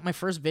my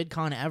first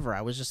VidCon ever.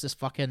 I was just this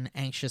fucking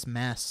anxious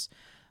mess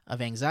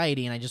of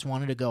anxiety, and I just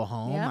wanted to go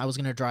home. Yeah. I was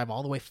gonna drive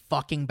all the way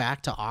fucking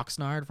back to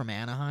Oxnard from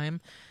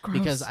Anaheim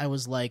because I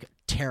was like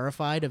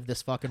terrified of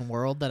this fucking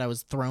world that I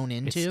was thrown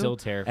into. It's still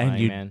terrifying,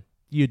 you- man.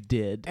 You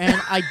did. And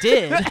I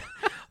did,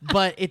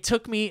 but it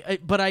took me.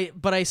 But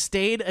I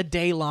stayed a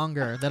day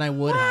longer than I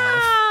would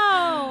have.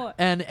 Wow.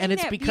 And Isn't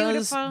it's that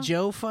because beautiful?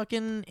 Joe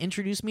fucking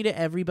introduced me to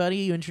everybody.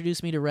 You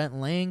introduced me to Rhett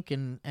and Link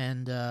and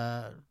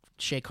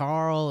Shay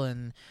Carl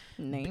and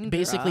Name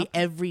basically drop.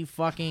 every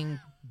fucking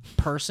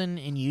person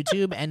in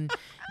YouTube. And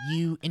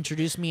you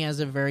introduced me as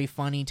a very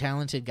funny,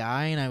 talented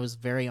guy, and I was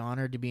very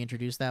honored to be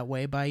introduced that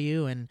way by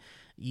you. And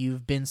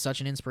you've been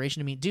such an inspiration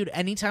to me, dude.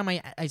 Anytime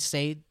I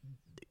say,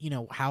 you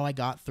know, how I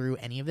got through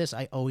any of this,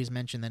 I always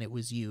mention that it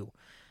was you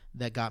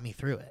that got me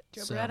through it.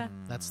 Joe So Beretta.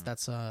 that's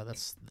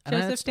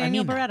Joseph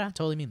Daniel I mean that. Beretta.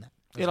 Totally mean that.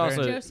 It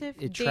also Joseph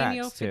it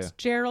Daniel tracks too.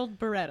 Fitzgerald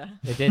Beretta.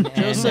 It didn't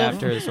end Joseph-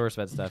 after the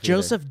SourceFed stuff. either.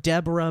 Joseph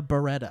Deborah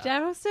Beretta.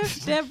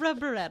 Joseph Deborah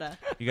Beretta.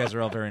 You guys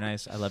are all very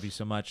nice. I love you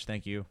so much.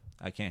 Thank you.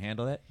 I can't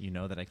handle it. You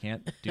know that I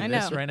can't do I know.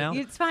 this right now.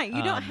 It's fine.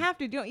 You don't Um, have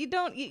to.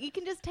 You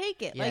can just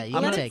take it. Yeah, like you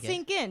let can it take it.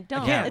 sink in.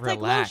 Don't. Yeah, It's relax.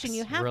 like lotion.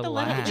 You have to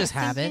let it Relax. Just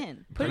have sink it.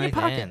 in. Put it in your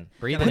Breathe pocket. in.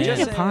 Breathe Can I it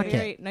just in. say-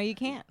 pocket. No, you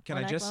can't. Can We're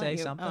I not just gonna say let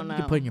you. something? Oh, You no.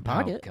 You put it in your Oh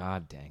pocket.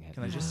 God dang it!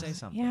 Can I just say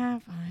something? Yeah,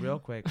 fine. Real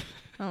quick.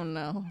 Oh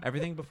no.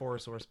 Everything before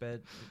SourceFed,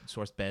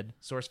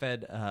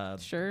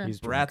 Sure. He's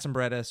Brats and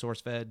Bretta,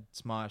 SourceFed,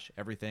 Smosh,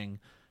 everything.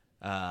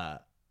 I'm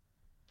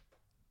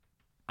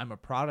a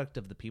product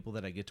of the people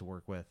that I get to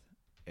work with.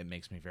 It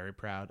makes me very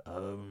proud.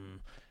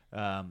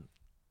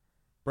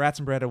 Brats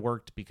and Bretta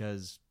worked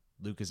because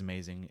Luke is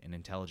amazing and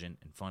intelligent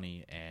and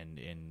funny,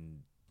 and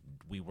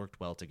we worked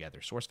well together.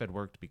 SourceFed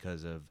worked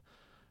because of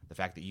the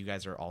fact that you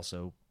guys are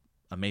also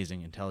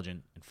amazing,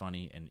 intelligent, and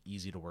funny, and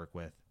easy to work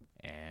with.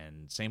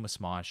 And same with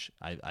Smosh.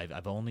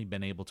 I've only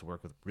been able to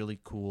work with really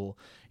cool,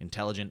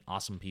 intelligent,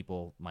 awesome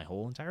people my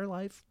whole entire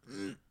life,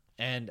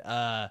 and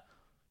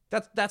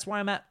that's why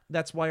I'm at.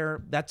 That's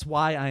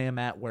why I am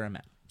at where I'm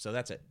at. So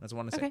that's it. That's what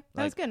I want to say. Okay,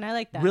 that was good. And I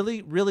like that.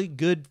 Really, really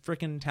good,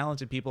 freaking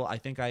talented people. I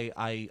think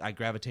I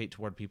gravitate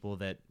toward people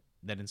that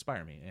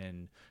inspire me.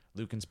 And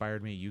Luke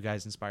inspired me. You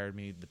guys inspired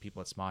me. The people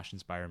at Smosh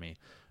inspire me.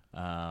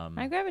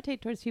 I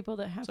gravitate towards people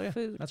that have So yeah,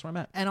 food. that's where I'm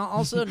at. And I'll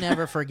also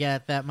never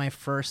forget that my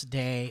first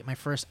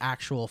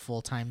actual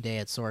full-time day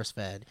at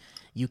SourceFed,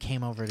 you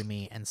came over to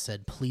me and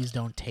said, "Please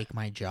don't take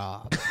my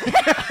job."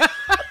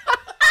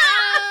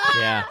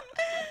 Yeah.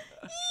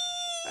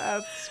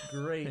 That's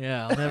great.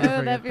 Yeah, I'll never Oh,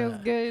 forget that feels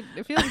good.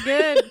 It feels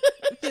good.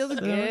 It feels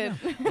good.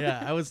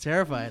 Yeah, I was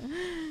terrified.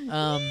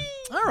 All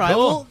right, Cool.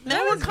 well,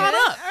 now we're was caught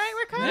good. up. All right,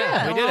 we're caught Yeah,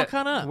 up. we we're did all it.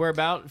 caught up. We're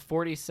about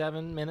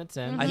 47 minutes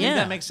in. I think Yeah.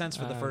 that makes sense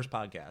for the first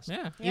podcast.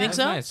 Yeah. You think that's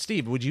so? Nice.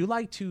 Steve, would you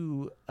like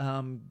to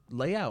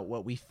lay out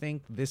what we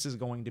think this is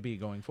going to be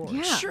going forward?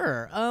 Yeah.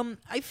 Sure.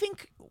 I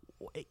think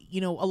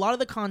a lot of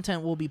the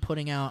content we'll be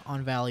putting out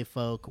on Valley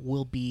Folk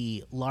will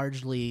be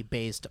largely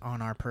based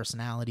on our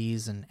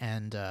personalities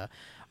and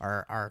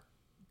our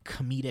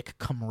comedic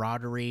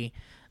camaraderie.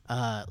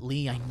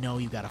 Lee, I know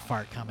you got a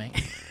fart coming.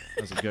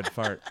 That was a good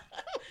fart.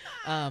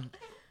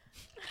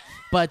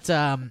 But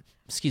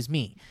excuse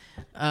me.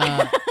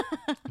 I'm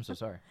so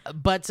sorry.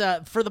 But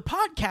for the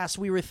podcast,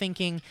 we were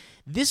thinking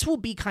this will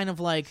be kind of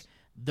like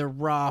the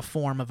raw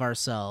form of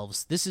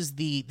ourselves. This is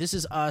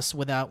us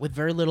with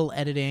very little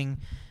editing.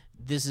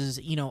 This is,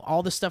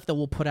 all the stuff that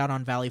we'll put out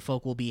on Valley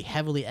Folk will be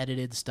heavily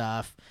edited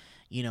stuff.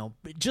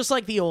 Just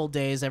like the old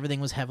days,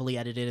 everything was heavily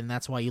edited, and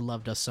that's why you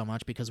loved us so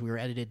much, because we were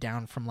edited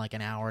down from like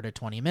an hour to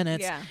 20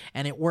 minutes. Yeah.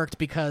 And it worked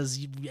because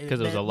it was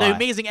a the lie.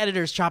 amazing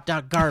editors chopped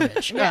out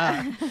garbage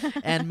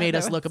and made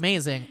us look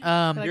amazing. You're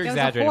Like, that was a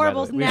exaggerating, by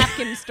horrible the way.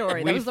 napkin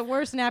story. That we- was the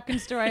worst napkin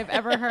story I've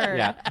ever heard.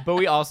 Yeah, but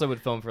we also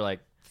would film for like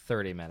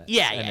 30 minutes.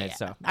 Yeah, and yeah,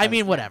 it's yeah. So I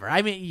mean, whatever.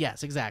 I mean,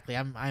 yes, exactly.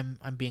 I'm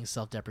being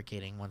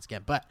self-deprecating once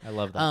again, but I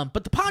love that.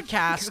 But the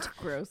podcast,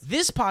 Gross.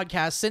 this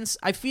podcast, since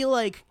I feel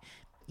like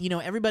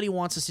everybody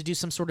wants us to do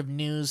some sort of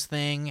news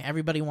thing,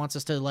 everybody wants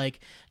us to like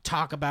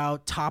talk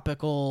about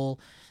topical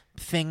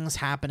things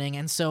happening,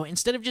 and so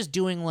instead of just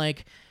doing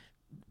like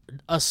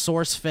a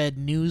source-fed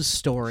news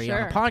story on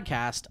a Sure.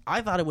 podcast,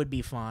 I thought it would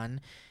be fun.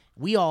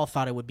 We all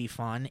thought it would be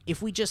fun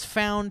if we just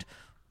found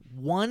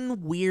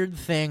one weird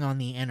thing on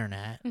the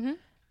internet,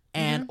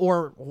 and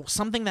or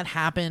something that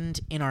happened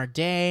in our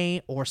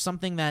day, or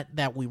something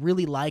that we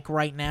really like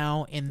right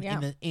now in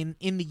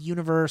the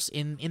universe,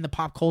 in the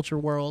pop culture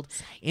world,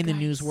 in the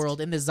news world,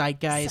 in the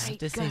zeitgeist.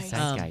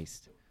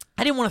 Zeitgeist.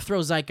 I didn't want to throw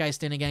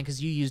zeitgeist in again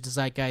because you used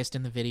zeitgeist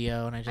in the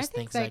video, and I just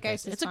think think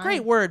zeitgeist is It's a fine.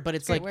 great word, but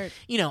it's Great like word.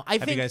 I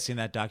Have think you guys seen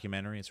that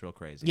documentary? It's real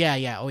crazy.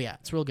 yeah, oh yeah,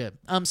 it's real good.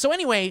 So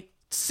anyway,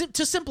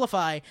 to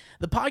simplify,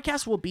 the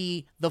podcast will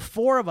be the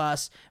four of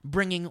us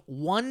bringing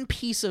one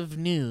piece of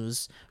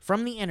news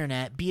from the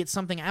internet, be it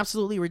something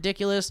absolutely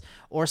ridiculous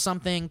or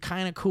something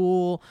kind of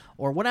cool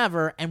or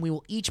whatever, and we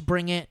will each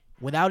bring it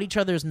without each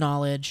other's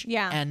knowledge,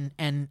 and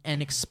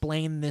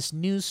explain this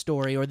news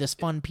story or this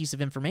fun piece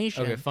of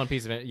information. Okay, fun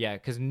piece of it. Yeah,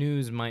 because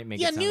news might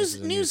make Yeah, it sound like it's a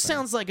news thing.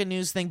 sounds like a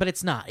news thing, but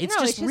it's not. It's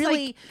No, just it's just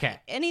really like Okay.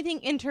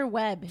 anything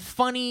interweb.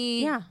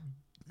 funny, Yeah.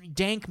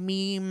 dank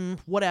meme,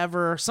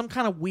 whatever, some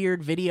kind of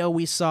weird video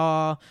we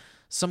saw,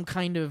 some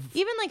kind of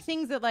Even like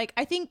things that like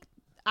I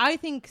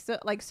think so,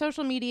 like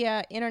social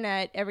media,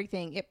 internet,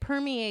 everything, it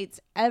permeates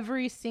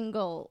every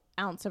single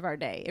ounce of our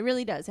day. It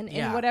really does. And in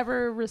Yeah.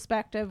 whatever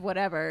respect of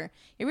whatever,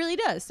 it really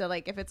does. So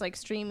like if it's like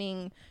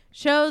streaming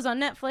shows on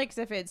Netflix,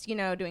 if it's,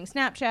 doing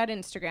Snapchat,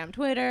 Instagram,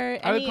 Twitter,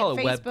 I would call it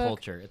Facebook. web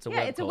culture. It's a Yeah,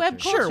 web it's a culture. web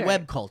culture. sure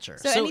web culture.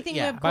 So anything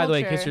yeah. web By the way,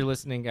 in case culture. you're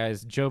listening,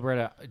 guys, Joe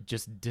Beretta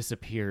just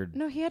disappeared.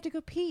 No, he had to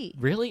go pee.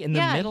 Really? In the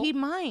Yeah, middle? he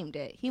mimed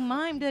it. He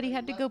mimed that he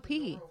had to go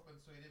pee.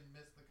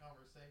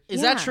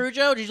 Is Yeah. that true,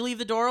 Joe? Did you leave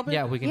the door open?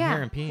 Yeah, we can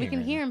hear him peeing. We can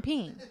right hear now. him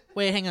peeing.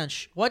 Wait, hang on.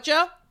 What,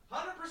 Joe?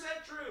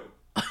 100% true.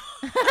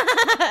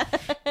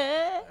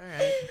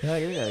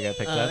 Yeah, I got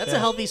picked up. That's a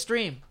healthy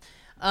stream.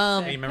 Hey,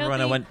 you remember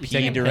when I went You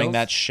taking peeing during pills?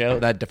 that show,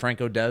 that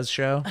DeFranco Does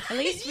show? At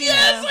least we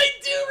Yes, know. I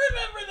do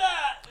remember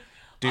that.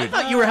 Dude, I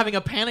thought you were having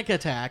a panic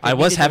attack. I and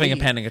was needed to having a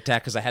leave. panic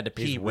attack because I had to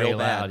pee He's way real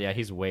loud. bad. Yeah,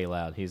 he's way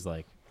loud. He's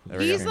like.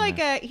 He's like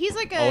a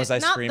Oh, was I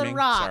not screaming? the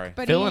Rock, Sorry.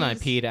 but Phil and I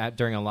he's- peed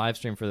during a live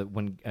stream for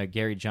when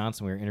Gary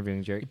Johnson. We were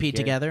interviewing Jerry. You peed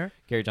together?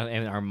 Gary Johnson,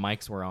 and our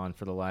mics were on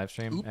for the live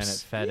stream, and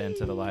it fed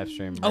into the live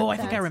stream. Oh, I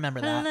think I That's remember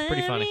that.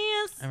 Pretty funny.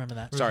 hilarious. I remember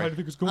that.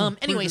 Sorry.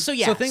 Anyway, so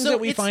yeah, So things that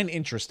we it's- find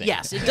interesting.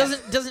 Yes, it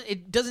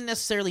doesn't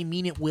necessarily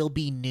mean it will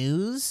be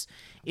news.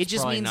 It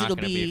just Probably means not it'll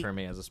gonna be for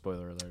me as a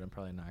spoiler alert. I'm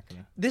probably not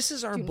gonna. This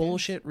is our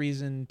bullshit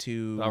reason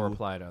to I'll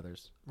reply to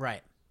others.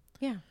 right.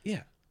 Yeah.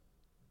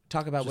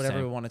 talk about Just whatever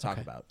saying. we want to talk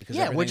about. Because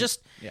Yeah, we're everything-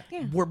 just yeah.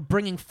 we're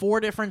bringing 4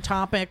 different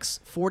topics,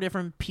 4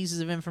 different pieces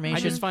of information. I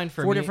just find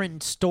for 4 me-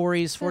 different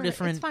stories, 4 Sure, it's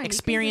different fine. You can just-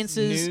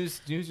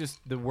 experiences. News, just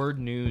the word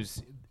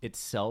news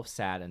itself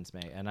saddens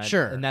me, and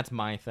Sure. and that's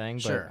my thing.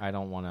 But Sure. I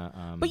don't want to.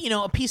 But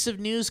a piece of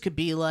news could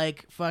be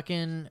like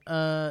fucking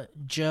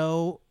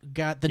Joe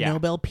got the Yeah.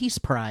 Nobel Peace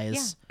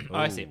Prize. Oh,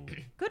 I see.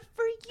 Good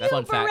for you, That's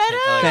fun fact. Beretta.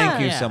 I like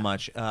Thank you Yeah. so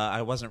much.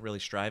 I wasn't really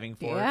striving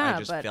for it. Yeah, I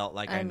just but, felt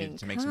like I needed mean,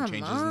 to make some come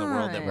changes in the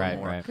world that were Right,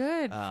 more right.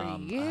 Good for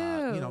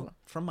you.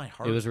 from my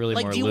heart. It was really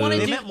Like, more do you want to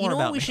lewd. do? meant You more know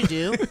what about we me. should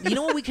do? You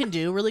know what we can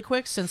do really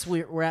quick since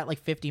we're at like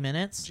 50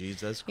 minutes.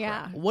 Jesus Christ.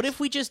 Yeah. What if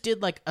we just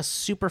did like a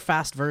super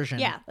fast version?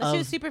 Yeah, let's do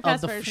a of- super of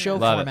fast the version. show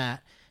Love it.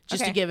 format,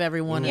 just to Okay. give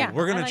everyone. Yeah.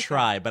 We're gonna I like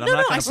try, but I'm No,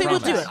 not no, gonna I say we'll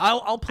do promise. it.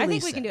 I'll police I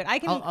think we it. can do it. I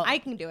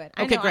can do it.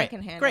 I Okay, know great. I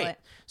can handle great. it.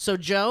 So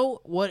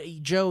Joe,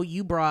 Joe,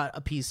 you brought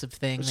a piece of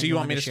thing. So that you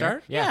want me wanted to share?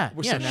 start? Yeah,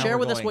 Well, yeah. so now Share we're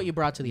with us going- what you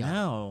brought to the audience.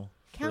 Now,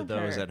 for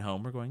those Counter. at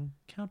home, we're going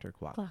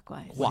counterclockwise.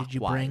 Clockwise. What did you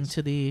bring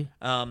to the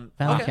Okay.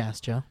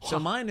 Valcast, Joe? So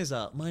mine is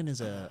a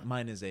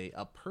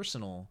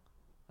personal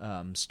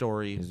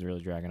story He's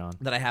really dragging on.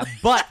 that I have,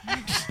 but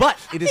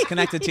it is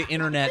connected to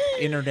internet.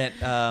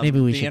 Maybe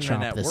we the should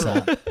chop internet this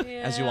world. up.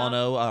 As you all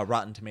know,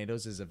 Rotten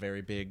Tomatoes is a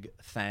very big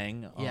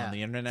thing Yeah. on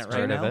the internet Heard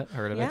right of now. it,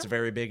 heard of it. It's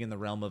very big in the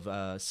realm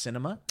of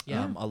cinema.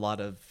 Yeah. A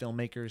lot of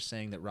filmmakers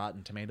saying that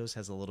Rotten Tomatoes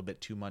has a little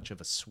bit too much of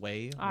a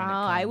sway. Oh, When it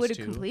comes I would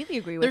to... completely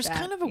agree with There's that.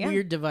 kind of a Yeah.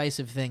 weird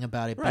divisive thing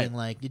about it Right. being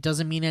like it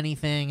doesn't mean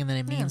anything and then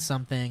it means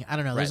something. I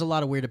don't know. There's Right. a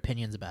lot of weird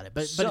opinions about it,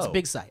 but it's a So-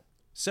 big site.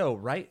 So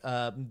right,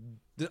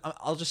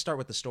 I'll just start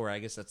with the story. I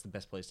guess that's the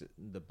best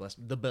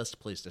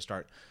place to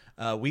start.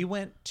 We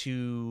went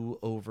to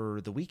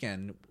over the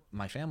weekend.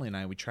 My family and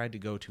I. We tried to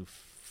go to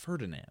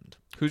Ferdinand.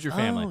 Who's your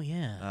family? Oh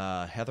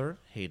yeah. Heather,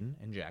 Hayden,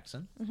 and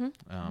Jackson.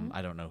 Mm-hmm.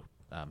 I don't know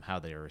how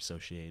they are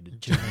associated.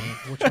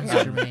 Jermaine. Which one's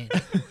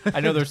Jermaine? I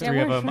know there's Yeah, 3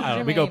 of we're them. from I don't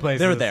know. We go Jermaine. places.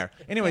 They're there.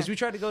 Anyways, we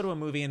tried to go to a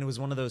movie, and it was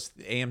one of those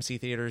AMC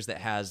theaters that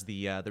has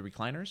the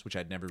recliners, which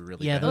I'd never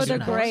really. Yeah, been Oh, those to. are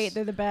they're nice. great.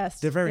 They're the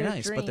best. They're very a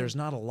nice, but dream. there's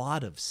not a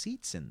lot of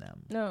seats in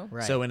them. no.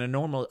 Right. So in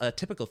a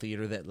typical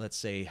theater that let's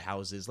say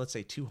houses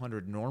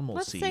 200 normal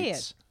Let's seats. say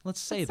it.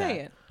 Let's say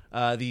Let's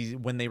that. say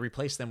When they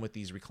replace them with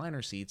these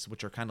recliner seats,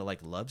 which are kind of like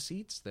love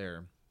seats,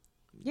 they're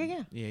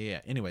Yeah. yeah.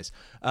 Anyways,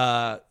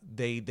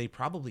 they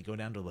probably go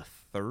down to a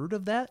third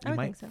of that. I You would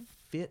might think so.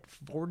 fit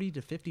 40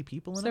 to 50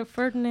 people in So it.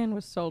 Ferdinand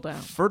was sold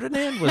out.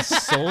 Ferdinand was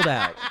sold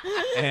out,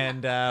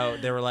 and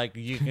they were like,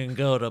 "You can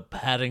go to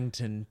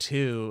Paddington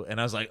 2," and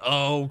I was like,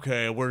 "Oh,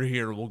 okay, we're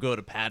here. We'll go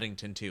to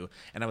Paddington 2."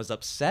 And I was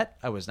upset.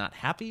 I was not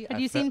happy. Had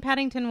you seen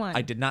Paddington 1?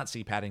 I did not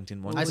see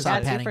Paddington 1. I Was saw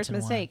that- That's your Paddington first 1.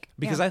 mistake.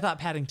 because Yeah. I thought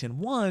Paddington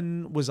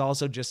 1 was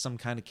also just some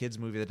kind of kids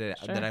movie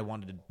that I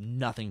wanted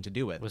nothing to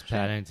do with. Was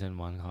Paddington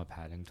 1 called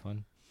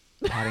Paddington?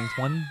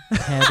 Paddington.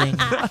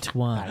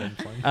 Paddington.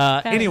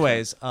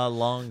 Anyways, a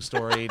long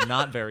story,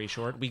 not very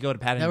short. We go to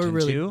That Paddington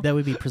would 2. that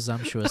would be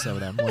presumptuous of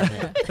them, wouldn't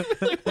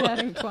it?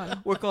 Paddington.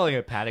 We're calling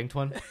it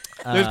Paddington.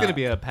 There's gonna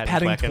be a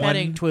Paddington. Paddington.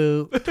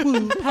 Paddington.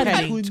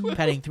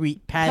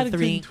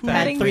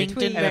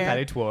 Paddington. And a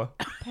Paddington.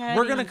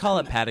 We're gonna call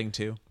it Padding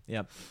 2.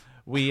 Yep.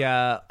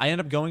 I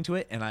end up going to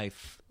it, and I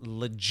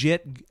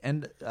legit,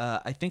 and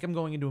I think I'm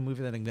going into a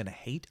movie that I'm gonna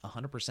hate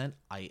 100%.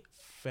 I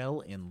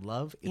fell in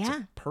love. It's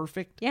Yeah. a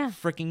perfect Yeah.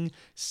 freaking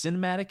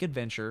cinematic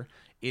adventure.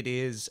 It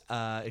is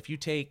if you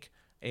take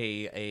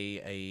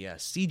a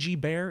CG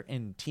bear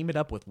and team it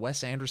up with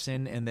Wes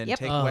Anderson, and then Yep.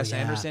 take Oh, Wes yeah.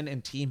 Anderson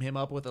and team him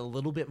up with a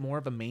little bit more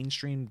of a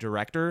mainstream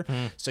director,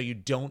 so you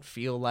don't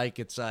feel like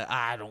it's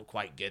I don't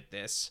quite get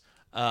this.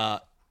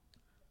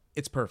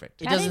 It's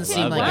perfect. It doesn't Paddington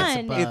seem like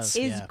it's 1 above. is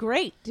yeah.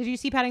 great. Did you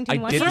see Paddington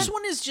I 1? The didn't. first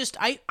one is just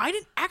I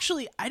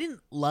didn't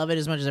love it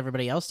as much as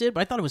everybody else did,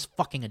 but I thought it was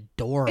fucking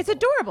adorable. It's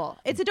adorable.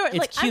 It's adorable. It's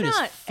Like cute I'm as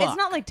not. fuck. It's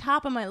not like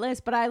top of my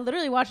list, but I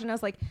literally watched it and I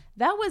was like,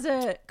 that was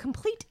a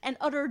complete and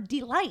utter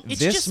delight. It's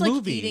This just like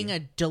movie- eating a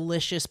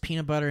delicious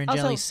peanut butter and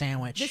Also, jelly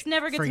sandwich. This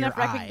never gets for enough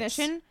your eyes.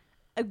 recognition.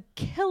 A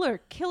killer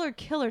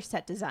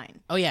set design.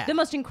 Oh yeah, The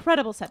most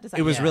incredible set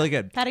design. It was Yeah. really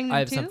good. Paddington I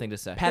have 2? something to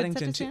say.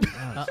 Paddington 2. Good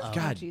set Uh-oh.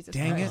 God Jesus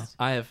dang Christ.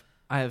 it.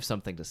 I have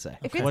something to say.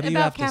 If it's What do you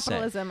about have to say?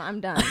 capitalism, I'm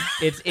done.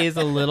 It is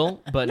a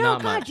little, but No,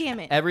 not God much. damn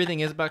it.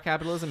 Everything is about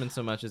capitalism, and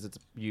so much as it's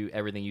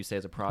everything you say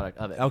is a product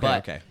of it. Okay,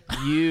 But okay.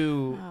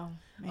 You. Oh,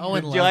 man.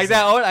 Owen Do loves you like it.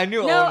 that, Owen? I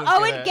knew No, Owen was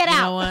Owen, gonna- get You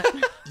out. know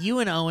what? You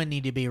and Owen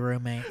need to be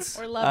roommates.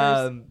 Or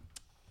lovers.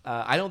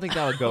 I don't think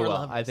that would go Or well.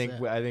 lovers, I think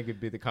yeah. it'd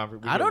be the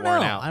conference. I don't know.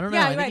 I don't know.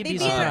 Yeah, I you're think right. you'd They'd be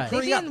be in- surprised. they'd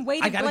Hurry be up. in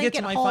weighted I gotta get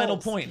to blanket my final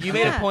holes. point. You made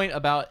Yeah. a point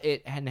about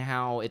it and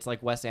how it's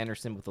like Wes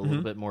Anderson with a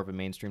little bit more of a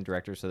mainstream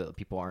director, so that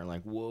people aren't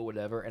like whoa,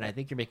 whatever. And I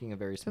think you're making a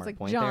very smart like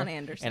point John there.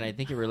 Anderson. And I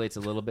think it relates a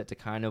little bit to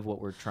kind of what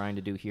we're trying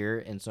to do here,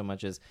 in so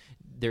much as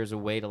there's a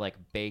way to like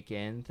bake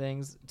in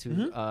things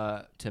to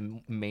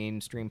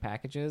mainstream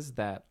packages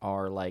that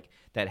are like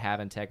that have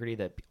integrity,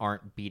 that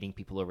aren't beating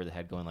people over the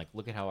head, going like,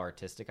 look at how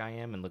artistic I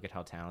am, and look at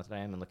how talented I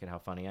am, and look at how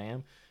funny I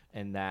am.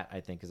 And that, I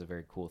think, is a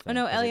very cool thing. Oh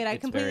no, 'cause Elliot, I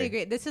it's completely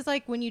very- agree. This is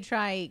like when you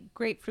try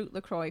grapefruit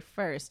LaCroix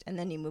first, and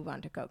then you move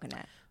on to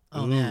coconut.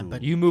 Oh man,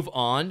 but You move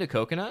on to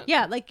coconut?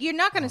 Yeah, like you're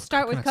not going to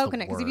start with coconut's the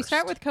coconut, because if you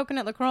start worst. with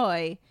coconut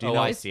LaCroix, Do you Oh,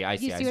 know- I see. I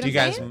see. you I see see. what Do you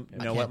I'm guys saying?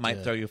 know I what can't might do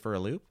it. throw you for a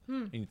loop?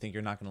 And you think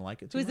you're not going to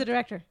like it too who's the much?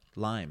 director?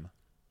 Lime.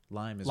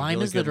 Lime is Lime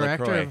really is the good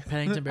director LaCroix. of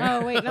Paddington Bear.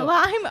 Oh wait, no,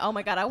 Lime. Oh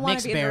my god, I want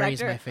Mixed to be a Berry's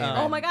director. my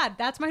favorite. Oh my god,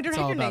 that's my all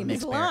director about name.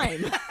 Is Mixed Berry.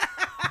 Lime.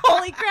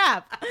 Holy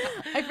crap!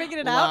 I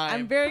figured it out. Lime.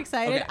 I'm very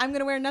excited. Okay. I'm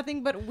gonna wear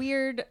nothing but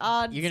weird,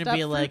 odd. You're gonna stuff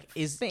be for like,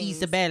 is things.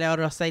 Isabella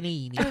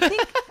Rossellini?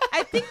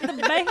 I think the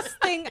best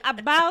thing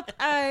about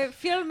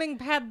filming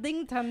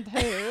Paddington 2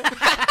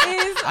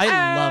 is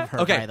I love her,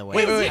 Okay, by the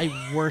way. wait.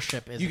 I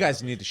worship Isabella. You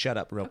guys need to shut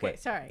up real Okay, quick.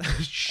 sorry.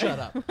 Shut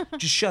up.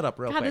 Just shut up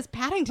real God, quick. this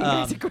Paddington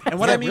guy's aggressive. and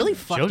what that I mean, really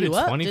fucked Showed you it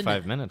up, 25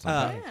 didn't minutes. On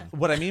Paddington.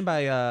 what I mean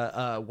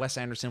by Wes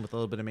Anderson with a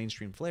little bit of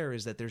mainstream flair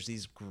is that there's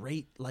these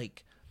great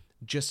like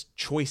just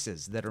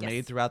choices that are Yes.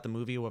 made throughout the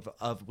movie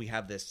of we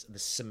have this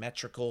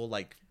symmetrical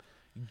like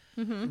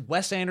Mm-hmm.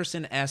 Wes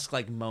Anderson-esque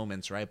like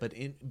moments, right? But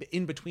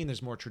in between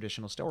there's more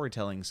traditional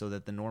storytelling, so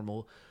that the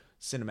normal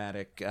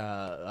cinematic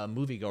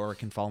moviegoer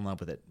can fall in love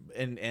with it.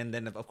 And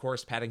then of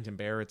course Paddington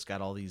Bear, it's got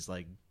all these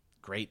like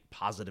great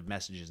positive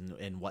messages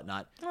and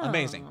whatnot.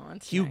 Amazing.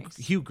 that's Hugh nice.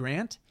 Hugh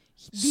Grant,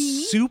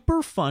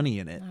 super funny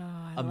in it.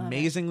 I love it.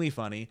 Amazingly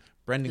funny.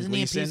 Brendan Isn't he a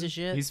Gleeson. piece of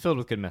shit? He's filled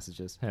with good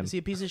messages. Him. Is he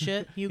a piece of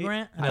shit, Hugh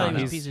Grant? I No, thought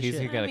he was a he's- piece of he's-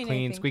 shit. he got a I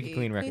clean, think squeaky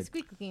clean record.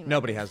 Squeaky clean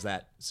Nobody record. has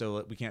that,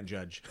 so we can't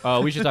judge.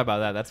 Oh, we should talk about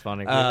that. That's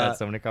funny. We've had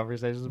so many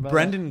conversations about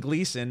Brendan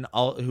Gleeson,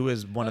 who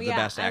is one Oh, of the yeah,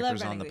 best I love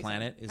actors on Brendan the Gleeson.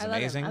 planet, is I love him.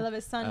 amazing. I love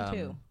his son,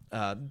 too.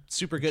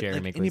 Super good. Jeremy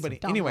Like, Gleeson. anybody.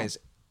 Donald. Anyways,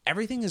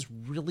 everything is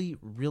really,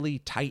 really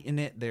tight in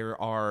it. There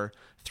are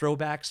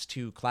throwbacks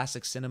to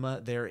classic cinema.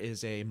 There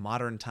is a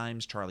modern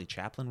times Charlie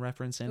Chaplin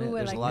reference in it. Ooh, I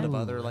There's like a lot that. of Ooh,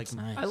 other like that's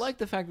nice. I like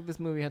the fact that this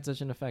movie had such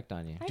an effect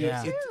on you. I do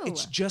Yeah. too.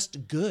 it's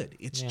just good.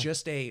 It's Yeah.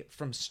 just a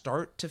from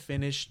start to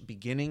finish,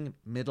 beginning,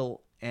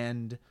 middle,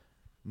 end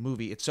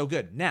movie. It's so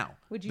good. Now,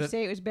 Would you the-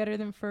 say it was better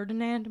than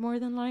Ferdinand? More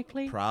than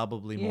likely.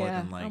 Probably more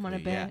Yeah, than likely. I'm gonna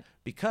Yeah. bet.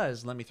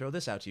 Because let me throw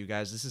this out to you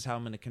guys. This is how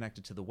I'm going to connect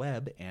it to the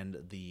web and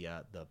the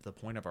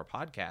point of our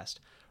podcast.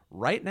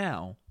 Right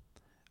now,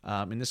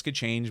 and this could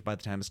change by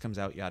the time this comes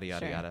out. Yada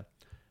yada Sure. yada.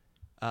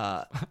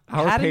 Our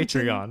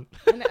Paddington-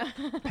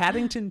 Patreon.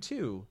 Paddington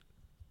 2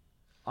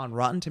 on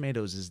Rotten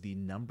Tomatoes is the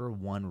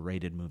 #1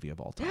 rated movie of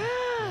all time.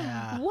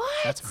 Yeah. What?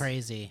 That's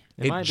crazy.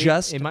 It might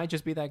just- might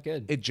just be that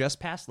good. It just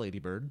passed Lady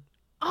Bird,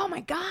 Oh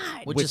my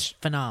god. Which is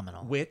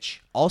phenomenal.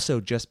 which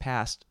also just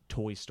passed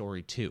Toy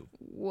Story 2.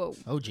 Whoa.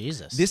 Oh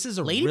Jesus! This is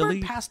a Lady really-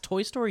 Bird past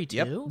Toy Story 2.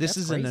 Yep. This That's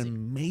is crazy. an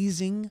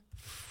amazing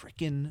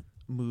freaking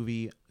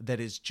movie that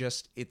is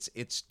just it's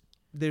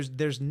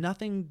there's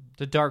nothing.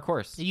 The Dark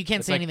Horse. You can't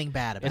It's say like- anything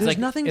bad about It's it. There's like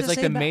nothing it's to like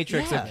say the about-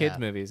 Matrix yeah. of kids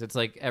movies. It's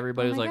like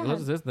everybody was my like, God.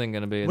 "What's this thing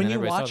gonna be?" And When then you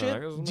everybody watch saw it,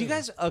 like, "Oh, do you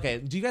guys okay?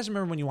 Do you guys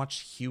remember when you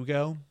watched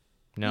Hugo?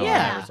 No, Yeah.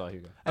 I never saw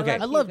Hugo. Okay.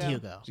 I loved Hugo.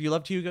 Hugo. So you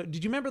loved Hugo.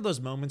 Did you remember those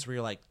moments where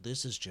you're like,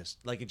 "This is just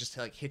like it just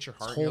like hit your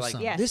heart." You're like,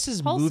 wholesome. Yes, "This is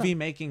wholesome. movie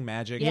making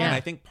magic." Yeah. And I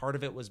think part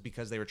of it was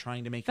because they were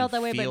trying to make Felt you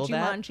that way about feel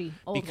that Jumanji,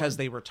 old because one.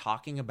 they were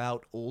talking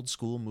about old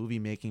school movie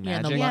making Yeah,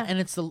 and, magic. Yeah. and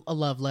it's a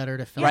love letter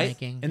to Right,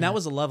 filmmaking. and that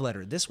was a love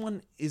letter. This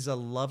one is a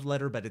love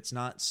letter, but it's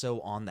not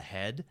so on the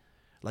head.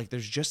 Like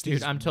there's just Dude,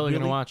 these I'm totally really-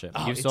 gonna watch it.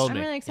 Oh, You it's- sold I'm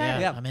me. really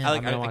excited. Yeah. Yeah, I'm in. I, like,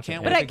 I'm gonna I watch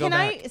can't it. wait But to go can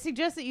back. I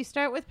suggest that you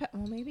start with?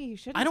 Well, maybe you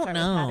should. I don't start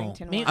know. With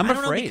Paddington Maybe- one. I'm I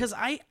don't know afraid. because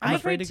I I'm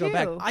afraid to go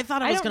back. too. I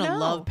thought I was don't going to know.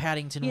 love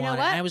Paddington You know 1.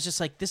 what? And I was just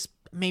like, this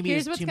maybe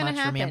Here's is what's too gonna much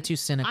for me. I'm happen. too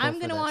cynical I'm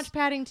for gonna this. watch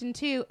Paddington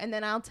 2, and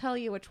then I'll tell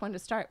you which one to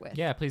start with.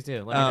 Yeah, please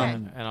do. Let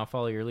me know, and I'll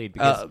follow your lead.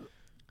 Because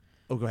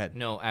Oh, go ahead.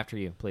 no, after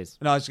you, please.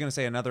 No, I was going to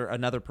say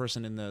another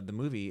person in the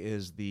movie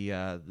is the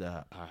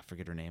I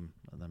forget her name.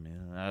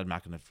 I'm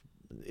not going to.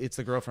 It's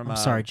the girl from. I'm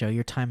sorry, Joe.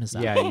 Your time is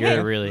up. Yeah,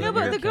 you're really. No,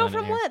 but you're the girl killing it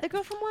from here. what? The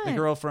girl from what? the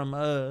girl from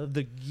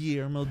the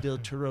Guillermo del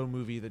Toro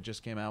movie that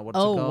just came out. What's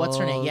it Oh, called? what's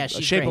her name? Yeah,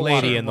 she's Shape great. of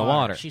Lady Water. in the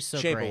Water. She's so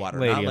Shape great. of Water.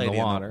 Lady not in the Lady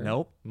Water.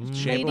 Nope. Mm.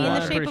 Shape Lady of in the Water.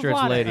 I'm Shape pretty of sure it's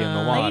Water. Lady in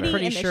the Water. Lady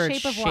Pretty in the sure it's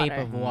Shape of Shape Water.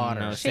 of Water.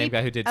 No, same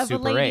guy who did of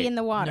Super a lady 8. in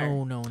the water.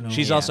 No.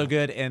 She's Yeah. also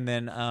good. And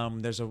then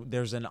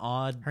there's an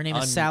odd. Her name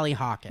is Sally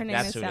Hawkins. Her name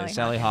That's is who it is. Sally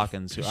Sally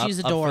Hawkins. Who She's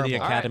up adorable. for the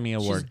Academy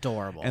She's Award.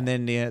 adorable. And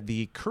then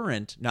the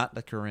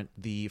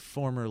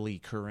formerly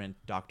current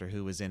Doctor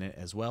Who was in it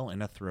as well in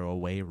a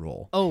throwaway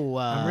role. Oh,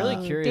 I'm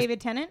really curious.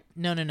 David Tennant,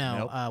 No.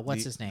 Nope.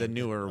 What's The- his name? The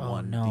newer Oh,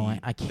 one. No, the,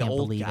 I can't the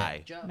old believe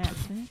guy. it. Matt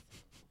Smith.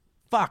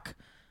 Fuck.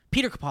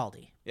 Peter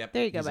Capaldi. Yep.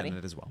 There you go, he's buddy. in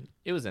it as well.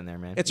 It was in there,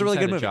 man. It's You a really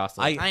just good had to movie.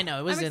 jostle it. I know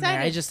it was I'm in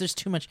there. excited. There's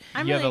too much.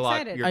 I'm you really have a lot.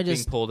 excited. You're I being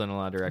just- pulled in a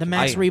lot of The directions.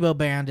 Max Rebo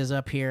band is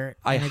up here.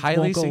 I and it highly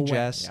won't go away.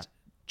 suggest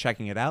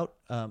checking it out.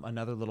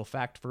 Another little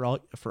fact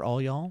for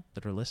all y'all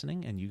that are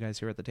listening and you guys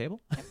here at the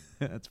table.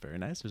 That's very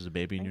nice. There's a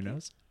baby in your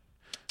nose.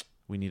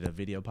 We need a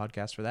video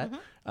podcast for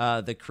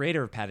that. The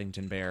creator of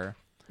Paddington Bear,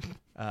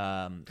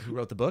 who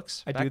wrote the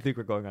books. I do think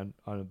we're going on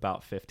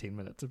about 15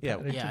 minutes. Of Yeah.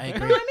 Paddington. Yeah, I No,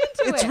 agree. I'm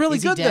into It's it. really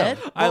Is he good dead?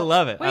 though. I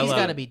love it. Wait, I He's love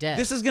got to it. be dead.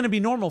 This is going to be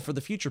normal for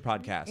the future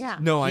podcast. Yeah.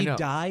 No, I he know.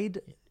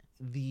 died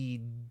the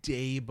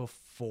day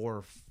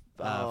before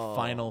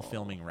final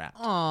filming wrapped.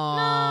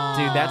 Aww.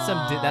 Dude,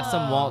 that's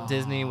some Walt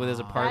Disney with his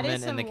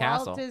apartment some in the Walt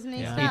castle.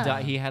 Disney Yeah. He stuff.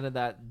 died. He had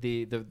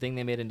the thing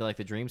they made into like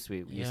the Dream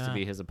Suite used to Yeah.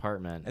 be his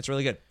apartment. It's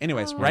really good.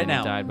 Anyways, Oh. right And he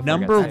now, died before he got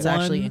number signed. That's one.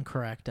 actually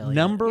incorrect, Elliot.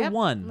 Number Yep.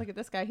 one. Look at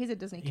this guy. He's a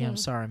Disney king. Yeah, I'm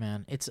sorry,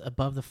 man. It's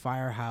above the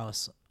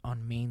firehouse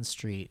on Main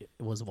Street.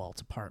 It was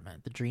Walt's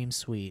apartment. The Dream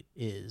Suite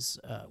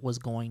was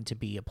going to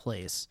be a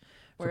place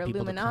for Where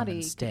people to come Illuminati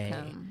and could stay.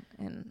 come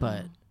and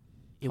But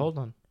it- Hold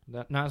on.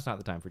 Now it's not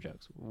the time for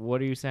jokes. What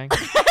are you saying?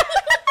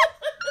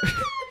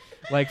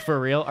 Like for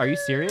real? Are you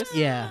serious?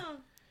 yeah,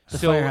 the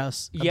So,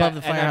 firehouse above the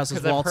and firehouse is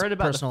because I've Walt's heard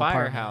about the personal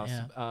firehouse,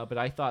 apartment. but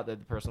I thought that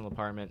the personal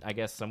apartment. I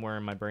guess somewhere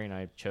in my brain,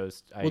 I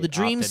chose. Well, the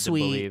Dream opted to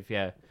Suite- believe,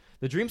 yeah,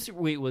 the Dream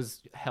Suite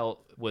was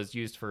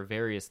used for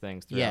various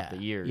things throughout Yeah, the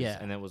years, yeah.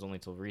 and it was only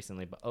till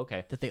recently. But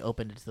okay, That they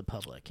opened it to the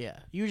public. Yeah,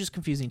 you were just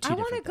confusing two I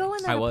want different to go in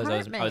things. that I was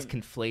apartment.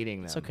 conflating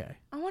them. It's okay.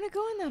 I want to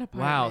go in that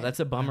apartment. Wow, that's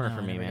a bummer I know,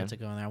 for I me, never man. got to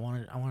go in there. I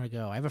want to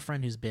go. I have a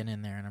friend who's been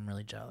in there, and I'm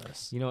really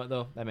jealous. You know what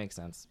though? That makes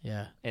sense,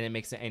 Yeah. and it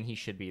makes sense. And he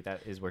should be.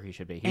 That is where he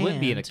should be. He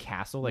wouldn't be in a And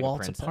castle like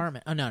Walt's a princess.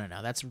 apartment. Oh no,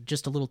 that's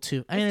just a little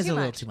too. I mean, it's a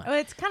little too much. Oh,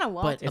 it's kind of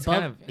Walt. But It's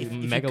above, kind of if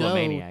you go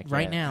megalomaniac,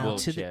 right yeah. now Well,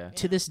 to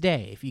to this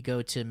day, if you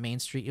go to Main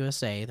Street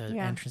USA, the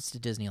Yeah. entrance to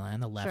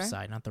Disneyland, the left Sure.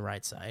 side, not the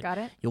right side, Got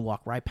it. you'll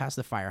walk right past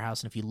the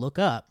firehouse, and if you look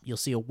up, you'll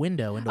see a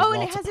window into Oh, and it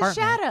Walt's has a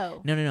apartment.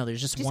 shadow. No,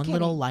 there's just one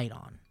little light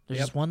on. There's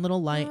just one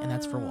little light, and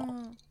that's for Walt.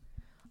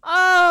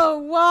 Oh,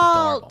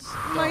 Walt,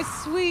 Adorable. my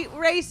sweet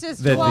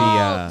racist The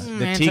Walt.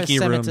 tiki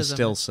room Anti-Semitism.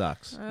 still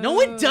sucks. No,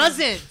 it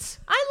doesn't.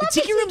 I The love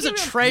tiki room's a room.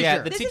 treasure. Yeah,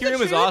 the This tiki is the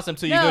room is truth? awesome.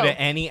 So you No. go to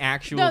any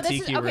actual No, this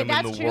tiki is okay. room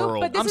That's in the true.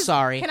 world. But this I'm is,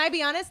 sorry. Can I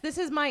be honest? This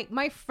is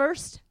my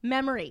first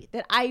memory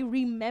that I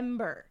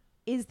remember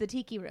is the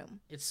tiki room.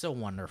 It's so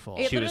wonderful.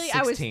 It She was literally, I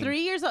was 16.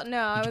 3 years old. No,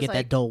 I Did was you get like,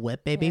 that Dole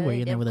Whip, baby? Were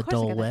you in there with a of course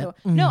I Dole got that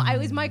Whip? No, I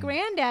was my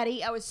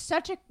granddaddy. I was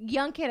such a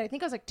young kid. I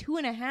think I was like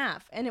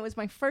 2.5, and it was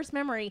my first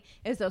memory.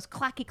 Is those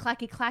clacky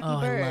Oh,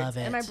 I birds, love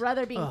and my it.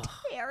 brother being Ugh.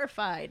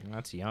 terrified.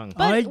 That's young.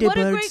 But All the what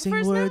a birds great sing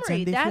first words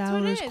memory. and the That's what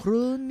it flowers is.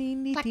 croon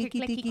in the Clacky, tiki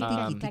clacky, tiki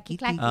clacky, tiki clacky, tiki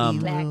clacky, tiki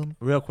clack. room.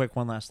 Real quick,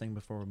 one last thing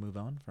before we move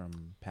on from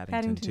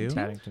Paddington, Paddington 2. 2.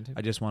 Paddington too.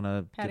 I just want to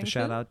give a Paddington?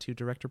 shout out to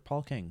director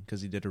Paul King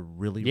because he did a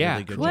really, Yeah,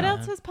 really good What job.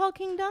 else has Paul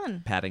King done?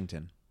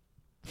 Paddington.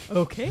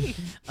 Okay.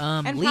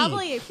 And Lee,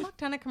 probably a fuck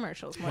ton of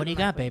commercials. more what do you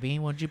than got, likely. baby?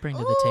 What did you bring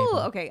to the Ooh, table?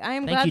 okay. I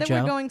am Thank glad you, that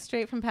Joe. we're going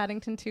straight from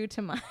Paddington 2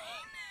 to mine.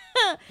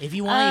 If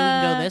you want, you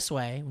can go this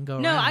way. We can go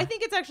No, around. I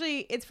think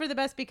it's for the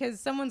best because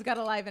someone's got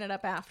to liven it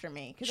up after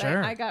me. Because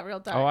Sure. I got real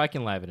dark. Oh, I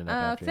can liven it up Oh,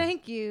 after you.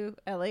 thank you,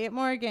 Elliot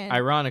Morgan.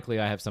 Ironically,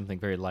 I have something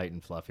very light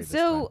and fluffy this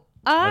So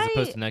time, as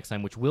opposed to next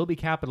time, which will be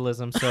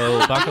capitalism.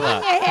 So buckle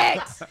up.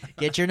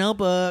 Get your Get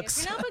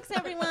notebooks. your notebooks,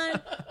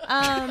 everyone.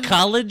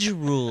 College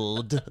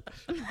ruled.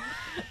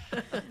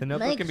 The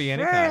notebook Make can be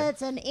any sure kind.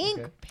 it's an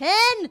ink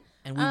pen.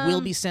 And we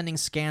will be sending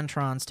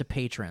Scantrons to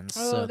patrons.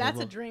 Oh, so they that's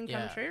will- a dream come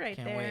yeah, true right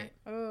can't there. wait.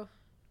 Oh,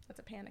 That's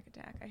a panic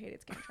attack. I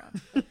hated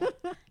Scantron.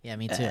 Yeah,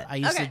 me too. I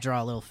used Okay. to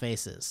draw little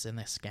faces in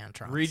the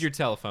Scantrons. Read your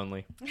telephone,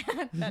 Lee.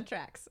 That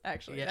tracks,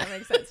 actually. Yeah. That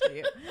makes sense to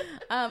you.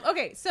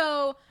 Okay,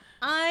 so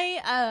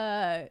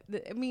I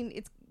mean,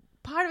 it's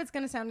part of it's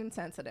going to sound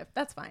insensitive.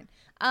 That's fine.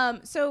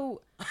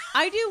 So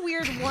I do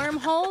weird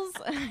wormholes.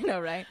 I know,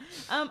 right?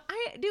 I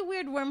do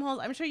weird wormholes.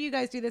 I'm sure you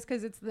guys do this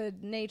because it's the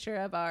nature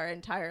of our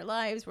entire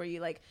lives where you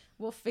like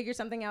will figure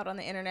something out on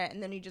the internet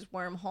and then you just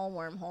wormhole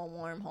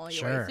your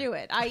Sure. way through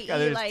it. I Got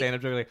this like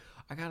stand-up joke like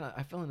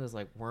I fell into this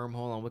like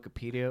wormhole on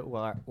Wikipedia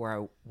where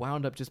I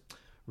wound up just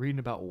reading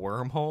about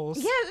wormholes.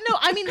 yeah, no,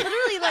 I mean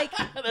literally like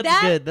That's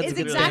that good. That's is a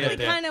good exactly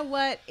idea. kind of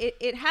what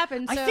it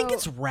happened. So, I think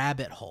it's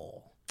rabbit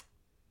hole.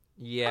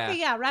 Yeah. okay,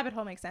 yeah, rabbit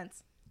hole makes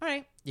sense. All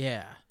right.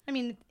 Yeah. I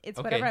mean, it's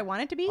Okay. whatever I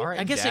want it to be. All right,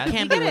 I guess Dad. it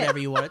can You be get it. whatever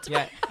you want it to.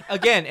 Yeah.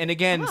 Again and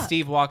again, Come on.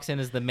 Steve walks in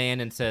as the man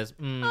and says,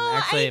 Oh,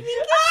 actually, I think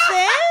it's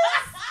this.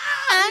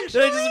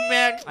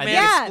 Actually,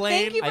 yeah,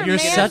 thank you for You're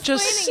such a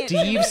mansplaining it to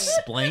Steve me.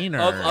 Splainer.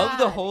 of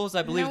the God. holes,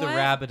 I believe know the what?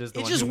 rabbit is the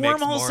It's one just who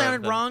makes wormhole more sounded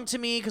of them. wrong to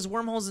me because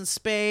wormholes in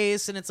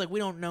space, and it's like we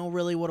don't know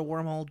really what a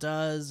wormhole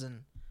does.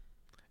 And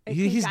It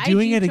can He's guide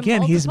doing you it to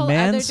again. He's multiple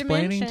other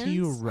mansplaining to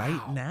you dimensions.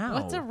 right now.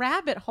 What's a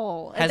rabbit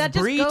hole? Has That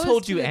just Bree goes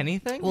told to you the-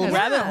 anything? well, Has-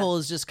 rabbit hole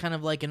is just kind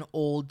of like an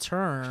old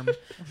term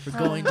for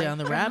going down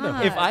the rabbit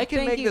hole. If I can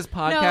Thank make you. this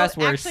podcast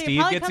No, where actually, it Steve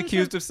probably gets comes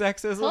accused from- of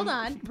sexism. Hold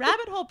on.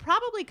 Rabbit hole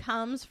probably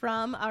comes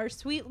from our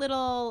sweet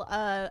little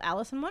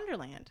Alice in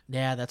Wonderland.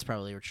 Yeah, that's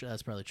probably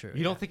true.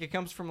 You don't think it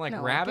comes from like No,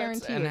 I rabbits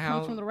guarantee and you it how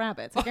comes from the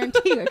rabbits. I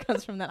guarantee you it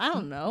comes from that. I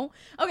don't know.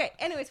 Okay,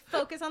 anyways,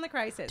 focus on the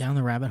crisis. Down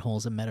the rabbit hole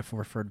is a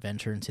metaphor for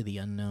adventure into the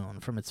unknown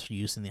from its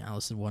use in the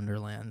Alice in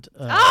Wonderland.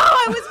 Oh,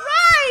 I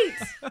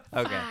was right!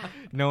 Okay.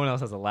 No one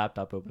else has a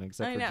laptop open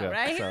except I for know, Joe.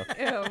 right? So.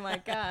 Oh my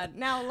god.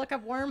 Now look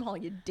up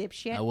wormhole, you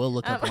dipshit. I will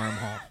look up Um,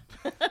 wormhole.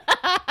 You're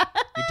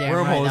damn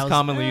right, Wormhole that is was-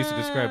 commonly used to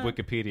describe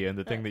Wikipedia and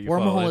the thing that you fall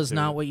Wormhole is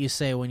into. not what you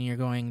say when you're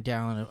going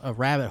down a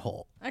rabbit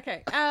hole.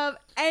 Okay.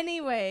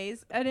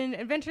 Anyways, an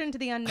adventure into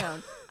the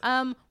unknown.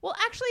 Well,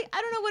 actually,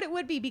 I don't know what it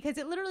would be because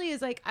it literally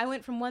is like I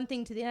went from one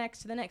thing to the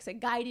next to the next. It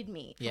guided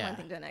me from Yeah. one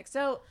thing to the next.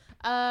 So,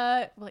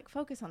 like,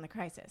 focus on the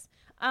crisis.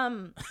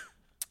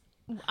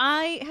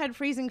 I had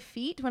freezing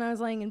feet when I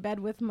was laying in bed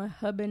with my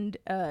husband,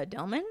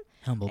 Delman.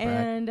 Humble brag.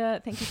 And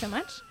thank you so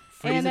much.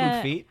 Freezing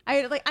and, feet?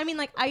 I mean,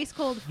 like ice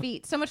cold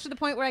feet. So much to the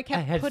point where I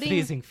kept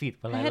putting. feet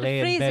while I had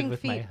freezing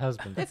feet.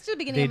 husband. That's the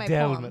beginning of my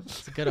poem.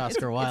 It's a good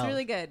Oscar Wilde. It's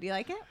really good. Do you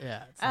like it?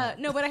 Yeah. It's not-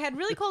 No, but I had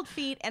really cold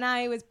feet, and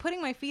I was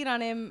putting my feet on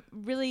him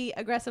really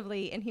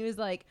aggressively, and he's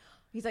like,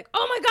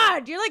 "Oh my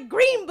God, you're like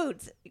green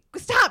boots!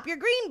 Stop, you're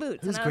green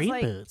boots!" Who's and I Green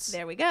was like, Boots?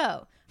 There we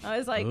go. I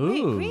was like,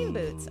 "Wait, green Ooh.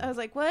 boots?" I was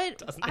like,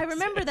 "What? I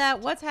remember that.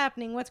 What's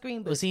happening? What's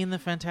green boots?" was he in the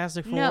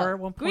Fantastic Four No, at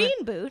one point?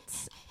 Green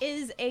Boots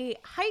is a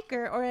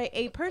hiker or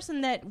a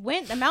person that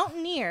a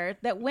mountaineer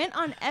that went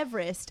on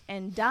Everest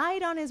and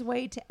died on his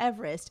way to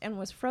Everest and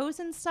was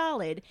frozen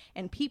solid,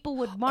 and people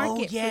would mark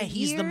Oh, it yeah, for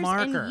he's the years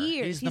marker. and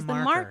years. He's He's the the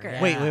marker,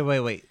 marker. yeah.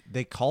 Wait.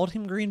 They called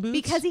him Green Boots?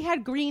 Because he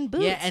had green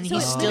boots. Yeah, and so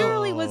he's it still-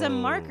 literally was a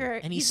marker.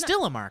 And he's not-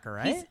 still a marker,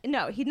 right?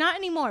 he's not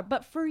anymore.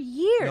 But for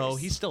years, No,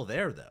 he's still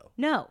there, though.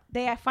 no.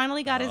 They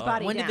finally got his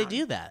body. When did they down.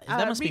 do that?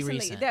 That must be Recently.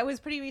 recent. That was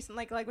pretty recent,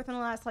 like within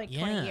the last 20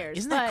 years.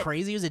 Isn't that But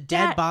crazy? It was a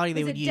dead body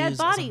they it was would a use dead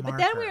body. as a But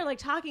marker. then we were like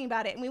talking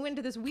about it, and we went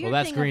into this weird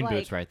that's thing green of, like,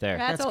 boots right there.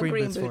 That's all green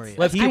green boots for you.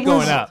 Let's He keep going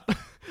was- up.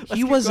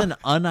 He was an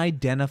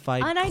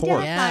unidentified corpse.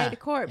 unidentified Yeah,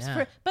 corpse.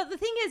 yeah. But the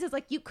thing is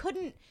like you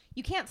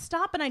can't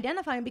stop and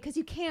identify him because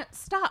you can't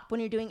stop when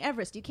you're doing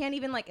Everest. You can't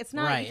even like it's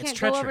not. Right, You it's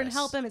can't go over and treacherous.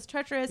 help him. It's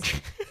treacherous.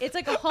 It's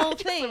like a whole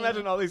thing.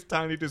 Imagine all these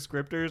tiny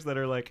descriptors that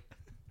are like,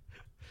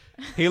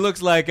 he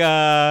looks like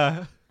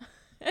And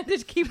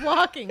just keep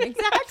walking.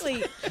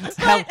 Exactly.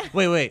 How-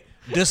 wait.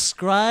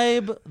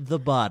 Describe the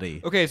body.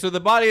 Okay, so the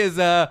body is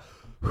I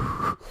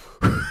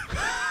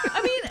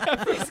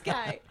mean, this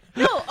guy.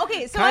 No.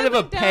 Okay. So kind I of a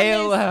went down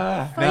pale. this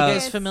Are you guys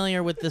focus-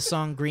 familiar with the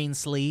song Green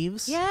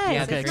Sleeves? Yes,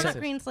 Yeah, it's different got sleeves.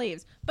 green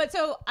sleeves. But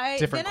so I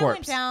Different then I went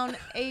corpse. down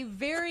a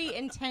very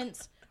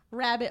intense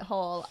rabbit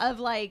hole of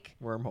like,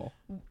 wormhole.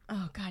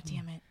 oh god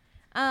damn it.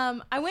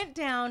 I went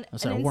down Oh,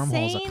 sorry, an a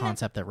wormhole is a insane-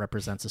 concept that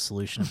represents a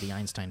solution of the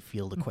Einstein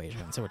field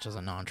equation, so which is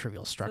a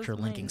non-trivial structure is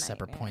my linking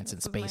separate nightmare. points in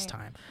This is my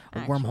space-time. A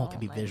actual wormhole can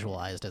be nightmare.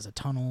 visualized as a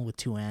tunnel with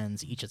two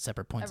ends, each at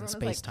separate points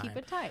Everyone in was like, space-time, "Keep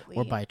it tight,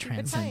 or Lee. by Keep it tight."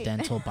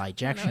 transcendental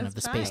bijection was of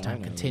the trying. space-time I know,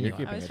 you're continuum.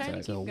 keeping I was it trying to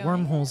tight. So keep going,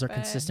 wormholes are but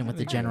consistent with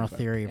the it's general fine.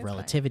 theory of It's fine.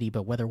 relativity,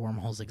 but whether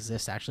wormholes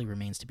exist actually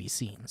remains to be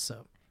seen.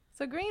 So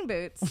So green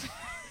boots.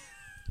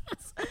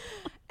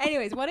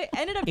 Anyways, what it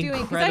ended up doing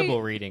 'cause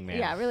Incredible reading, man.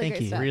 Yeah, really thank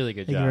great you. stuff. Really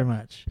good Thank job. you very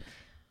much.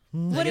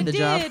 What Did I it get the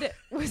job? did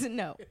was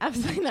no,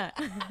 absolutely not.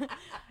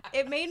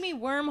 It made me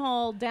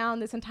wormhole down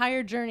this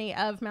entire journey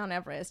of Mount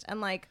Everest,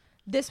 and like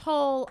this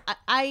whole,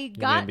 I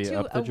got be to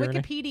up the a journey?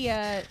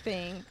 Wikipedia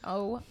thing.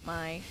 Oh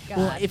my god!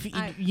 Well, if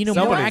I'm- you know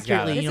more Somebody's got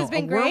accurately, it. This you know, has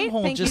been a great.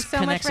 wormhole Thank you just so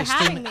much connects for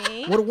having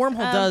extremely. me. What a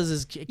wormhole does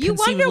is you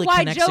wonder conceivably why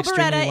connects Joe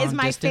extremely Beretta long is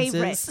my distances.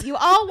 favorite. You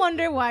all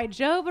wonder why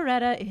Joe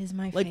Beretta is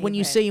my favorite. Like when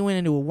you say you went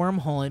into a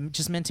wormhole, it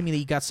just meant to me that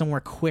you got somewhere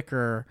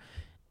quicker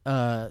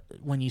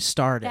when you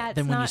start it That's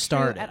than when not you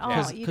start true it. at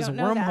all. You Because a don't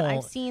know that. wormhole,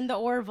 I've seen the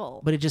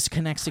Orville. but it just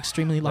connects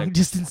extremely long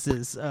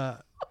distances.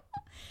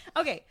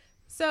 Okay,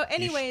 so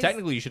anyways,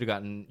 Technically, you should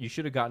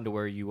have gotten to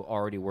where you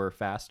already were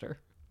faster.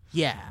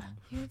 Yeah.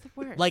 you're the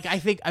worst. Like,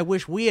 I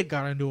wish we had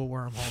gone into a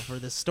wormhole for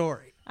this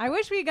story. I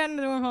wish we had gotten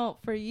to the wormhole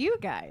for you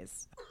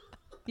guys.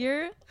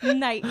 You're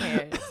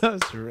nightmares. That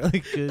was really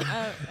good. It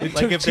Like,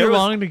 took if there too was-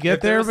 long to if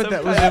get there there, was but some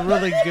that was kind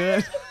really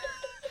good.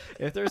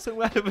 If there's some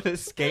kind of an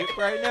escape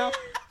right now,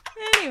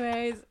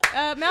 Anyways,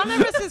 Mount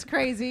Everest is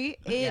crazy.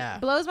 It Yeah.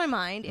 blows my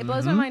mind. It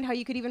blows my mind how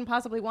you could even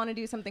possibly want to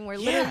do something where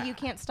literally you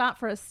can't stop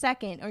for a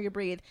second or you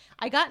breathe.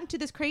 I got into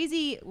this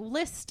crazy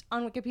list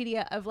on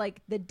Wikipedia of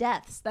like the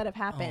deaths that have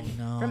happened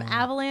from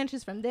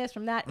avalanches, from this,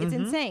 from that. It's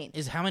insane.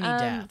 Is how many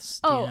deaths?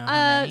 Do you know how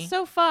many?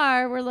 So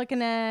far we're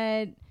looking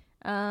at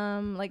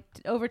like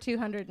over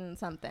 200 and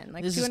something.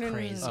 Like This is 200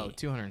 crazy. oh,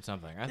 200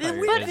 something. I The thought you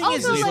were weird it's thing is,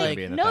 easily is, gonna like,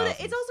 be in the no, thousands.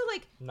 it's also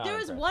like Not there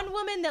was impressive. one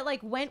woman that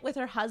like went with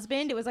her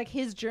husband. It was like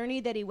his journey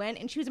that he went,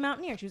 and she was a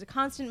mountaineer. She was a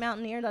constant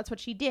mountaineer. That's what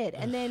she did.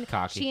 And then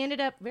Cocky. she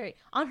ended up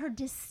on her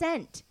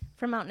descent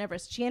from Mount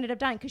Everest. She ended up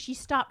dying because she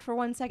stopped for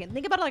 1 second.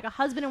 Think about it like a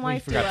husband and Well, you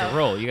wife forgot duo. to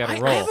roll. You got I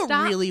to roll. have a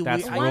Stop. really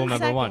That's weird. One rule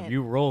number one. second.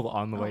 You roll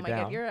on the Oh way my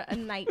down. god, you're a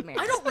nightmare.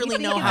 I don't really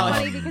You know think how it's I-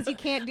 funny because you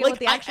can't deal Like, with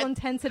the I- actual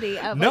intensity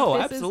of No,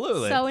 like, this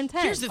absolutely. is so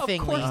intense. Here's the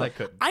thing, course Lee. I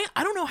could. I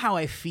don't know how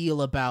I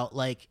feel about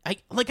like I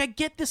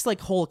get this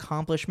like whole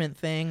accomplishment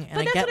thing, and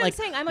But I that's get what I'm like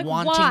saying. I'm like,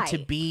 wanting why? to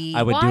be.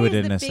 I would Why do it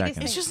is in the a biggest second.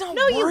 thing? It's just not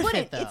no, you worth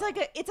wouldn't. it, though.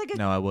 It's like a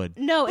No, I would.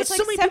 no. But It's like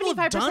so many people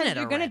have 75%. done it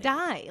You're gonna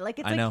already. die. Like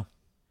it's I like know.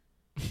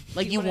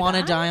 Like You you wanna want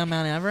to die? die on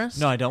Mount Everest?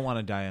 No, I don't want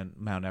to die on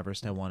Mount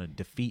Everest. I want to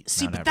defeat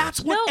See, Mount but Everest. that's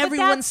what No, but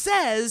everyone that's-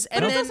 says, But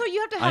and it's then also you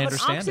have to I have an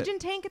understand it. oxygen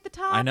tank at the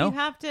top. I know. You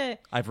have to.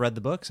 I've read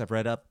the books. I've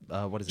read up.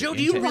 What is it? Joe,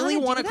 do you Intake? really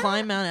Really want do to that?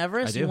 climb Mount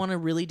Everest? I You do. want to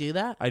really do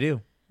that? I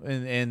do.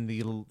 And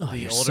the older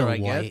you're so I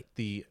get, white.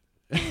 the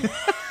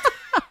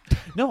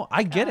no,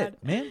 I get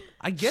it, man.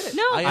 I get it.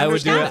 No, I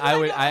would do understand it. That's I what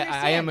would. I don't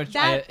I am.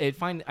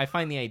 understand. I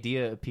find the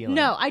idea appealing.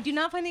 No, I do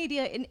not find the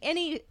idea in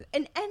any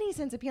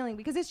sense appealing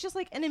because it's just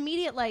like an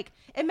immediate like.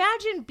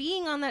 Imagine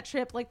being on that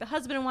trip like the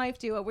husband and wife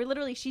duo, where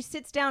literally she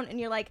sits down and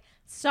you're like,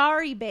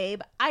 "Sorry,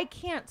 babe, I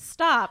can't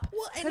stop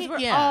Well, I because mean, we're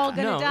yeah. all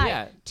gonna No, die."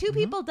 yeah. 2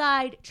 people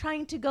died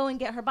trying to go and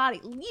get her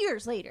body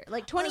years later,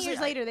 like 20 Honestly, years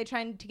later. They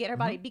tried to get her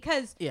body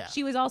because Yeah.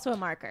 she was also a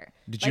marker.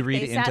 Did you Like,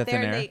 read they Into sat there Thin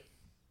and Air? they-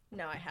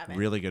 No, I haven't.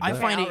 Really good. I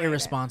book. find I'll it read it.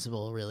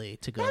 irresponsible, really,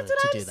 to go That's to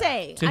what do I'm that.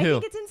 saying. To I who?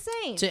 think it's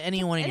insane. To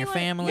anyone in your Anyone-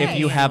 family. yeah, If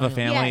you have a anyone-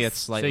 family, Yes. it's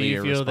So slightly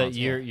you feel that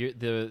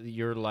irresponsible.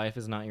 your life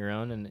is not your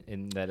own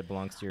and that it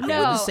belongs to your I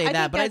family. No, wouldn't say I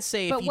that, think but I'd that's-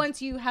 say if But you-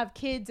 once you have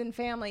kids and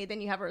family, then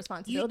you have a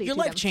responsibility. your to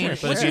life them. changes.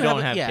 But if Once you you don't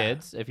have- have yeah.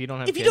 kids, if you don't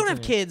have If you kids, don't have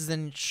then- kids,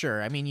 then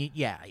sure. I mean,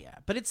 yeah.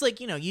 But it's like,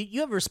 you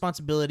have a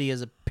responsibility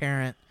as a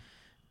parent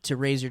to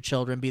raise your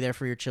children, be there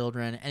for your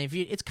children. And if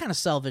you, it's kind of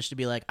selfish to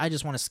be like, I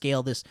just want to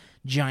scale this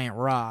giant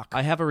rock.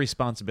 I have a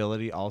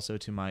responsibility also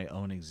to my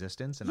own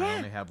existence, and I Yeah.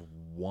 only have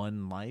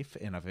one life.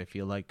 And if I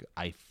feel like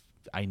I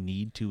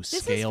need to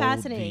This scale is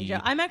fascinating, the, Joe.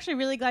 I'm actually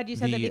really glad you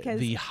said that the, because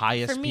the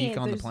highest for me, peak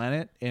on the there's-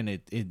 planet, and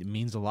it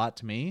means a lot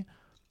to me.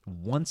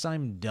 Once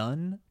I'm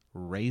done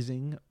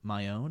raising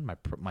my own,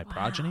 my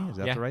progeny, is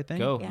that Yeah, the right thing?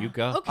 Go, Yeah. you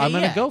go. Okay, I'm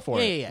gonna yeah. go for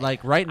Yeah, it. yeah, yeah.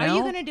 Like right Are now,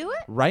 you gonna do it?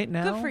 right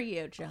now, Good for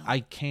you, Joe. I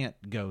can't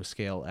go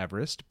scale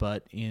Everest,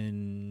 but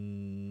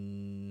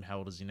in how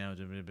old is he now?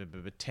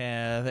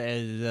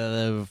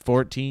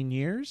 14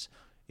 years.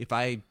 If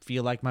I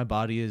feel like my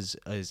body is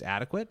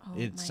adequate, Oh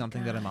it's my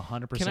something that I'm God.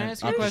 100%. Can I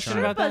ask you a up for question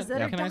trying. about that?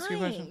 That are Can I ask you a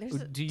dying. question?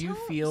 There's Do you so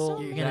feel You're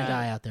many. gonna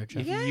die out there,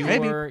 Jeff. if Yeah. you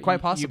Maybe, were- quite you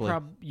possibly. you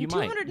might. You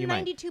might.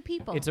 292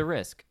 people. It's a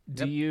risk.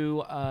 Do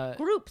you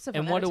groups of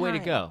and them what at a way to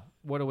time. go.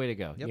 What a way to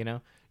go. Yep. You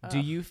know? Do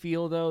you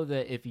feel though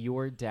that if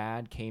your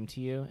dad came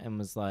to you and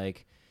was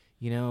like,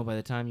 by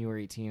the time you were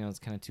 18, I was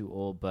kind of too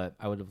old, but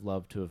I would have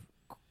loved to have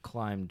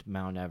climbed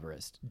Mount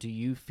Everest. Do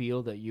you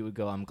feel that you would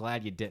go, I'm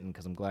glad you didn't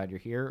because I'm glad you're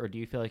here? Or do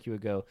you feel like you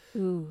would go,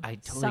 Ooh, I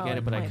totally solid get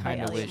it, but I point by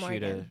kind of Elliot wish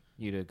Morgan.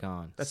 you'd have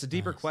gone. That's a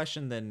deeper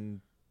question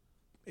than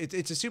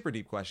it's a super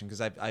deep question because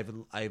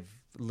I've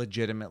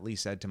legitimately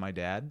said to my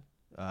dad,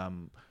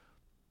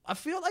 I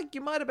feel like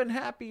you might have been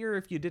happier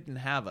if you didn't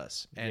have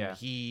us. And Yeah.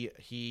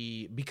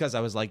 he because I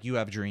was like, you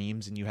have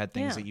dreams and you had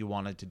things Yeah. that you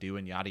wanted to do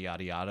and yada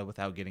yada yada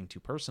without getting too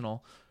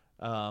personal.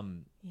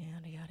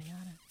 Yada yada yada.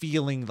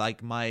 Feeling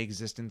like my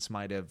existence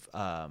might have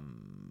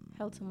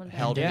Held someone back.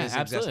 held Yeah, his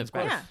absolutely, existence of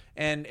course. back.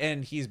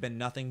 And he's been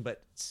nothing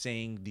but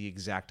saying the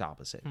exact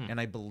opposite. Hmm. And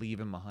I believe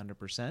him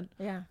 100%.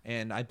 Yeah.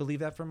 And I believe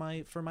that for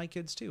my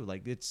kids too.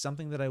 Like it's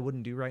something that I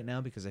wouldn't do right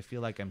now because I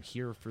feel like I'm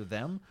here for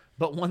them.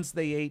 But once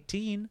they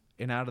 18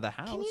 and out of the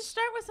house, Can you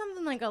start with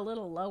something like a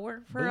little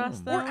lower for us,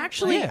 Boom. though? Or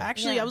actually,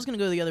 Yeah. I was gonna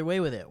go the other way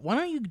with it. Why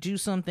don't you do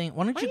something?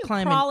 Why don't Why you don't you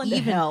climb crawl an into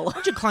even? hell? Why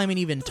don't you climb an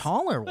even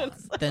taller one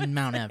than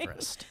Mount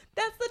Everest?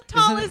 That's the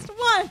tallest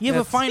one. Yeah,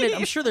 but find it.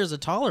 I'm sure there's a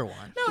taller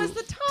one. No, it's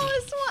the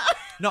tallest one.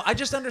 No, I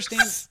just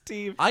understand.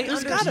 Steve, I There's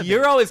understand. gotta be.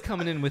 you're always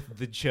coming in with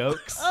the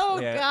jokes.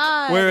 Oh Yeah.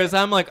 God. Whereas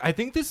I'm like, I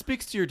think this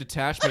speaks to your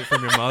detachment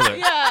from your mother.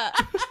 Yeah.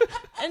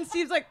 And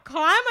Steve's like,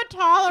 climb a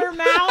taller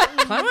mountain.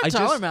 Climb a I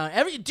taller just-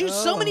 mountain. Dude,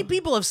 so many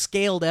people have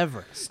scaled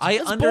Everest. I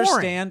It's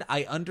boring.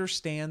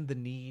 understand the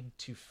need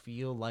to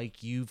feel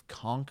like you've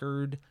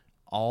conquered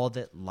all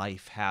that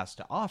life has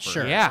to offer.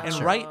 Sure. Yeah. And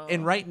sure.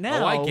 right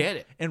now, I get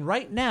it. And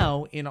right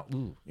now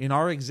in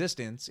our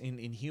existence, in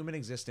human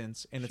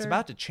existence, and it's Sure.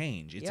 about to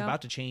change. It's Yeah.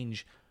 about to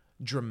change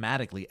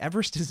dramatically.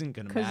 Everest isn't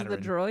going to 'Cause of matter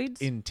the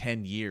droids? in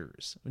 10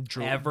 years.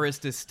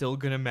 Everest is still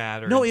gonna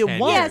matter. No, in it 10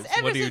 won't. years. Yes,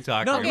 What are you Everest is-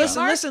 talking No, about?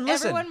 listen, Mark, listen.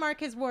 Everyone mark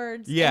his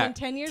words. Yeah. And then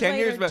 10 years 10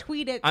 later, years, but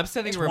tweet it. I'm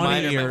setting a 20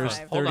 reminder. in my years,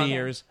 phone. Hold 30 on.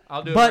 years.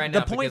 I'll do it But right the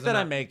now point because that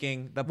I'm I'm not-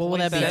 making, the What will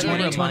point that be? Set a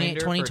 2020, reminder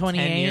for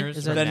 2028? 10 years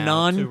Is from that The now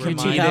non- to Is remind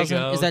 2000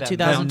 you is that Mount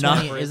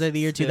 2020 Everest is that the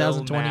year still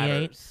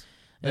 2028? matters.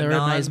 The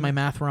Is my non-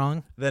 math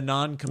wrong? the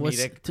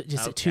non-comedic. Is it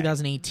Okay.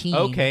 2018?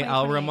 Okay,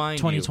 I'll 2028. remind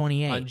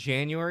 2028. you. On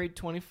January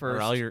 21st,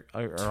 Are all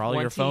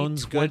your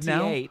phones good now?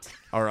 2028,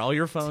 Are all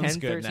your phones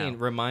good 10:13. now?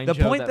 Remind The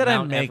Joe point that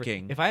I'm Mount Everest-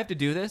 making- If I have to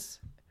do this,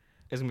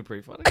 it's gonna be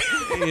pretty funny.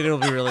 It'll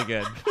be really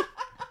good.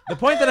 The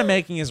point that I'm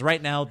making is right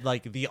now,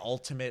 like the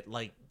ultimate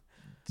like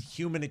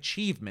human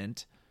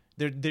achievement.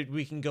 There,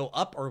 we can go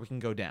up or we can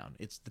go down.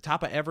 It's the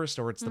top of Everest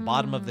or it's the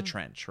bottom of the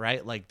trench,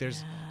 right? Like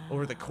there's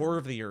over the core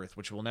of the earth,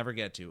 which we'll never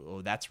get to.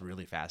 Oh, that's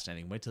really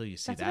fascinating. Wait till you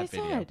see That's that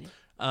what I video.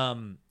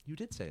 said. You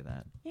did say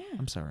that. Yeah.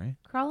 I'm sorry.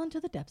 Crawl into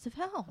the depths of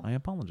hell. I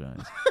apologize.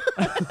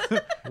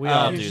 We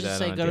all You do just that.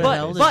 say on a go to daily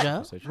hell to basis.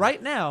 Joe? But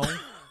right now,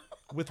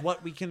 with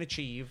what we can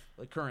achieve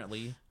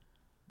currently,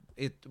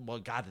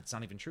 God, it's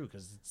not even true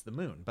because it's the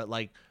moon. But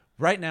like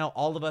right now,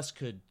 all of us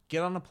could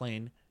get on a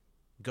plane,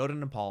 go to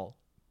Nepal,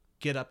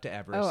 get up to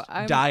Everest,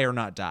 I'm- die or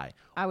not die.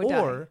 I would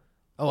or, die.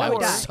 Oh, I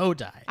would die. so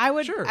die. I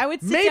would. Sure. I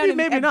would sit Maybe, down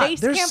maybe at not. base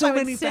There's camp. so I would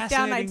many sit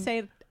down. I'd fascinating-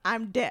 say,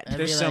 I'm dead. I'd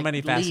There's be so like, many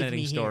 "Leave fascinating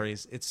me here."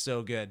 stories. It's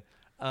so good.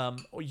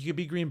 Or you could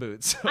be Green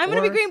Boots. I'm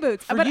gonna be Or green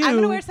boots, for but I'm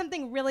gonna you- wear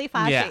something really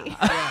flashy.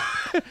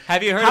 Yeah.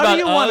 Have you heard How do about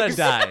you wanna Uggs?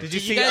 die? Did you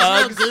Did see you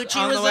guys Uggs know Gucci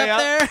on was the way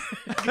up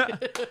up?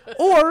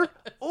 there?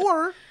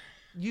 or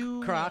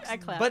you Crocs. I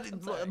clapped. But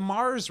I'm sorry.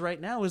 Mars right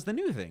now is the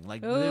new thing.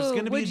 Like Ooh, there's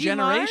going to be a would you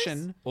Mars?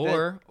 generation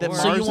Or- that or-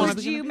 Mars So you is want- Would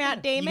gonna you, be- Matt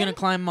You Damon? gonna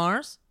climb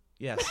Mars?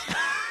 Yes.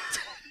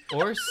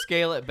 Or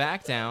scale it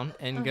back down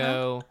and Uh-huh.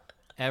 go,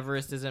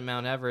 Everest isn't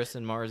Mount Everest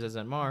and Mars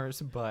isn't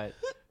Mars, but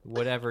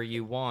whatever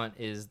you want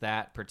is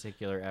that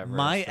particular Everest.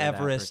 My or that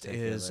Everest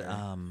is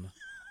particular-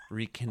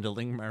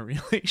 rekindling my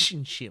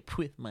relationship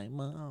with my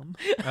mom.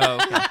 Oh,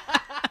 okay.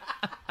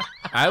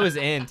 I was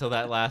in till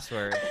that last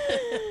word.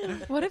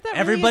 What if that?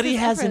 Everybody really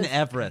is has an Everest?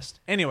 Everest.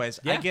 Anyways,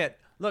 Yeah.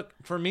 Look,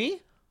 for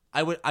me,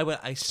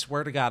 I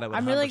swear to God, I would.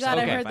 I'm really 100% glad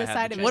I Okay, heard if the had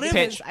side the of chance. it. What if-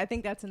 Because I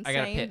think that's I got a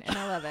insane, pitch. and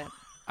I love it.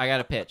 I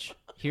got a pitch.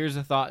 Here's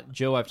a thought,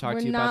 Joe. I've talked We're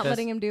to you about not this.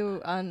 letting him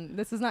do on.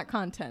 This is not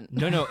content.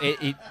 No,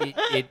 it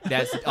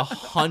that's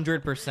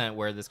 100%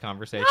 where this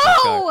conversation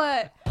is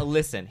going. No!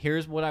 Listen,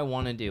 here's what I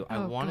want to do. I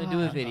Oh, want to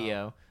do a God.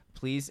 video.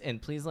 Please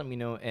let me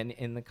know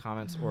in the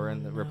comments or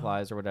in the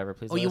replies or whatever.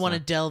 Please. Oh, let you us want to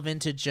know. delve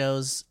into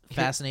Joe's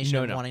fascination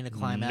of wanting to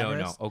climb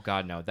Everest? No. Oh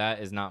God, no. That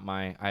is not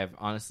my. I have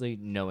honestly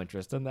no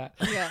interest in that.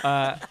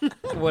 Yeah.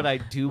 What I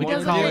do He want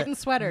does to call do it it in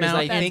sweaters. Mount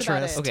is I That's think.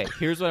 about it. Okay,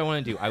 here's what I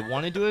want to do. I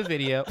want to do a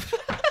video.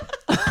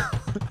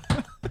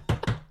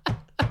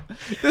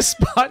 This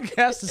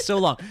podcast is so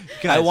long.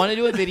 I Guys, want to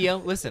do a video.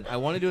 Listen, I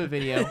want to do a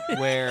video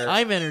where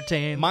I'm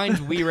entertained.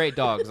 mine's We Rate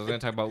Dogs. I was going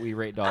to talk about We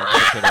Rate Dogs. on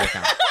the Twitter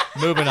account.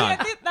 Moving on. I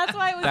think that's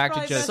why it was Back to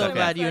probably Joe's best so Okay. for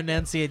glad a you second.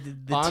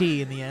 enunciated the On-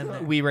 T in the end.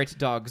 there. We Rate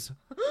Dogs.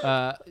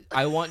 I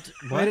want.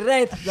 What?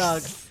 Right, dogs.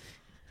 Dogs.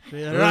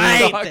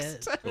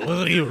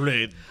 What do you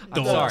rate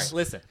I'm sorry.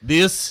 Listen,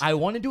 This I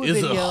want to do a is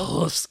a video.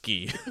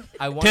 husky.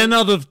 I want 10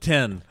 out of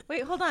 10.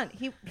 Wait, hold on.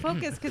 He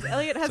focused because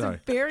Elliot has Sorry. a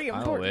very I'll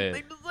important wait.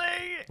 thing to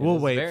say. we'll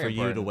It's wait very for you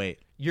to important. wait.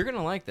 You're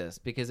gonna like this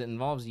because it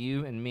involves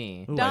you and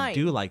me, Ooh, I Dying.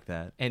 do like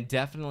that. and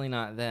definitely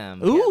not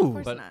them. Ooh. of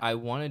course But not. I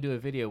want to do a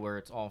video where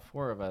it's all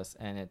four of us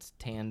and it's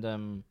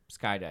tandem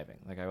skydiving.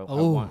 Like I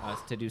Ooh. want us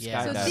to do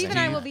Yeah. So skydiving. Steve and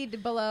I will be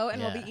below,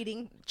 and we'll Yeah. be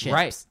eating. Chips.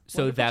 Right.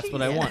 So Wonderful that's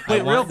what I cheese. want. Wait,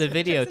 I want real- the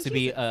video Chips to and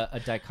be cheese.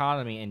 a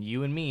dichotomy, and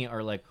you and me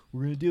are like,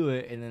 we're gonna do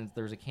it, and then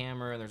there's a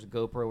camera, and there's a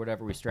GoPro, or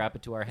whatever. We strap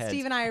it to our heads.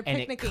 Steve and I are and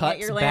it picnicking cuts at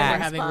your back. We're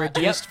landing having spot.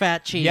 reduced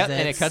fat cheese. Yep,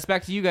 and it cuts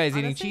back to you guys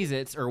eating Honestly,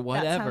 Cheez-Its or That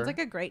whatever. sounds like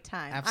a great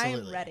time. I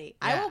Absolutely. am ready.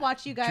 Yeah. I will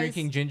watch you guys.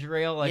 Drinking ginger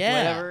ale, like Yeah.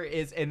 whatever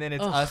is, and then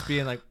it's Ugh. us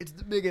being like, it's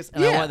the biggest.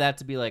 And I Yeah. want that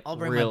to be like I'll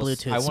bring real. my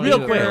Bluetooth I want Real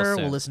to do quick. it real speaker.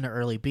 soon. We'll listen to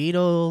early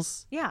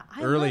Beatles. Yeah,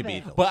 I Early love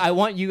it. Beatles. But I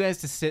want you guys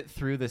to sit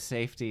through the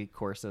safety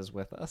courses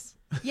with us.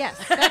 Yes,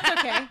 that's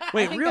okay. I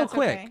Wait, think real that's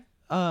quick. okay.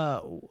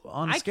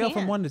 On a I scale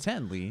from can. 1 to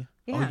 10, Lee.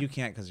 Oh, Yeah. you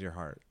can't because your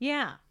heart.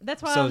 Yeah,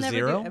 that's why So I'll never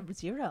zero? do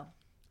zero.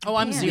 Oh,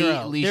 I'm Yeah.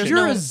 zero. Lee There's should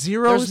no, know.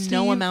 Zero, There's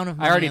no Steve? amount of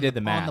I already money did the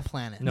on math. the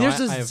planet. No,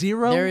 There's I a have-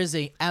 zero. There's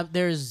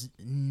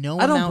no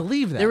I don't amount.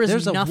 believe that. There is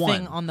There's a nothing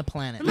one. on the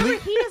planet. Remember,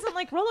 he doesn't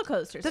like roller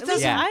coasters. At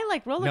least Yeah. I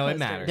like roller No, it coasters.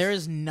 matters. There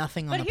is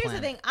nothing on But the here's the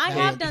planet. thing: I that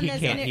have would- done he this,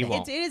 can't, and he it,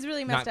 won't. it is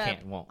really Not messed up.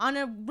 can't, won't. On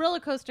a roller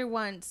coaster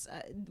once,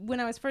 when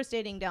I was first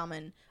dating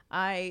Delman,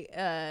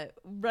 I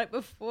right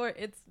before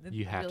it's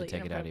You have really to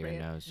take it out of your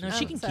inappropriate. nose. No, Just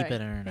she Oh, can sorry. keep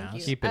it in her Thank nose.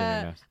 you. Keep it in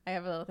your nose. I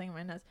have a little thing in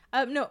my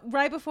nose. No,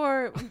 right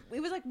before it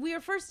was like we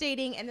were first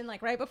dating, and then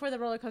like right before the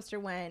roller coaster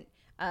went,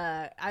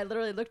 I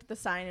literally looked at the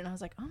sign and I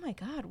was like, oh my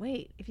God,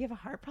 wait, if you have a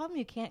heart problem,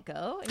 you can't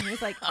go? And he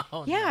was like,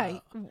 Oh, yeah,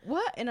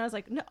 what? And I was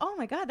like, no, oh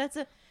my God, I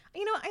think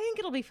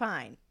it'll be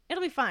fine.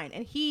 It'll be fine.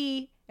 And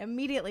he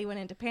immediately went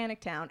into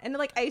Panic Town. And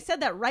like, I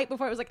said that right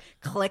before it was like,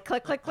 click,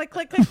 click, click, click,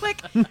 click, click,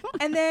 click.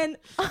 And then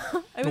it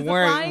was the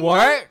flying one.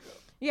 What?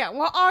 Yeah,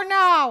 well,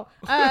 oh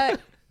no.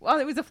 Well,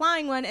 it was a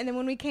flying one, and then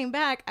when we came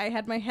back, I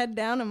had my head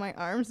down and my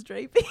arms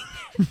draping.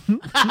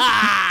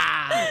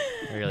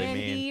 Really and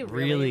mean. he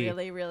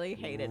really, really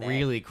hated it.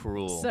 really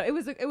cruel. So it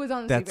was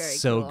honestly That's very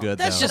so cool. good,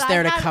 That's though. just But there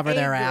I to had cover a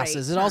their great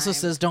asses. It also time.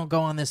 says don't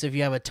go on this if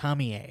you have a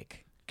tummy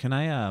ache. Can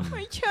I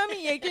My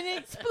tummy ached and it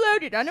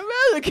exploded on a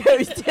roller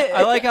coaster.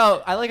 I like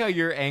how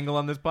your angle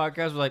on this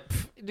podcast was like,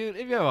 dude,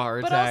 if you have a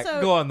heart But attack,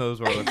 also- go on those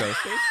roller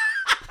coasters.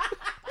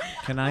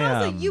 can But I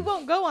also, you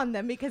won't go on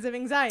them because of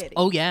anxiety.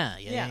 Oh yeah.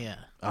 Yeah.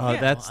 Oh,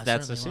 Yeah. that's Well, I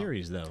that's a certainly will.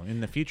 series though. In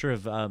the future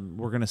of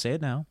we're gonna say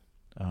it now.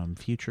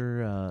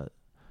 Future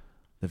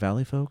the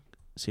Valley Folk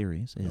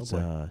series is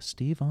boy.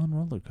 Steve on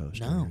roller coasters.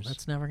 No,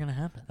 that's never gonna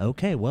happen.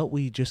 okay. Well,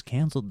 we just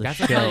canceled the That's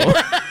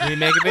show. we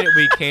make a bit.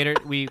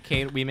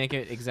 We make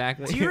it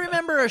exactly. Do you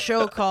remember a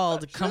show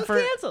called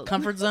canceled.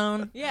 Comfort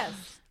Zone Yes,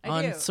 I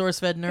on do.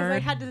 SourceFed Because I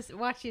Nerd? had to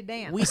watch you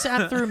dance. We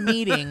sat through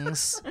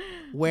meetings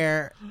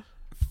where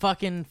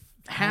fucking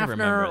Hafner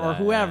remember or that,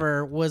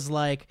 whoever was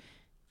like,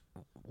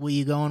 will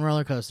you go on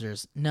roller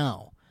coasters?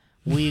 No.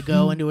 Will you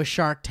go into a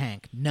Shark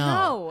Tank?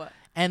 No.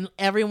 And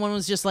everyone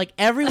was just like,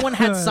 everyone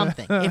had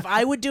something. If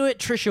I would do it,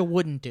 Trisha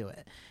wouldn't do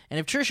it. And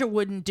if Trisha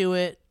wouldn't do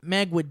it,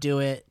 Meg would do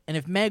it. And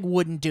if Meg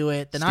wouldn't do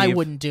it, then I Steve.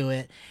 wouldn't do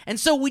it. And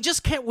so we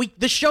just can't.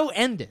 The show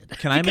ended.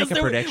 Can I make Because a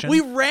there- prediction? We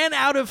ran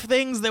out of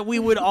things that we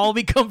would all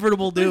be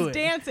comfortable Who's doing.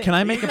 dancing? Can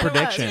I make a It was.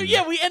 prediction?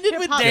 Yeah, we ended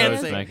with Hip-hop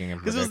dancing making a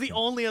because it was the prediction.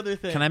 only other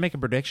thing. Can I make a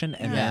prediction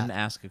and Yeah. then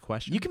ask a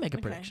question? You can make a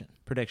Okay. prediction.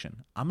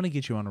 Prediction. I'm gonna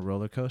get you on a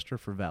roller coaster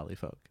for Valley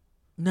Folk.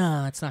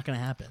 No, it's not going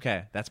to happen.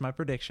 Okay, that's my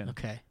prediction.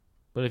 Okay.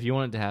 But if you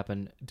want it to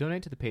happen,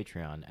 donate to the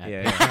Patreon at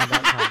Yeah, yeah.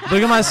 patreon.com.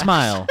 Look at my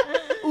smile.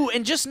 Ooh,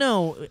 and just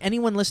know,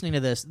 anyone listening to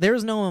this,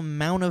 there's no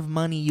amount of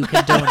money you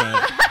can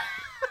donate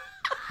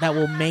that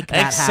will make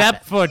that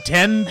Except happen. for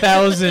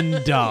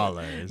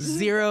 $10,000.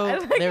 Zero. I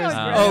like There's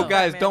how no. Oh,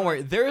 guys, man. don't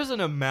worry. There is an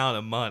amount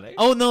of money.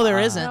 Oh no, there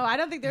isn't. No, I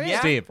don't think there is. Yeah.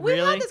 Steve. We've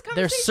Really? had this There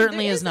conversation.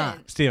 certainly There is not.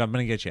 isn't. Steve, I'm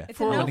gonna get you. It's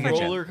For a a no for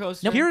me. roller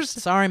coaster. Here's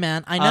Sorry,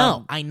 man. I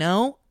know. I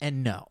know,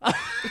 and no.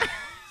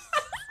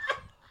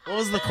 What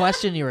was the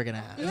question you were gonna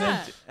ask?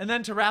 Yeah. and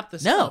then to wrap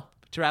this No. up.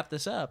 To wrap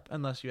this up,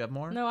 unless you have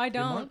more. No, I You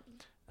have more?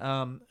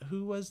 don't.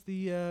 Who was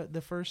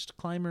the first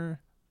climber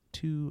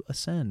to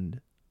ascend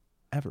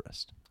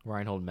Everest?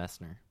 Reinhold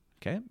Messner.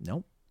 Okay.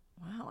 Nope.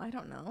 Wow, I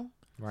don't know.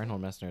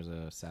 Reinhold Messner is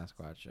a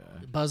Sasquatch.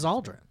 Buzz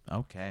Aldrin.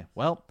 Okay.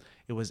 Well,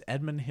 it was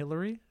Edmund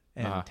Hillary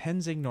and Uh-huh.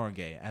 Tenzing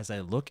Norgay as I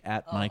look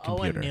at my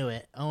Owen computer. knew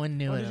it. Owen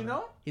knew it. did you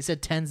know it? He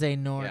said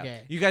Tenzing Norgay. Yeah.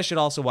 You guys should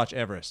also watch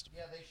Everest.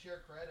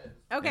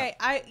 Okay,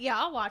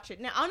 I'll watch it.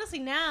 Now, honestly,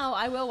 now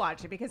I will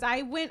watch it because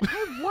I read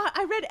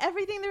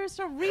everything there is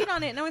to read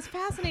on it, and I was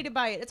fascinated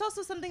by it. It's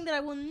also something that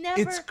I will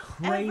never It's ever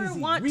crazy.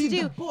 want Read to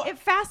the do. book. It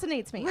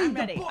fascinates me. I'm the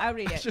ready. book. I'll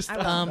read it. Just- I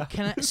will.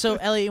 Can I? So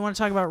Elliot, you want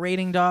to talk about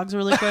rating dogs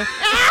really quick?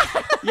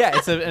 Yeah,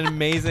 it's an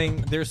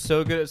amazing. They're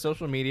so good at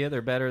social media.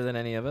 They're better than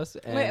any of us.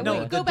 And, Wait, No, wait,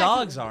 the go back.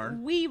 dogs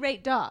aren't. We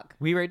rate dog.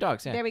 We rate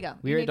dogs. Yeah, There we go.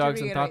 We You rate need to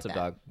dogs and thoughts of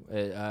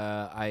reiterate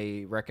dog.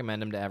 I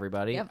recommend them to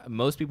everybody. Yep.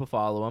 Most people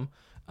follow them.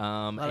 A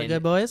lot of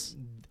good boys.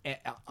 Lot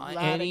of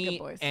Any good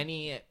boys.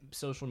 any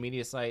social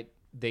media site,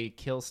 they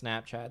kill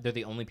Snapchat. They're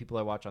the only people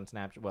I watch on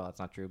Snapchat. Well, that's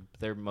not true.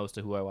 They're most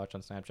of who I watch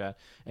on Snapchat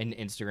and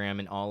Instagram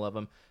and all of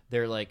them.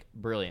 They're like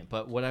brilliant.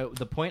 But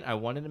the point I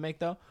wanted to make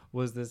though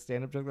was this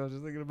stand-up joke that I was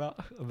just thinking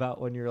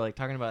about when you're like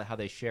talking about how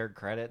they shared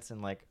credits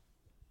and like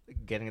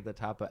getting at the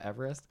top of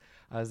Everest.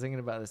 I was thinking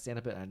about the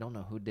stand-up bit. And I don't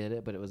know who did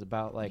it, but it was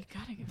about like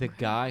gotta give the him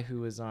credit. guy who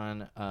was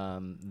on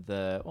I'm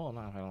not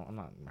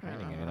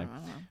hiding anything.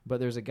 But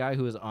there's a guy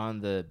who was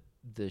on the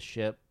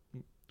ship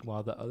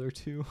while the other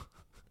two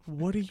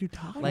What are you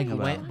talking like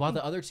about? while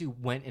the other two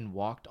went and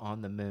walked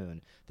on the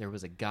moon. There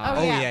was a guy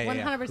Oh, yeah, yeah,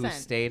 yeah. 100%. who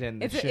stayed in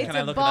the It's ship. Can I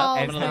a look it up? ball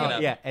I'm and gonna look how, it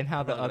up. yeah, and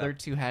how the I'm gonna look it other up.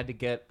 two had to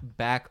get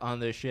back on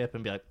the ship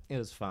and be like, it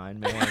was fine,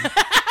 man.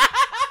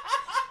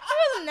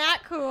 Wasn't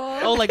that cool?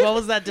 Oh, like what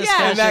was that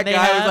discussion? and that they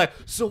guy had? was like,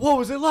 so what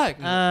was it like?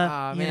 And I was like,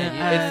 "Ah, you man,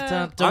 know, it's-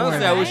 don't honestly,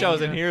 worry I about wish it. I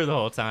was in here the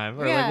whole time,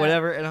 or Yeah. like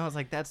whatever. And I was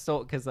like, that's so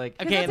because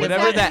like Okay, that's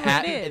whatever exactly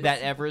that what it is.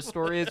 that Everest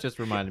story is, just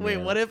reminded me. Wait,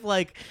 of what it. if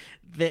like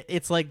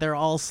it's like they're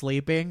all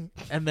sleeping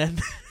and then,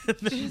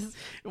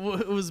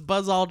 it was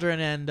Buzz Aldrin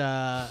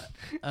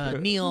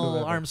and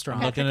Neil Armstrong.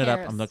 I'm looking it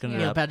up. I'm looking it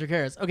Neil up. Patrick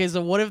Harris. Okay,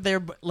 so what if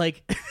they're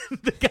like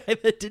the guy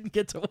that didn't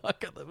get to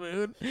walk on the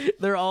moon?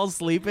 They're all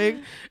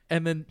sleeping,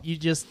 and then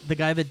the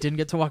guy that didn't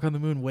get to walk on the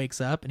moon wakes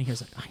up and he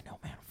hears like, "I know,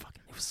 man,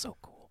 fucking, it was so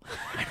cool.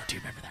 I know, do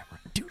you remember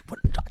that, dude? What?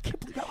 I can't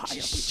believe how high up we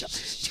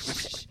jumped. Do you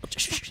remember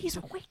that? He's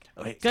awake.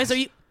 Wait, Guys, are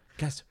you?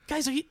 guys?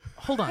 Guys, are you?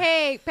 Hold on.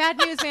 Hey, bad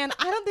news, man.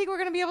 I don't think we're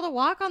gonna be able to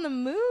walk on the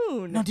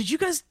moon. No, did you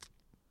guys?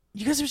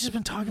 You guys have just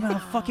been talking about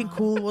how fucking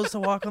cool it was to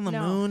walk on the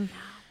No. moon.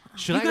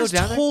 Should You I go guys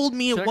down there? told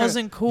me it Should I go-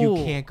 wasn't cool.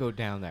 You can't go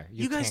down there.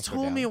 You guys can't go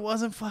told down me there. it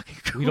wasn't fucking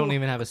cool. We don't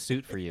even have a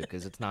suit for you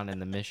because it's not in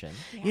the mission.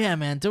 Yeah,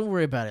 man, don't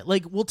worry about it.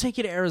 Like, we'll take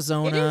you to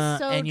Arizona,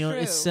 so and true.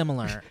 it's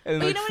similar. And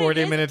But like you know what it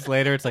 40 is? minutes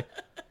later, it's like,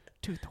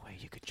 dude, the way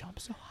you could jump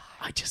so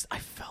high. I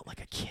felt like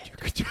a kid.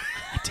 I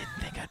didn't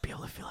think I'd be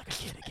able to feel like a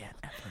kid again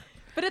ever.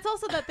 But it's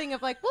also that thing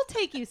of like, we'll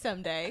take you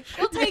someday.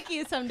 We'll take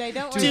you someday.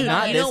 Don't worry Dude, about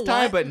not it. you this know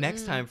time, what? but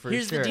next time for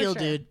Here's sure. the deal, For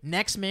sure. dude.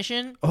 Next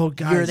mission, Oh,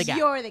 guys. you're the guy.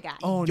 You're the guy.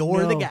 Oh,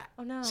 You're the no. guy.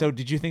 Oh no. So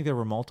did you think there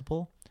were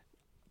multiple?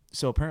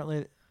 So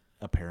apparently,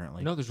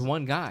 No, there's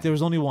one guy. there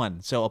was only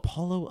one. So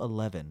Apollo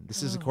 11.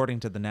 This is according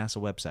to the NASA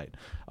website.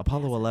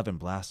 Apollo 11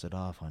 blasted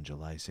off on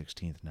July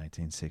 16th,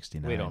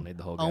 1969. We don't need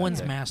the whole guy. Owen's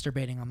there.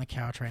 masturbating on the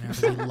couch right now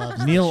because he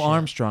loves Neil this shit.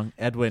 Armstrong,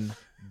 Edwin,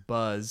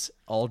 Buzz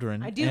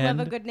Aldrin, I do and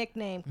love a good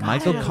nickname. God, I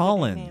Michael love a good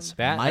Collins. nickname.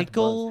 That-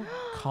 Michael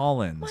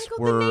Collins Michael,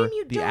 the were name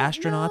you the don't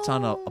astronauts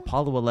on know.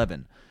 Apollo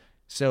 11.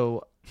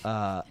 So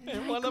And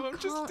one of them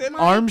just did.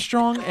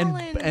 Armstrong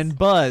Collins. and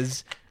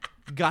Buzz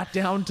got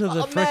down to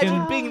the Imagine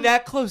freaking. being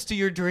that close to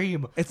your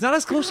dream. It's not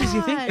as close as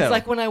you think, God. though. It's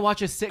like when I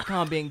watch a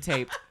sitcom being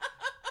taped.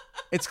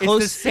 it's It's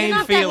close. the same You're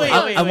not feeling.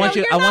 That, Wait, I want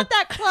you- You're I not want-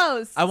 that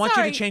close. I want you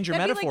to Sorry. change your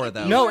That'd be metaphor, like if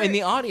though. you No, were- in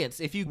the audience.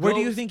 If you Where go,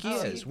 do you think he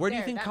Oh, is? Where do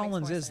you there, think that makes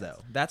Collins more is, though?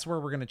 sense. That's where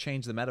we're going to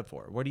change the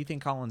metaphor. Where do you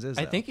think Collins is?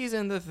 I though? think he's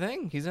in the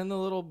thing. He's in the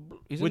little.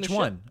 He's in Which the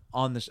one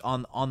on the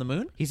on the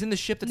moon? He's in the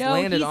ship that's No,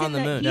 landed he's on in the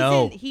moon. He's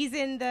No. He's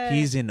in the.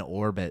 He's in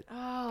orbit.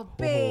 Oh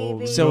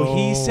baby. So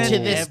he sent To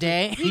this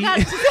day. He got.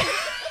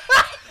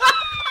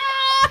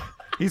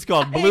 He's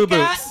called Blue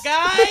Boots.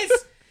 Guys,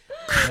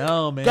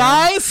 No, man.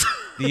 guys,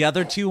 The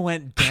other two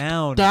went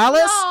down.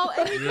 Dallas. No,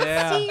 and you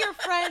Yeah. can see your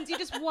friends. You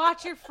just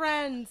watch your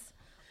friends.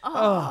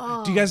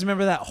 Oh, Do you guys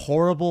remember that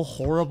horrible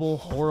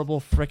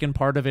frickin'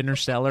 part of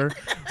Interstellar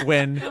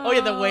when Oh yeah,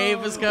 the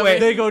wave is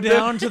coming. they go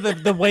down to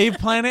the wave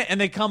planet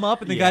and they come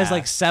up and the guy's Yeah.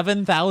 like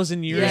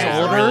 7,000 years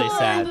Yeah, older? really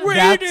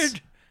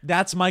sad.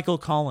 That's Michael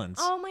Collins.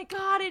 Oh my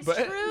God, it's But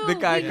true. the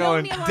guy We know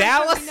going, Neil Armstrong,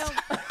 "Dallas?" we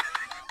know-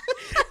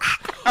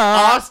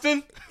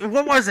 Austin.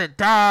 What was it?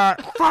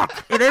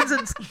 Fuck. It ends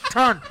in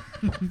ton.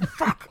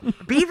 Fuck.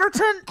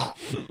 Beaverton.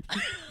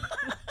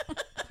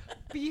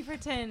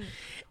 Beaverton.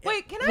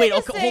 Wait, can I Wait.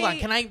 just Okay. say, Hold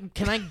on.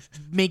 Can I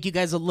make you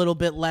guys a little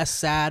bit less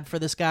sad for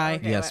this guy?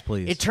 Okay. Yes,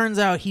 please. It turns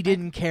out he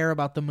didn't care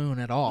about the moon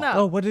at all. No.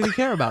 Oh, what did he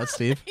care about,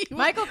 Steve?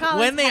 Michael Collins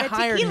When they had a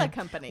hired tequila him,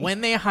 company.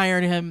 when they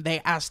hired him, they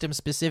asked him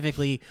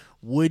specifically,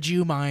 "Would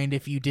you mind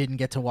if you didn't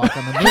get to walk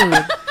on the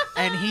moon?"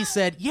 And he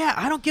said, "Yeah,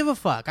 I don't give a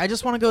fuck. I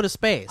just want to go to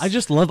space." I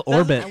just love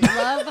orbit. I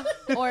love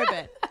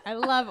Orbit. I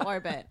love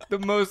Orbit. The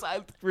most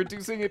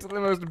reducing it to the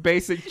most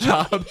basic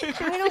job.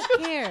 I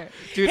don't care.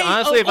 Dude, Hey,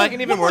 honestly, oh, if I oh, can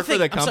one even more work for thing.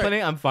 the I'm sorry.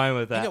 company, I'm fine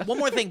with Okay, that. one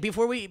more thing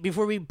before we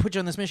put you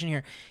on this mission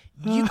here.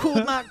 You cool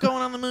with not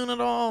going on the moon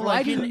at all?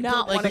 I do you-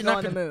 not like, want to you're go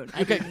on the gonna- moon.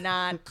 I do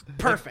not.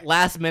 Perfect.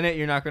 Last minute,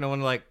 you're not going to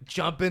want to like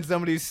jump in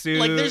somebody's suit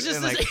Like, there's just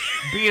and this- like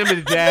beat him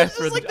to death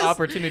for There's the like this-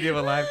 opportunity of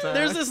a lifetime.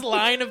 There's this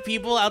line of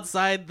people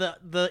outside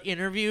the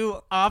interview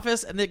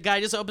office, and the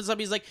guy just opens up.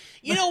 He's like,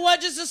 "You know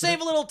what? Just to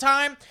save a little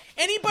time,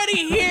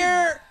 anybody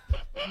here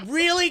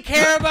really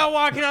care about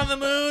walking on the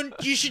moon?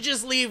 You should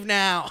just leave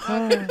now.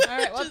 All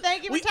right. Well,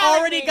 thank you for We telling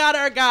already me. got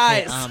our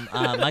guys."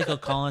 Michael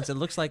Collins. It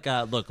looks like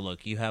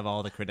look. You have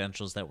all the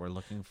credentials that we're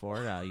looking for.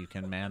 You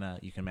can man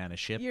a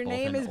ship. Your both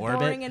name in is orbit.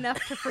 boring enough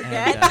to And,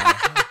 forget.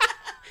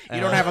 You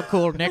don't have a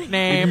cool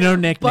nickname. no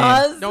nickname.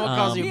 Buzz. No one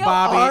calls you Neil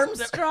Bobby.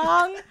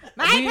 Armstrong.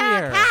 Michael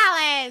We're-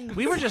 Collins.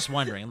 We were just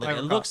wondering. Look,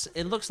 Michael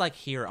it looks like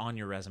here on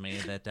your resume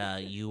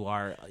that you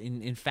are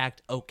in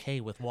fact okay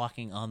with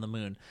walking on the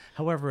moon.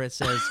 However, it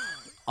says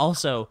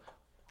also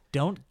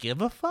don't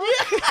give a fuck.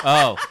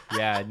 Oh,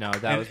 yeah, no,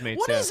 that was me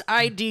What too. is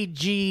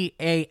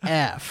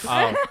IDGAF?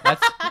 Oh,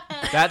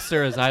 that,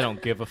 sir, is I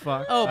don't give a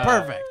fuck. Oh,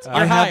 perfect. You're I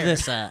have hired.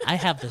 this. I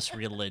have this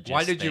religious.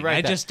 Why did you thing. write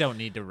I that? just don't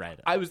need to write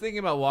it. I was thinking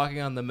about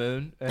walking on the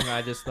moon, and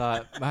I just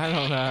thought, I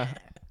don't know.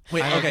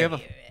 Wait, I don't okay. give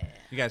a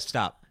You guys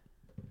stop.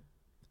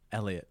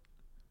 Elliot,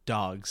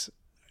 dogs.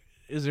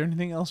 Is there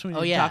anything else we need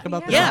Oh to yeah, talk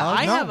about? The yeah. dog?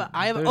 I No, have.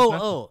 there's Oh, nothing.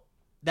 oh,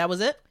 that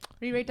was it.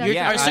 Rewrite You're,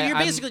 Yeah, all right, so I- you're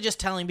I'm- basically just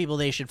telling people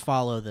they should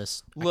follow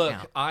this. Look.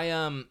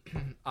 account.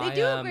 They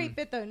do a great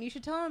bit though, and you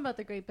should tell them about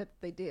the great bit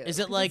that they do. Is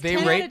it 'Cause like They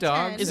 10 rate out of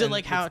dogs. 10. Is it and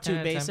like How it's to 10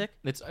 out of 10. Basic?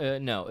 It's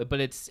no, but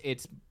it's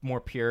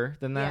more pure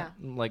than that.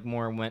 Like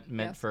more meant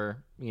Yes. for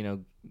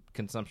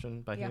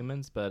consumption by Yeah.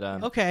 humans. But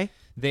Okay.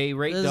 they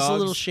rate There's a dogs.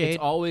 little shade. It's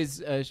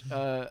always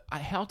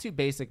How to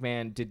Basic,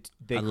 man.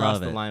 They I crossed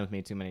love the it. line with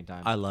me too many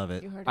times. I love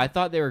it. You heard I it.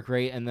 thought they were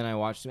great, and then I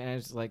watched them, and I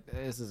was just like,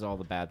 "This is all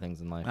the bad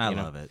things in life." I you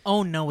know? love it.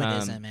 Oh no, it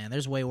Um, not man.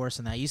 There's way worse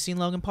than that. You seen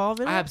Logan Paul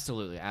video?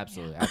 Absolutely.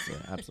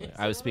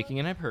 I was speaking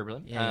in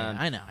hyperbole. Yeah,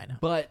 I know.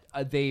 But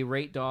they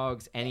rate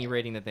dogs. Any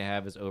rating that they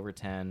have is over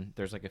 10.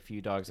 There's like a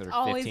few dogs that are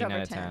Always 15 over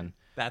out of 10. 10.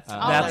 That's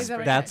Always that's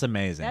over that's ten.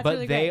 amazing. That's But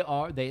really they great.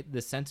 are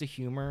the sense of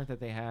humor that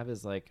they have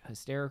is like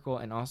hysterical,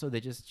 and also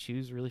they just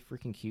choose really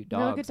freaking cute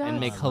Really dogs good and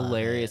dogs. make I love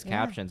hilarious it.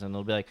 captions, and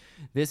they'll be like,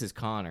 "This is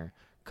Connor.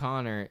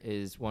 Connor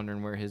is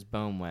wondering where his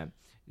bone went.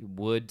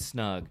 Wood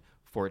snug."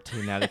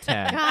 14 out of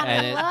 10. God, I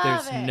and love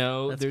there's it.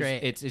 no That's there's great.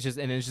 it's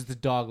just the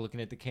dog looking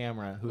at the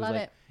camera who's Love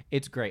like it.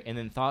 It's great. And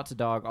then Thoughts a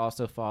Dog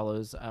also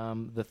follows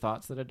the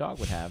thoughts that a dog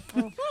would have.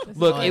 This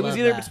Look, I it was love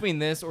either that. between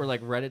this or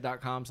like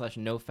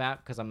reddit.com/nofap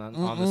because I'm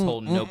on this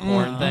whole no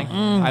porn thing.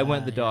 I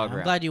went the dog I'm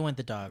route. glad you went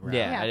the dog route.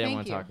 Yeah, Yeah, I didn't thank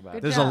want to you. talk about Good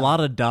it. There's job. a lot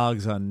of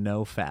dogs on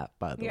no fap,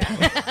 by the way.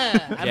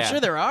 Yeah. I'm Yeah. sure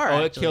there are.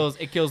 Oh, actually.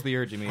 it kills the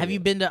urge immediately. Have you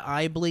been to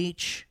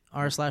iBleach?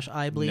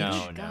 r/iBleach?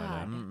 No.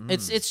 God.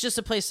 It's just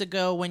a place to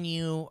go when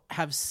you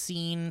have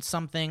seen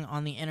something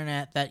on the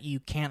internet that you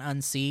can't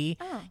unsee.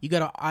 Oh. You go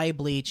to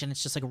iBleach and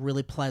it's just like a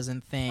really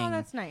pleasant thing. Oh,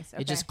 that's nice.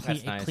 Okay. It just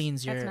That's nice. it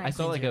cleans your. That's nice. I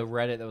saw like cleans a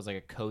Reddit that was like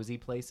a cozy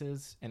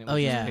places, and it was Oh,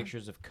 just yeah.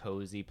 pictures of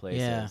cozy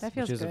places. Yeah. That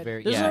feels which is good. a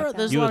very There's yeah. a,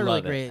 there's a you lot would of really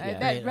love great. it.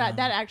 Yeah. great,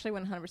 That actually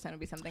 100% would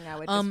be something I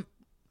would just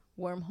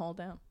wormhole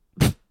down.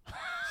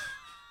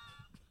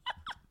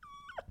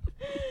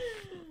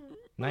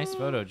 Nice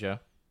photo, Joe.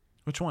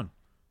 Which one?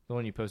 The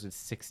one you posted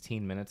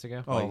 16 minutes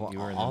ago. Oh, while you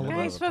were in all the of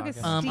middle Guys, of a focus.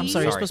 podcast. I'm Steve.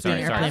 sorry, you're supposed to be in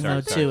airplane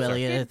mode too,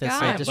 Elliot. Good That's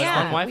God. just Yeah,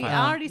 fine. Wi-Fi. we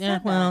already Yeah,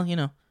 said well, that. you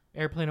know.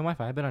 Airplane and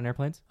Wi-Fi. I've been on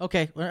airplanes.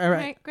 Okay, all All right.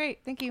 right, great.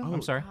 Thank you.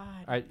 I'm sorry.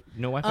 God.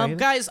 No Wi-Fi. either?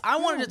 Guys, I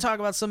wanted to talk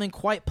about something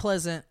quite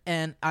pleasant,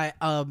 and I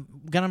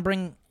gonna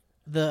bring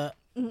the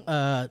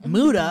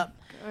mood up.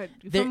 Good.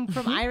 There-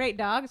 From irate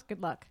dogs.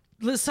 Good luck.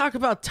 Let's talk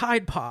about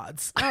Tide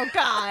Pods. Oh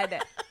God.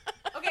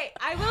 Okay,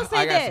 I will say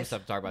I got some this.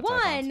 stuff to talk about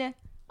Tide One,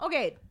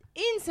 okay,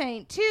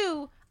 insane.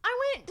 Two, I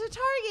went to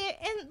Target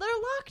and they're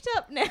locked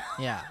up now.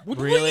 Yeah.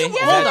 Really? Hold Is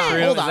that on,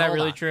 true? hold Is on, that hold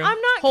really on. true? I'm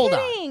not Hold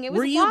kidding. on. It was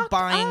Were you locked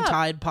buying up.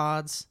 Tide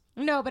Pods?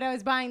 No, but I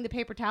was buying the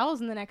paper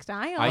towels in the next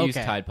aisle. I use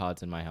Okay. Tide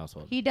Pods in my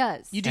household. He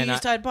does. You do And use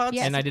I- Tide Pods?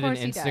 Yes, and I of did an course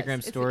he does. Instagram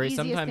It's the story. easiest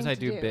Sometimes thing I to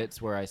do do.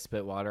 bits where I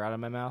spit water out of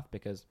my mouth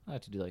because I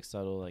have to do like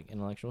subtle, like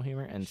intellectual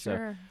humor. And so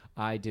Sure.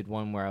 I did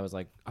one where I was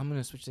like, I'm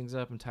gonna switch things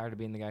up. I'm tired of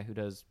being the guy who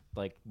does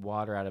like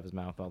water out of his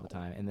mouth all the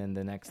time. And then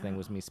the next thing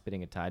was me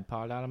spitting a Tide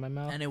Pod out of my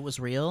mouth. And it was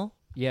real?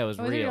 Yeah, it was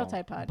It was a real. real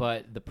Tide Pod.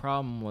 But the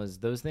problem was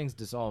those things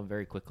dissolved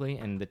very quickly,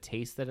 and the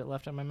taste that it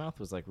left in my mouth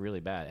was like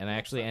really bad. And I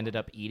actually ended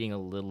up eating a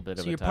little bit of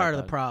So a you're Tide part of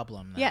the Pod.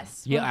 problem. then.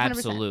 Yes. Yeah, 100%.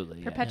 absolutely.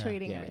 Yeah.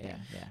 Perpetuating Yeah, everything.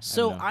 yeah.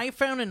 So know. I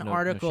found an no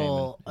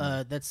article shame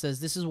in- that says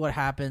this is what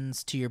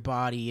happens to your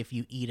body if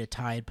you eat a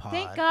Tide Pod.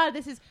 Thank God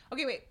this is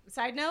okay. Wait.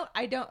 Side note: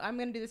 I'm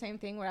gonna do the same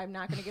thing where I'm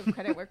not gonna give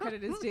credit where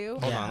credit is due.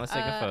 Hold Yeah. on, let's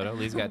take a photo.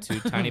 Lee's got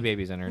two tiny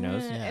babies in her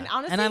nose. Yeah. And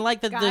honestly, I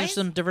like that there's guys,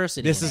 some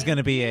diversity. This in is it. going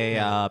to be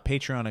a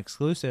Patreon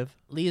exclusive.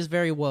 Lee is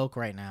very woke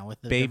right now with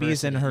the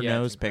Babies in diversity. her Yeah,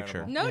 nose it's incredible.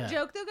 picture. No Yeah.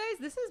 joke though, guys.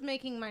 This is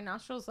making my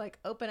nostrils like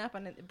open up,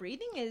 and the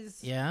breathing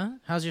is Yeah?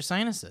 How's your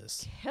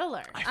sinuses?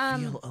 killer. I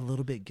feel a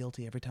little bit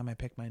guilty every time I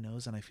pick my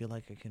nose, and I feel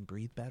like I can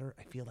breathe better.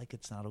 I feel like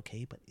it's not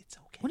okay, but it's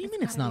okay. What do you It's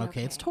mean it's gotta not be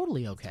okay? It's okay.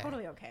 totally okay.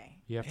 Totally okay.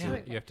 You have Yeah.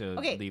 to you have to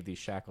Okay. leave these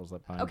shackles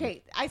left behind.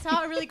 Okay, I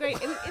saw a really great.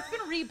 It's been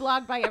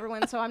reblogged by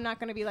everyone, so I'm not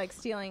going to be like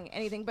stealing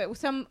anything. But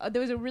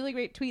there was a really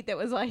great tweet that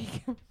was like,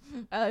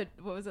 what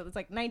was it? It's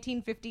like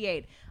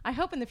 1958. I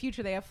hope in the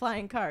future they have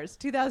flying cars.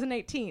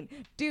 2018,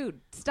 dude,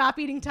 stop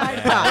eating Tide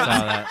Yeah, I Pods.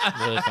 saw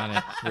that. Really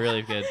funny.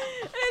 Really good.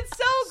 It's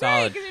so great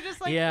Solid. because you're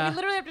just like, Yeah. we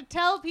literally have to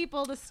tell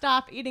people to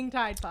stop eating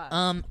Tide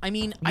Pods. I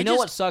mean, You know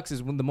what sucks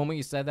is when the moment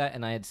you said that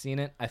and I had seen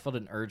it, I felt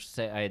an urge to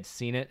say I had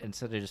seen it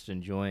instead of just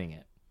enjoying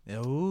it.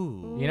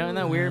 Ooh. You know, isn't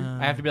that weird?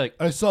 I have to be like,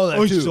 I saw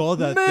that too. saw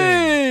that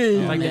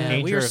It's like the Yeah,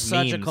 nature we are of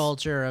such a memes.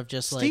 culture of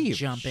just like Steve,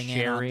 jumping in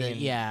on sharing the and-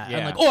 yeah. yeah.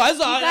 I'm like, oh, I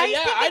saw You that. guys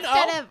Yeah, think I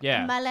instead know. of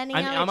Yeah. millennial,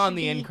 I'm it on should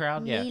the be in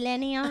crowd, yeah.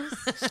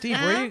 Millennials. Steve,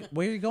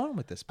 where are you going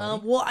with this,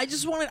 buddy? Well, I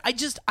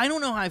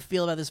don't know how I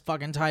feel about this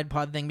fucking Tide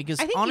Pod thing because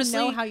I think honestly,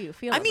 you know how you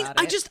feel. I mean,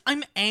 about it.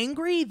 I'm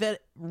angry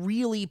that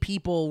really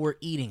people were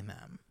eating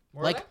them.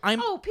 Like I'm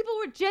Oh, people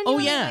were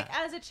genuinely yeah. like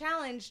as a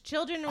challenge.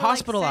 Children were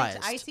Hospitalized.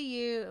 like sent to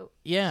ICU.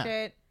 yeah,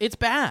 Shit. it's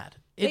bad.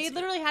 They It's,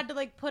 literally had to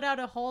like put out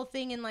a whole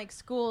thing in like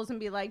schools and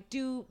be like,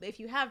 if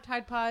you have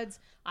Tide Pods,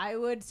 I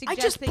would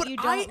suggest that you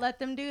don't let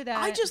them do that.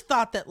 I just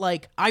thought that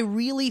like I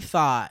really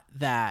thought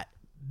that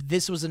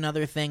this was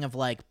another thing of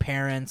like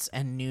parents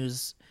and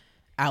news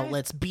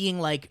outlets being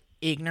like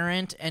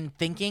ignorant and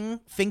thinking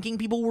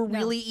people were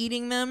really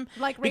eating them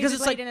Like because razor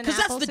it's like blade in an because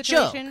that's apple the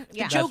situation? joke.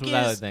 Yeah. The joke That's what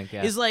I would is think,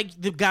 yeah. is like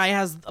the guy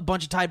has a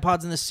bunch of Tide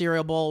Pods in the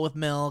cereal bowl with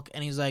milk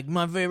and he's like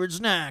my favorite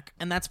snack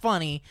and that's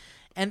funny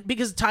and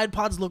because Tide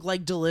Pods look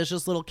like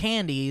delicious little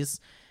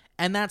candies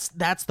and that's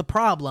the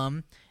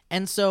problem.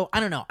 And so I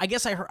don't know. I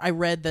guess I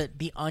read that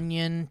The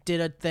Onion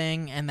did a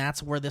thing, and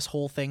that's where this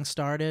whole thing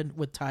started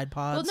with Tide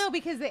Pods. Well, no,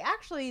 because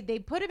they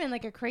put them in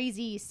like a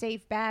crazy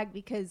safe bag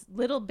because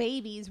little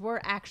babies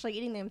were actually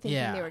eating them thinking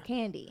Yeah. they were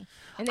candy,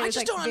 and it I was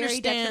just like don't very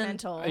understand-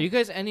 detrimental. Are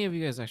any of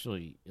you guys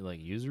actually like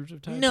users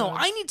of Tide No, Pods?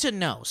 I need to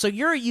know. So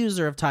you're a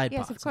user of Tide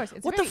Yes, Pods. of course.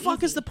 It's what the very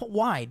fuck is easy. the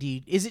why?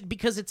 Is it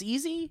because it's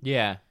easy?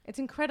 Yeah. It's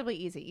incredibly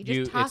easy. You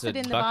just toss it's it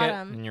in a the bucket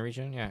bottom. and you're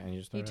reaching, yeah, and you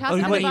just You throw it toss in.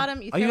 it on wait, the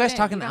bottom. You are you throw guys it in.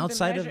 talking You don't have to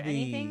outside of measure the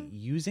anything.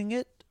 using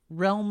it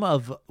realm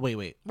of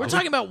wait. We're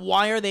talking about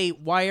why are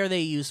they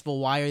useful?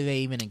 Why are they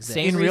even exist?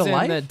 Same In real reason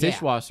life? that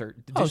dishwasher,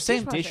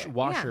 Dishwasher,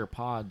 dishwasher yeah.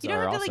 pods You don't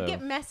are have to also. like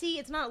get messy.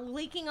 It's not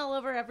leaking all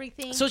over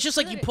everything. So it's just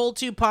like you Good. pull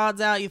 2 pods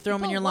out, you throw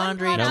them in pull your one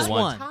laundry, pod just out,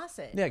 one. Toss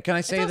it. Yeah, can I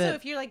It's say also that?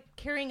 if you're like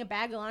carrying a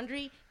bag of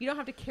laundry, you don't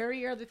have to carry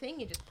your other thing.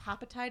 You just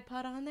pop a Tide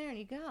Pod on there and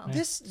you go.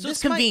 This So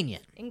it's might-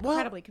 convenient.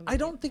 Incredibly I convenient.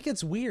 don't think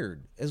it's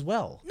weird as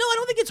well. No, I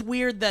don't think it's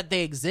weird that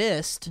they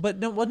exist. But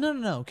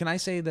no. Can I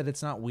say that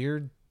it's not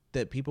weird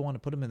that people want to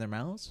put them in their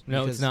mouths?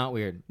 No, Because- it's not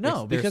weird.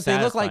 No, They're because they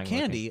look like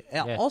satisfying candy.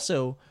 looking. Yeah.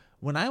 Also,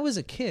 when I was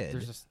a kid,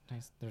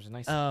 There's a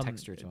nice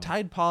texture to them.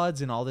 Tide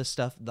Pods and all this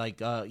stuff,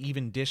 like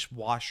even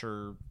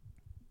dishwasher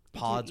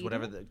pods, eat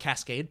whatever, it? the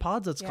Cascade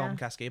pods. Let's call Yeah. them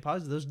Cascade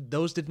pods.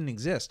 Those didn't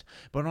exist.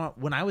 But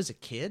when I was a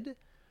kid,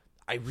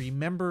 I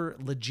remember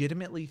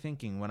legitimately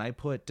thinking when I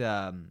put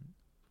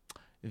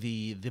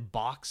the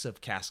box of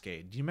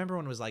Cascade. Do you remember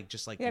when it was like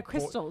just like Yeah, you pour-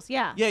 crystals.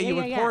 Yeah. Yeah, you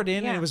would pour it in,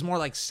 and yeah. it was more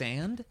like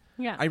sand.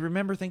 Yeah. I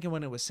remember thinking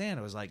when it was sand,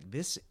 I was like,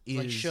 "This is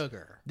like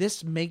sugar.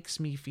 This makes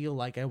me feel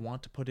like I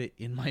want to put it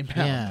in my mouth."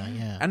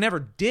 Yeah. I never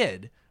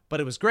did, but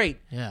it was great.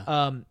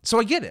 Yeah. So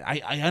I get it.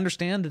 I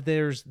understand that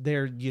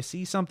there you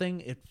see something,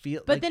 it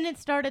feels. But like, then it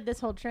started this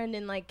whole trend,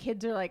 and like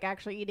kids are like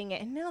actually eating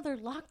it, and now they're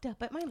locked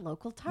up at my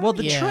local Target. well,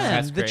 the Yeah.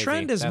 That's trend, the crazy.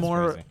 trend is That's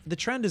more. crazy. The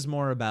trend is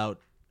more about.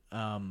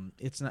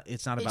 It's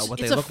not about what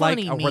they it's a look like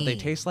funny or what they meme.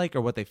 taste like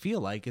or what they feel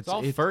like. It's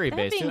all furry That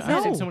based. being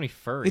I've seen said- so many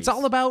furries. It's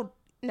all about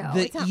No,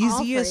 the it's not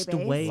all easiest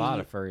furry-based. way. a lot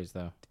of furries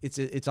though.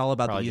 It's all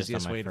about Probably the just on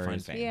easiest my way to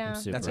find furries. fame. Yeah, I'm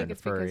super I think into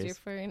it's because furries. you're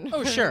furry.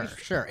 Oh,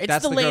 sure. It's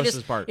That's the the latest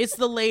grossest part. It's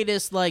the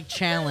latest like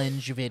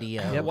challenge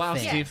video. Yep. Wow,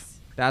 thing. Steve.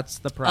 That's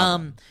the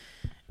problem.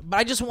 But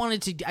I just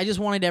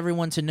wanted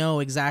everyone to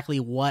know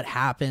exactly what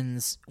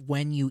happens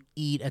when you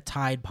eat a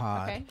Tide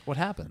Pod. Okay. What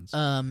happens?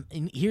 And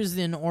here's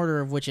in order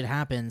of which it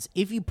happens.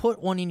 If you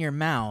put one in your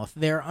mouth,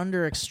 they're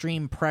under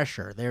extreme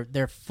pressure.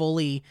 They're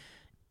fully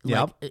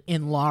like,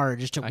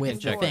 enlarged can with the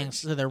check things,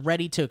 so they're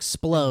ready to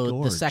explode the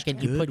Engorged.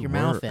 second you put Good your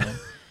mouth work. in.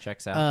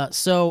 Checks out.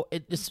 So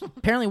it's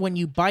apparently when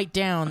you bite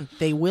down,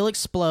 they will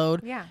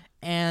explode. Yeah.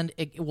 And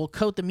it will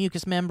coat the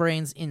mucous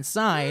membranes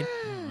inside,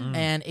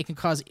 and it can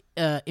cause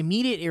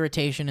immediate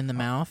irritation in the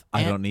mouth.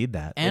 I and- don't need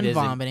that. and It is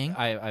vomiting.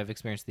 I've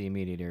experienced the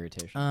immediate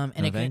irritation. And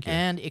No, it can thank you.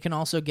 and it can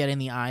also get in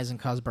the eyes and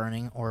cause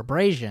burning or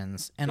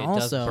abrasions. And it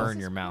also does burn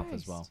your mouth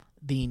as well.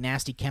 the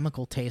nasty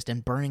chemical taste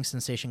and burning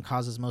sensation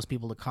causes most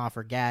people to cough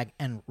or gag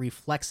and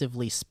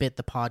reflexively spit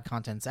the pod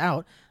contents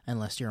out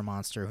unless you're a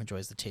monster who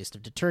enjoys the taste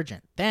of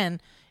detergent. Then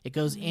it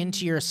goes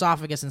into your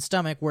esophagus and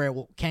stomach where it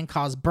can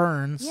cause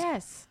burns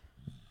Yes.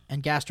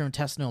 and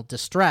gastrointestinal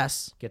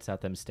distress. Gets out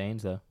them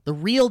stains though. The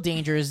real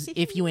danger is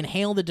if you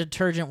inhale the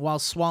detergent while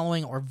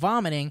swallowing or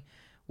vomiting,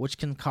 which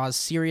can cause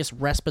serious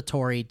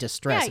respiratory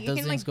distress. Yeah, if you those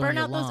can things like go in burn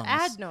your out those lungs.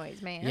 ad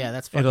noise, man. Yeah,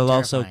 that's fucking It'll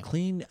also terrifying.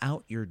 clean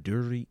out your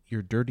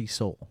dirty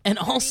soul. And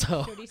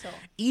also, Dirty soul.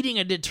 eating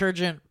a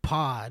detergent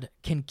pod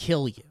can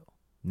kill you.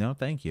 No,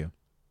 thank you.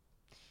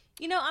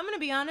 You know, I'm gonna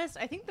be honest.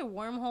 I think the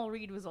wormhole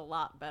read was a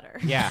lot better.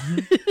 Yeah.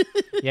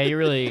 Yeah, you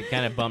really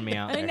kind of bummed me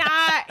out there.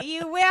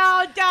 You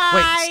will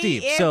die. Wait,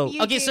 Steve, if so-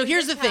 you Okay, so do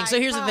here's the thing. So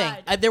Tide here's the thing.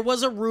 Pod. There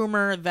was a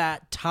rumor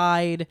that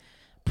Tide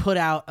put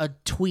out a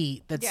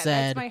tweet that Yeah,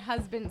 said, that's my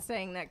husband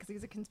saying that because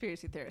he's a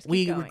conspiracy theorist. Keep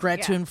 "We going.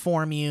 regret to Yeah.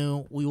 inform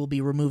you, we will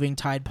be removing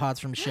Tide Pods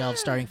from shelves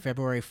starting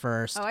February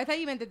 1st." Oh, I thought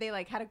you meant that they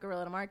like had a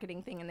guerrilla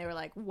marketing thing and they were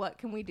like, "What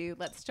can we do?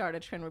 Let's start a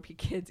trend where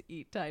kids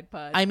eat Tide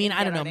Pods." I mean, and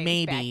I get don't know. our names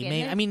Maybe, back in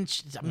maybe. it. I mean,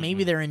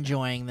 maybe they're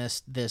enjoying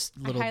this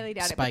I little highly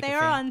doubt it, spike but they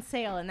of are fame. on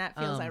sale, and that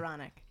feels Um,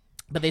 ironic.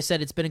 But they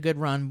said it's been a good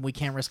run. We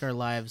can't risk our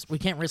lives. We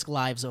can't risk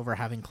lives over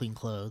having clean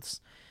clothes.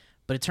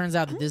 But it turns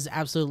out that this is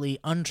absolutely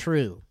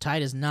untrue.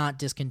 Tide has not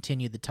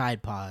discontinued the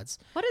Tide Pods.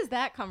 What is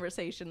that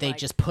conversation They like?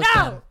 just put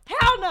no, them-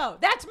 hell no.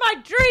 That's my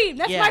dream.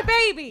 That's Yeah. my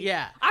baby.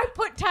 Yeah. I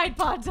put Tide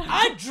Pods on.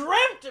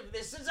 dreamt of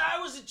this since I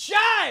was a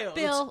child.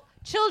 Bill,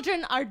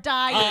 children are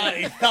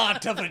dying.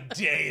 thought of a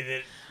day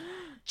that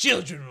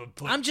children would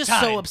put I'm just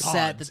so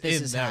upset that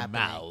this is their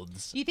happening.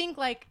 mouths. Do you think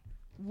like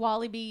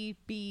Wally B.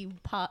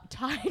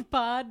 Tide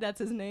Pod? That's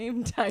his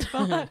name. Tide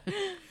Pod.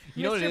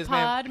 You know what Mr. it is,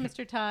 man? Pod,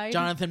 Mr. Tide.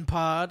 Jonathan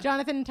Pod.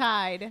 Jonathan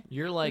Tide.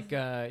 You're like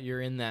you're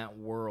in that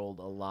world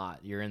a lot.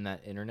 You're in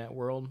that internet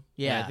world.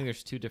 Yeah. And I think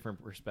there's two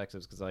different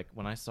perspectives because like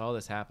when I saw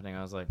this happening,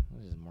 I was like,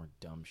 this is more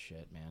dumb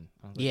shit, man.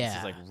 I was like, This Yeah.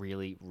 is like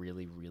really,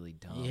 really, really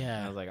dumb. Yeah.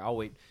 And I was like, I'll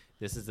wait.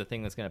 This is the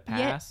thing that's gonna Yeah.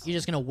 pass. You're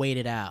just gonna wait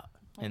it out.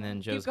 And then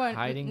Keep Joe's going.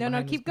 hiding. No,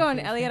 behind keep his going,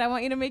 computer Elliot. screen. I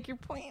want you to make your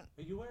point.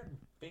 Are you wearing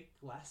fake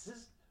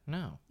glasses?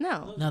 No.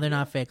 No. No, they're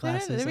not fake No, no,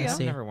 glasses. there we I go. I've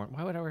see. never worn.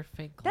 Why would I wear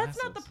fake glasses?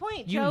 That's not the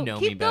point, You Joe. know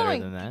keep me better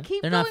going. than that.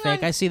 Keep They're not going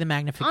fake. on- I see the On your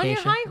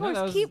magnification. high No, horse,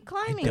 that was- keep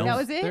climbing. don't- That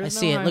was it. There's I no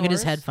see it. high Look at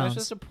his horse. That's headphones.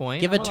 just a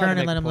point. Give I'm a allowed turn to and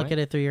make let a him look point. at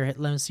it through your.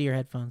 Let him see your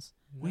headphones.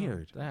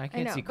 Weird. I I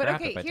can't know, see but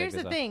crap okay. if I take Here's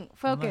this the off. thing.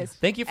 Focus.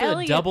 Thank you for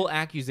Elliot, the double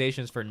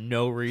accusations for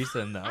no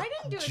reason, though. I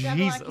didn't do a double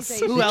Jesus.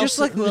 accusation. Who They else? just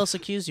look- Who else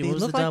accused you? they What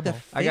was the look like the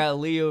double? I got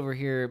Lee over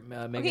here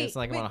making Okay, it sound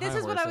like wait, I'm on a this high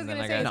is what horse, I was and then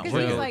gonna I say, got 'cause Joe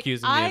he was like,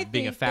 accusing me I of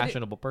being a think that it-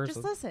 fashionable person.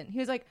 Just listen. He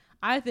was like,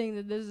 I think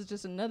that this is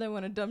just another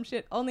one of dumb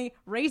shit. Only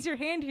raise your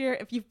hand here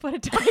if you put a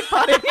Tide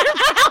Pod in your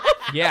mouth.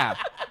 Yeah.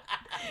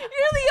 He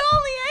You're the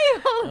only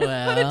a-hole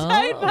to put a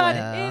Tide Pod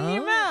in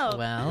your mouth.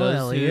 Well, Those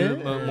Elliot,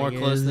 who are more there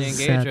closely is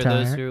engaged are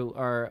those satire. who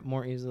are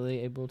more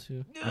easily able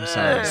to. I'm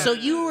sorry. So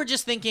you were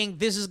just thinking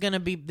this is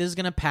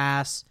gonna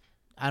pass.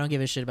 I don't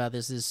give a shit about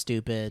this. This is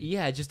stupid.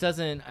 Yeah, it just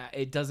doesn't.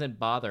 It doesn't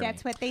bother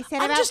That's me. what they said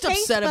I'm about just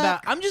upset Facebook.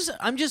 about.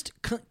 I'm just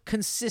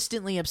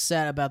consistently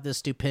upset about the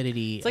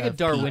stupidity. It's like a of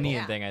people. Darwinian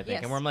Yeah. thing, I think,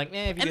 Yes. and where I'm like, if you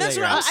And do that's that,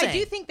 you're what I'm out. saying. I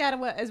do think that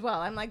as well.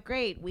 I'm like,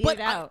 great, weed But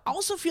it out. I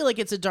also feel like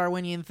it's a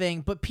Darwinian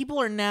thing. But people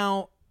are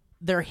now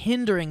they're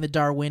hindering the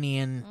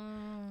Darwinian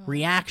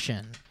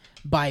reaction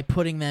by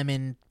putting them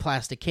in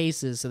plastic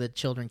cases so that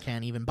children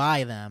can't even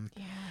buy them.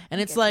 And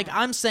it's like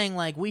I'm saying,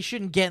 like we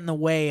shouldn't get in the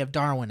way of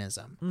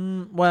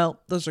Darwinism. Well,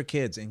 those are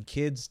kids, and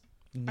kids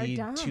need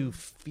dumb. to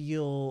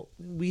feel.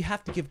 We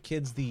have to give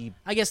kids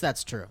I guess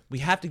that's true. We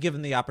have to give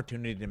them the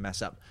opportunity to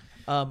mess up.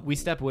 We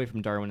step away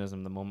from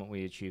Darwinism the moment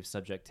we achieve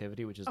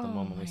subjectivity, which is the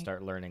moment we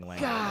start learning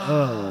language.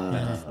 Oh.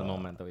 That's the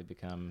moment that we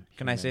become.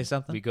 Can I human. say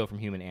something? We go from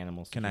human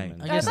animals to Can I-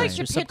 humans. I guess I'd like that's to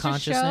your pitch a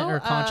subconsciousness show, or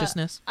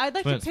consciousness. I'd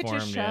like When to it's pitch a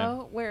formed, show yeah.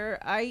 where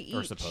I eat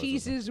supposedly.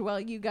 cheeses while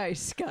you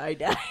guys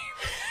skydive.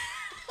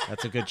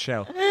 That's a good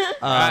show.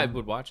 I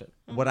would watch it.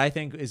 What I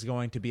think is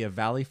going to be a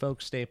Valley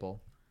Folk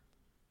staple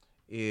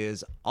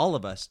is all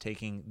of us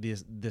taking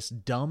this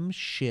dumb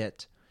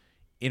shit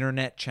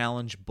internet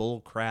challenge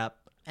bull crap.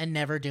 And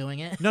never doing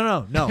it.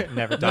 No.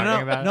 Never No,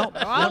 talking about no, it?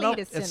 I'll no. eat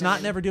a It's not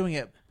cinnamon. never doing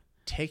it.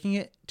 Taking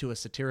it to a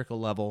satirical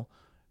level,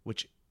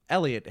 which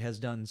Elliot has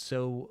done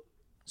so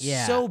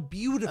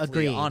beautifully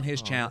Agreed. on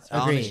his channel.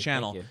 Agreed. On his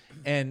channel,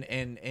 Thank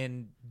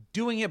and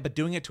doing it, but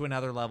doing it to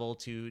another level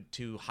to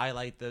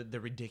highlight the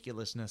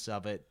ridiculousness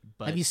of it.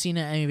 But Have you seen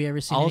it? Have you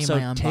ever seen any Also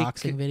of my take-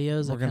 unboxing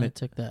videos? we're I kind gonna- of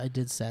took that. I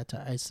did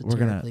satire. I We're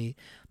gonna- satirically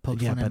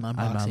poked fun at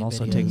unboxing I'm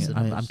also videos. taking. and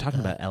I'm it's, talking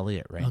about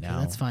Elliot right okay, now.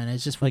 that's fine.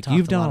 It's just we Like talked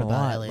you've done a a lot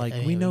about lot. Elliot. Like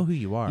Hey, we know who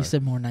you are. You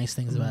said more nice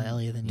things about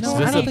Elliot than you No,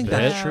 said. I don't a think bit?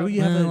 that's true.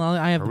 You have Well, a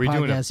I have a Are we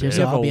doing a podcast here, bit?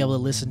 so You have I'll be a able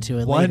to listen to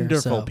it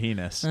wonderful later.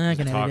 penis. I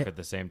can Talk edit it. at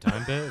the same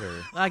time, bit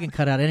or I can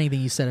cut out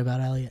anything you said about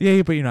Elliot.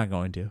 Yeah, but you're not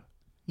going to.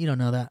 You don't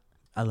know that.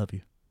 I love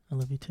you. I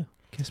love you too.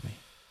 Kiss me.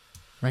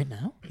 Right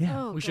now?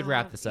 Yeah. Oh, We should God.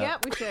 wrap this up. Yeah,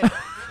 we should.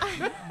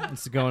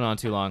 it's going on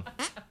too long.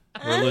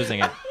 We're losing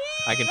it.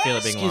 I can feel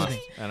it being Excuse lost.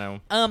 me. I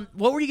know.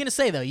 What were you gonna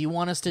say though? You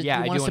want us to? Yeah, I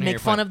you do want us to wanna hear make your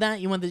fun point. of that?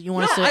 You want us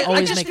Yeah, to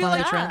always just make feel fun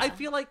of like, the trends? I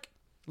feel like,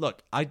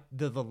 look,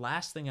 the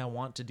last thing I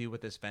want to do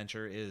with this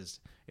venture is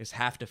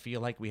have to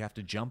feel like we have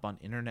to jump on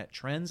internet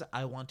trends.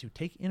 I want to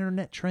take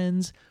internet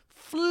trends,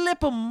 flip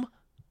them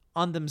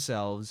on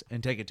themselves,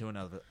 and take it to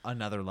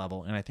another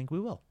level, and I think we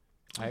will.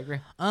 I agree.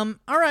 All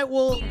right.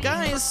 Well,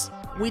 guys,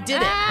 we did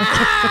it.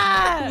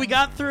 Ah! We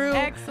got through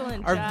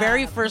Excellent our job.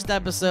 very first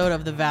episode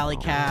of the Valley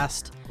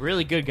Cast.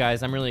 Really good,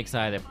 guys. I'm really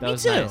excited. That Me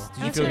was too. nice. Did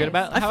you Me feel too. good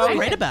about it? I How feel about we-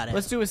 great about it.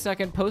 Let's do a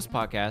second post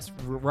podcast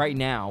right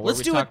now. Where Let's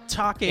we do a talk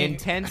talking. in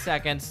 10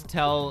 seconds.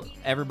 Tell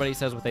everybody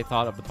says what they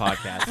thought of the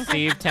podcast.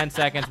 Steve, 10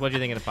 seconds. What do you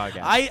think of the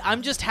podcast?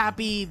 I'm just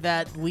happy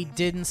that we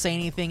didn't say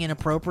anything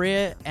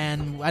inappropriate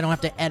and I don't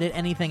have to edit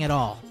anything at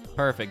all.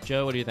 Perfect.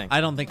 Joe, what do you think?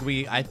 I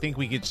think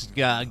we get just,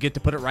 get to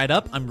put it right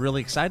up. I'm really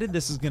excited.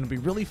 This is going to be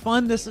really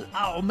fun.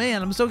 Oh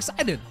man, I'm so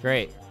excited.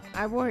 Great.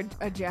 I wore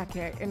a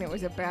jacket and it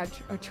was a bad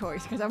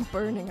choice because I'm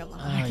burning a lot.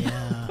 Oh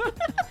yeah.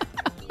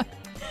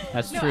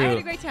 That's No, true. I had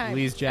a great time.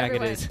 Lee's jacket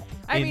Everyone. is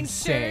I mean,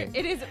 insane. sure,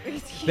 it is.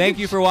 It's Thank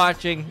you for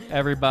watching,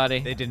 everybody.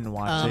 They didn't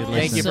watch it.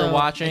 Thank you for so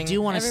watching. I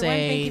do want to Everyone,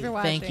 say thank you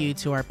for thank watching. you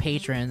to our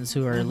patrons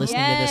who are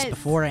listening to Yes. this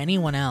before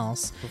anyone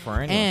else. Before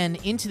anyone.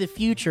 And into the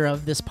future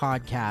of this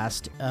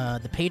podcast,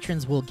 the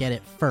patrons will get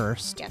it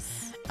first.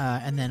 Yes.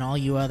 And then all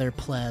you other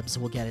plebs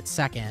will get it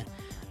second.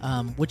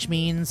 Which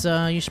means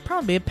you should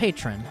probably be a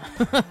patron.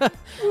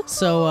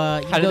 So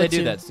you How do go they do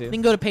to- that, Stu? You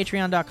can go to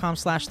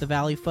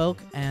patreon.com/thevalleyfolk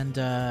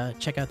and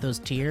check out those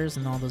tiers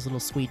and all those little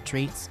sweet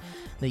treats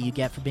that you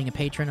get for being a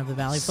patron of the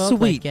Valley Folk. Sweet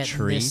like getting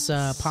treats.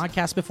 this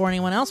podcast before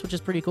anyone else, which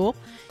is pretty cool.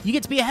 You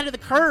get to be ahead of the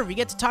curve. You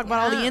get to talk about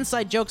all the Yeah.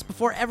 inside jokes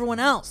before everyone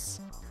else.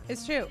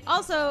 It's true.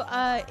 Also,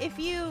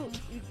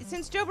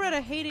 since Joe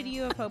Broda hated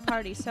UFO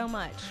Party so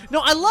much.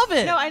 No, I love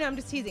it. No, I know, I'm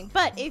just teasing.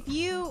 But if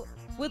you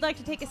would like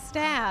to take a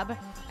stab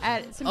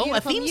at some Oh, a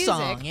beautiful theme music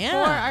song, yeah.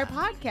 for our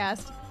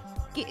podcast,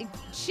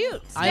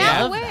 shoot, I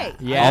stab love away.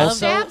 that. Yeah.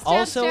 Stab,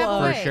 stab, stab For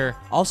away. sure.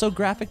 Also,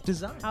 graphic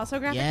design. Also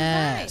graphic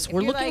Yes, design.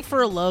 we're If you looking like-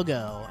 for a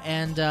logo,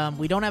 and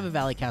we don't have a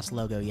Valleycast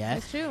logo yet.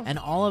 That's true. And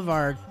all of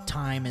our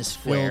time is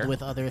filled Where?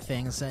 with other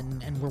things,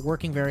 and we're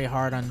working very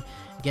hard on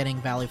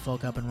getting Valley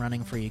Folk up and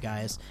running for you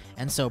guys.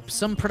 And so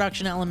some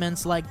production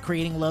elements like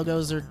creating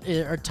logos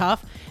are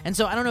tough. And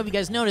so I don't know if you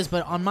guys noticed,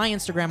 but on my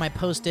Instagram I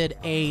posted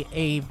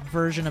a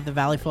version of the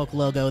Valley Folk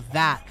logo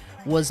that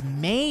was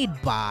made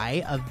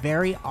by a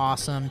very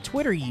awesome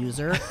Twitter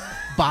user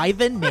by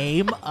the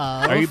name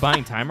of Are you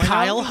buying time right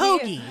Kyle now?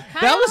 Hoagie.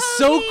 That was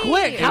so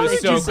quick. It How was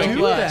did so you quick.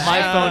 do that? My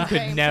Yeah. phone could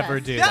Very never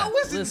impressed. do That that.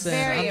 was Listen,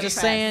 Very I'm just impressed.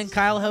 saying,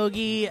 Kyle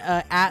Hoagie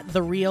at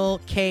the real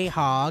K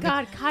Hog.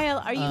 God,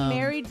 Kyle, are you Um,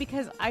 married?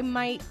 Because I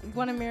might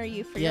want to marry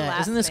you for your Yeah,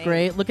 last isn't this name.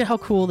 great? Look at how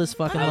cool this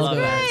fucking I logo love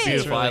it. is. It's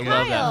beautiful. I love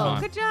that Kyle,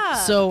 font. good job.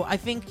 So I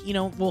think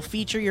we'll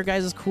feature your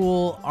guys'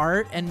 cool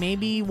art, and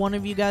maybe one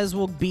of you guys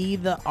will be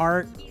the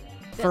art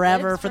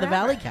forever for the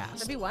Forever. Valleycast.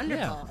 That'd be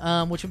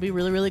wonderful. Which would be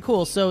really, really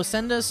cool. So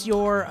send us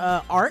your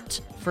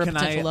art for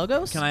potential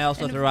logos. Can I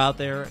also throw out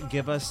there,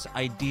 give us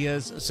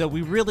ideas? So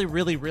we really,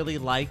 really, really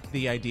like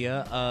the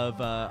idea of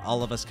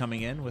all of us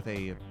coming in with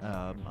a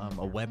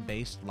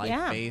web-based,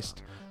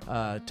 life-based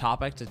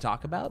topic to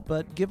talk about,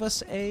 but give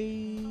us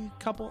a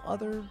couple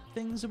other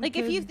things that we Like,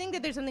 if could- you think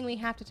that there's something we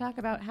have to talk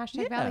about,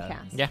 hashtag Yeah.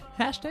 Valleycast. Yeah,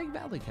 Hashtag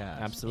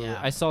Valleycast. absolutely. Yeah.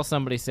 I saw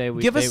somebody say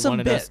Give us they some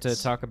wanted us to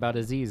bits. talk about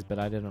Aziz, but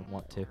I didn't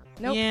want to.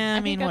 Nope. Yeah, I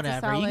think mean, that's a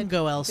whatever. You can solid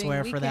go thing.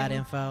 elsewhere We for that can-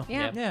 info.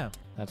 Yeah. Yeah.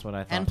 That's what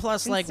I thought. And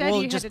plus, like, Instead,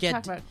 we'll you just had to get.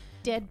 talk about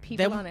dead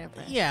people then- on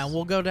Everest. yeah,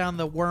 we'll go down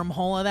the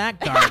wormhole of that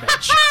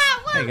garbage.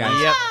 Hey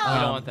guys. Yep, we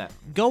Um, don't want that.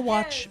 Go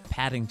watch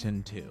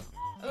Paddington 2.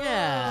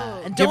 Yeah,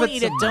 and Give don't it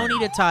eat it. some Don't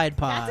eat a Tide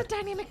Pod. That's a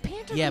dynamic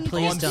banter. Yeah, thing. You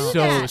please can't don't. do So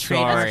that.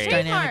 sorry.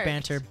 Dynamic Trademarked.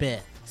 banter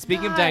bit.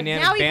 Speaking of God,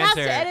 dynamic now he has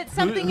banter, to edit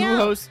something who out.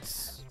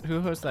 hosts? Who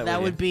hosts that? That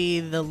with would you? be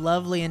the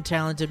lovely and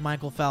talented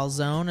Michael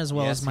Falzone, as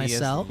well Yes, as he is.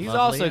 myself. He's Lovely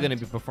also and- going to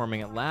be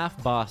performing at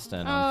Laugh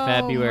Boston on Oh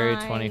February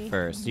my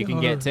 21st. You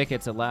can get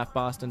tickets at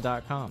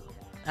laughboston.com.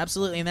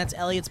 Absolutely, and that's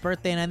Elliot's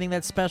birthday, and I think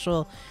that's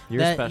special You're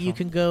that special. you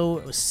can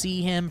go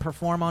see him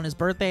perform on his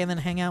birthday and then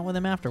hang out with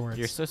him afterwards.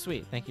 You're so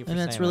sweet. Thank you for and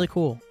saying that's really that.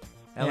 cool.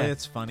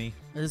 Elliot's funny.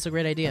 It's a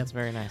great idea. That's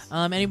very nice.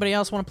 Anybody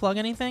else want to plug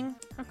anything?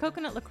 Or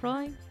coconut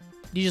LaCroix.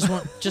 You just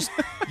want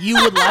you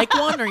would like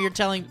one, or you're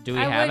telling Do we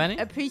have any?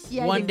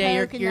 Appreciate one day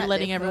you're coconut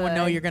letting everyone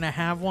know LaCroix. you're gonna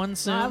have one I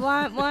soon.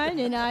 want one,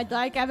 and I'd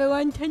like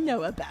everyone to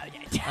know about it.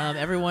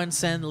 Everyone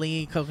send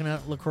Lee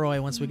coconut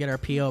Lacroix once we get our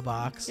PO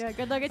box. Yeah,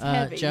 good luck. It's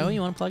heavy. Joe,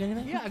 you want to plug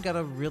anything? Yeah, I got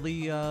a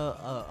really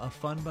a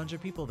fun bunch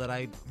of people that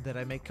I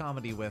make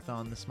comedy with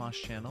on the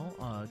Smosh channel.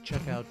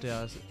 Check out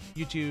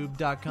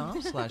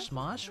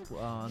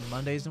youtube.com/Smosh on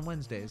Mondays and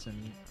Wednesdays,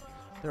 and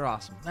they're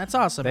awesome. That's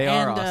awesome. They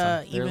and are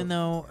awesome. even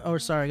though,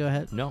 sorry, go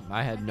ahead. No,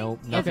 I had Yeah,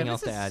 nothing but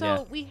else this to is add. so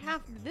Yeah. we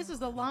have. This is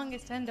the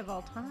longest end of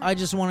all time. I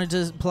just wanted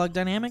to plug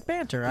Dynamic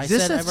Banter. I Is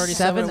this said a I've already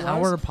said what it was.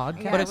 7-hour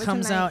podcast? Yeah, But it it was a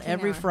comes out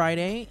every 19-hour.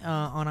 Friday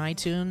on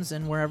iTunes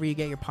and wherever you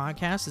get your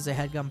podcasts. Is a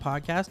HeadGum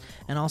podcast,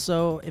 and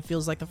also it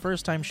feels like the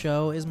first time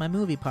show is my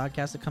movie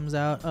podcast that comes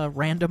out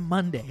random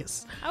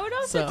Mondays. I would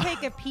also So-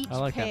 take a peach I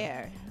like that.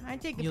 pear. I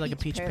take a You like a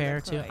peach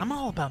pear too? LaCroix. I'm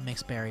all about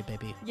mixed berry,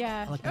 baby.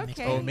 Yeah. I like the mixed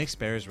okay. Oh, mixed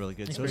berry is really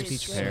good. So is Mixed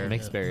peach berry. pear.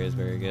 Mixed berry is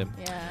very good.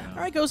 Yeah.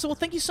 All right, guys. So, well,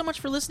 thank you so much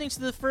for listening to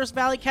the first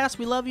Valley Cast.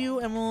 We love you,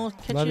 and we'll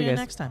catch Love you you guys.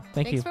 next time.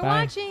 Thank Thanks you. for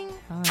Bye. watching.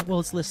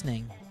 Well, it's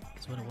listening.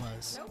 That's what it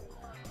was.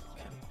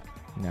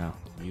 No.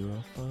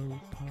 UFO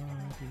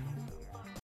party.